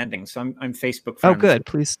happy ending, so I'm Facebook friends. Oh, good.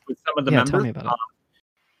 Please, with some of the members. Tell me about it.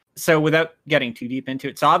 So without getting too deep into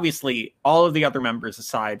it, so obviously all of the other members,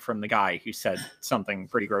 aside from the guy who said something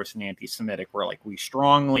pretty gross and anti-Semitic, were like, we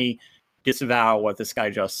strongly disavow what this guy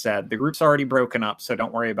just said. The group's already broken up, so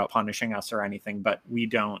don't worry about punishing us or anything, but we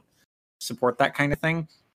don't support that kind of thing.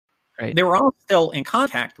 Right. They were all still in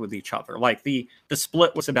contact with each other. Like the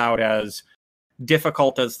split was about as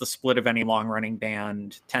difficult as the split of any long-running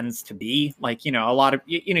band tends to be. Like, a lot of,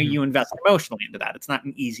 you invest emotionally into that. It's not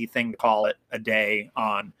an easy thing to call it a day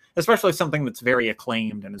on, especially something that's very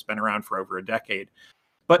acclaimed and has been around for over a decade.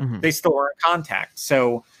 But they still were in contact.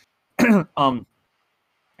 So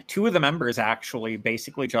two of the members actually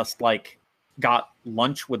basically just like got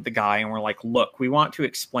lunch with the guy and were like, look, we want to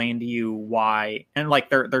explain to you why. And like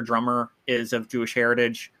their drummer is of Jewish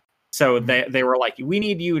heritage. So they were like, we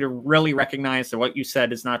need you to really recognize that what you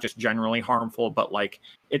said is not just generally harmful, but like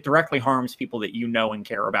it directly harms people that you know and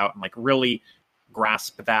care about, and like really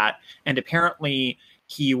grasp that. And apparently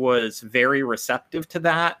he was very receptive to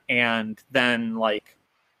that, and then like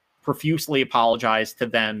profusely apologized to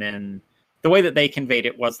them. And the way that they conveyed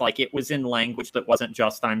it was like it was in language that wasn't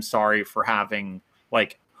just I'm sorry for having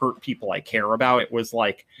like hurt people I care about. It was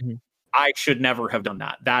like I should never have done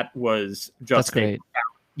that. That was just great.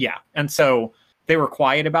 Yeah. And so they were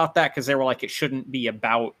quiet about that because they were like, it shouldn't be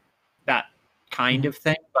about that kind of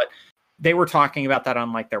thing. But they were talking about that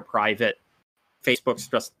on like their private Facebooks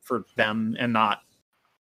just for them and not.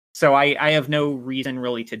 So I have no reason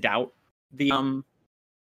really to doubt the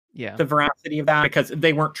veracity of that, because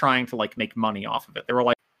they weren't trying to like make money off of it. They were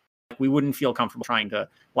like, we wouldn't feel comfortable trying to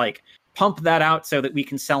like pump that out so that we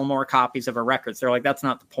can sell more copies of our records. They're like, that's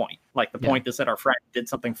not the point. Like the point is that our friend did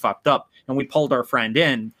something fucked up, and we pulled our friend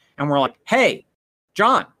in and we're like, hey,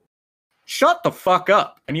 John, shut the fuck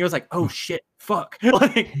up. And he was like, oh shit, fuck.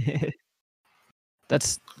 Like,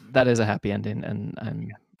 that is a happy ending,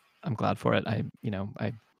 and I'm glad for it. I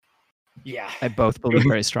both believe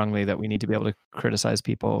very strongly that we need to be able to criticize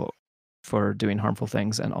people for doing harmful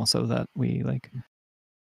things, and also that we like,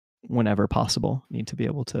 whenever possible, need to be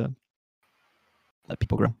able to let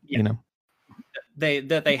people grow. Yeah. You know,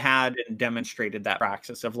 they had and demonstrated that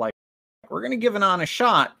praxis of like, we're going to give an honest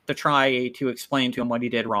shot to try to explain to him what he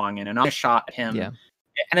did wrong, and an honest shot at him. Yeah.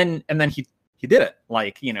 And then he did it,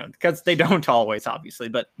 like, you know, because they don't always, obviously,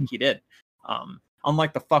 but he did.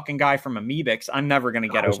 Unlike the fucking guy from Amoebix, I'm never going to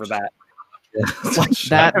get over that.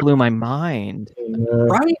 That blew my mind.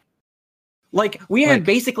 Right? Like, we had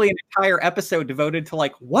basically an entire episode devoted to,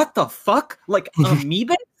 like, what the fuck? Like,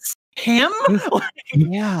 Amoebix? Him?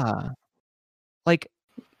 Yeah. Like,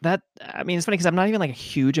 that, I mean, it's funny because I'm not even, like, a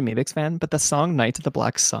huge Amoebix fan, but the song Knights of the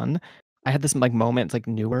Black Sun, I had this, like, moment, it's, like,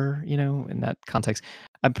 newer, you know, in that context.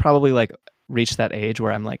 I'm probably, like, reached that age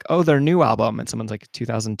where I'm like, oh, their new album, and someone's like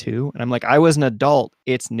 2002, and I'm like, I was an adult,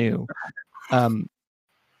 it's new.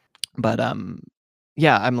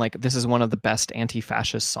 Yeah, I'm like, this is one of the best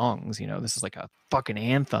anti-fascist songs, you know, this is like a fucking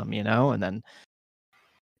anthem, you know, and then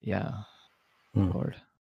Lord.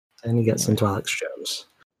 And he gets into Alex Jones.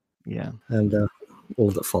 Yeah. And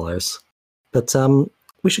all that follows. But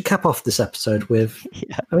we should cap off this episode with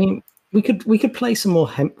I mean, we could play some more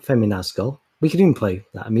Feminazgul. We could even play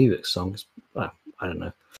that Amoebix song. Well, I don't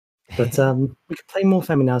know. But we could play more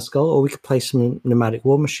Feminazgul, or we could play some Nomadic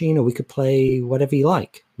War Machine, or we could play whatever you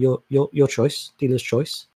like. Your choice, dealer's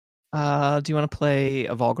choice. Do you want to play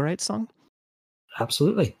a Volgarite song?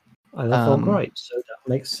 Absolutely. I love Volgarite, so that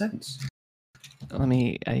makes sense.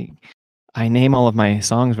 I name all of my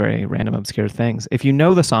songs very random, obscure things. If you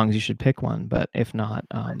know the songs, you should pick one. But if not,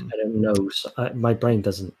 I don't know. My brain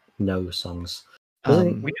doesn't know songs. We have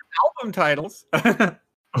album titles.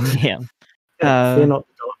 Yeah. Fear Not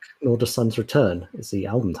the Dark, nor the Sun's Return is the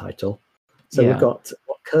album title. So we've got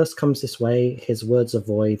What Curse Comes This Way, His Words Are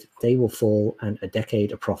Void, They Will Fall, and A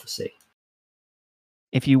Decade of Prophecy.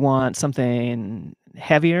 If you want something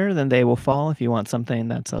heavier, then They Will Fall. If you want something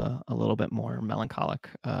that's a little bit more melancholic,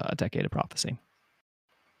 A Decade of Prophecy.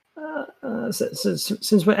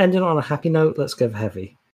 Since we're ending on a happy note, let's go for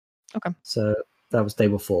heavy. Okay. So that was They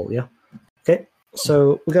Will Fall, yeah? Okay,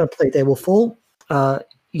 so we're going to play They Will Fall.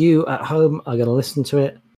 You at home are going to listen to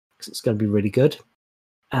it because it's going to be really good.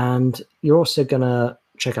 And you're also going to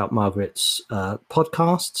check out Margaret's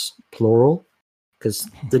podcasts, plural, because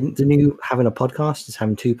the new having a podcast is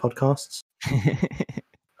having two podcasts.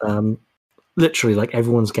 Literally, like,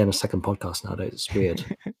 everyone's getting a second podcast nowadays. It's weird.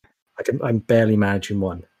 I'm barely managing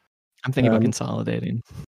one. I'm thinking about consolidating.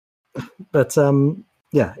 But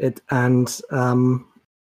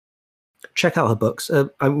check out her books.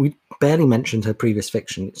 We barely mentioned her previous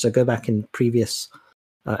fiction, so go back in previous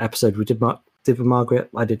episode we did with Margaret.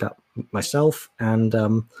 I did that myself, and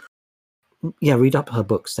read up her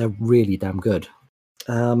books. They're really damn good.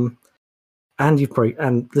 And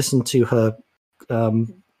listen to her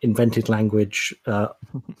invented language,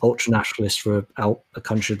 ultra nationalist for a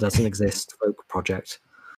country that doesn't exist folk project.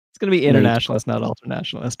 It's going to be internationalist, not ultra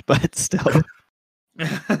nationalist, but still.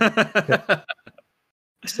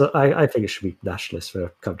 So I think it should be nationalist for a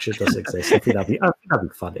country that doesn't exist. I think that'd be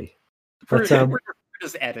funny. But, we're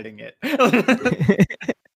just editing it.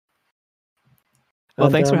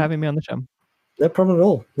 Well, thanks for having me on the show. No problem at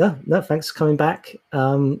all. No, thanks for coming back.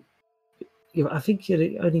 I think you're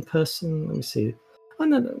the only person. Let me see. Oh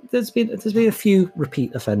no, there's been a few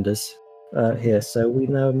repeat offenders here. So we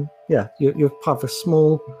know. You're part of a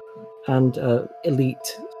small and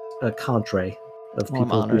elite cadre of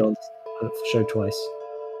people who've been on the show twice.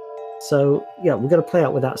 So, we're going to play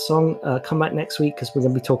out with that song. Come back next week because we're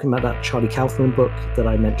going to be talking about that Charlie Kaufman book that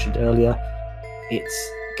I mentioned earlier. It's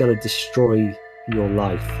going to destroy your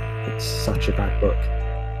life. It's such a bad book.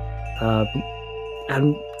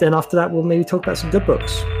 And then after that, we'll maybe talk about some good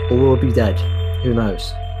books. Or we'll be dead. Who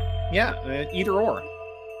knows? Yeah, either or.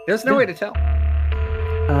 There's no way to tell.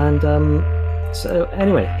 And so,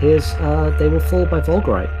 anyway, here's They Will Fall by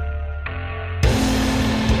Volgarite.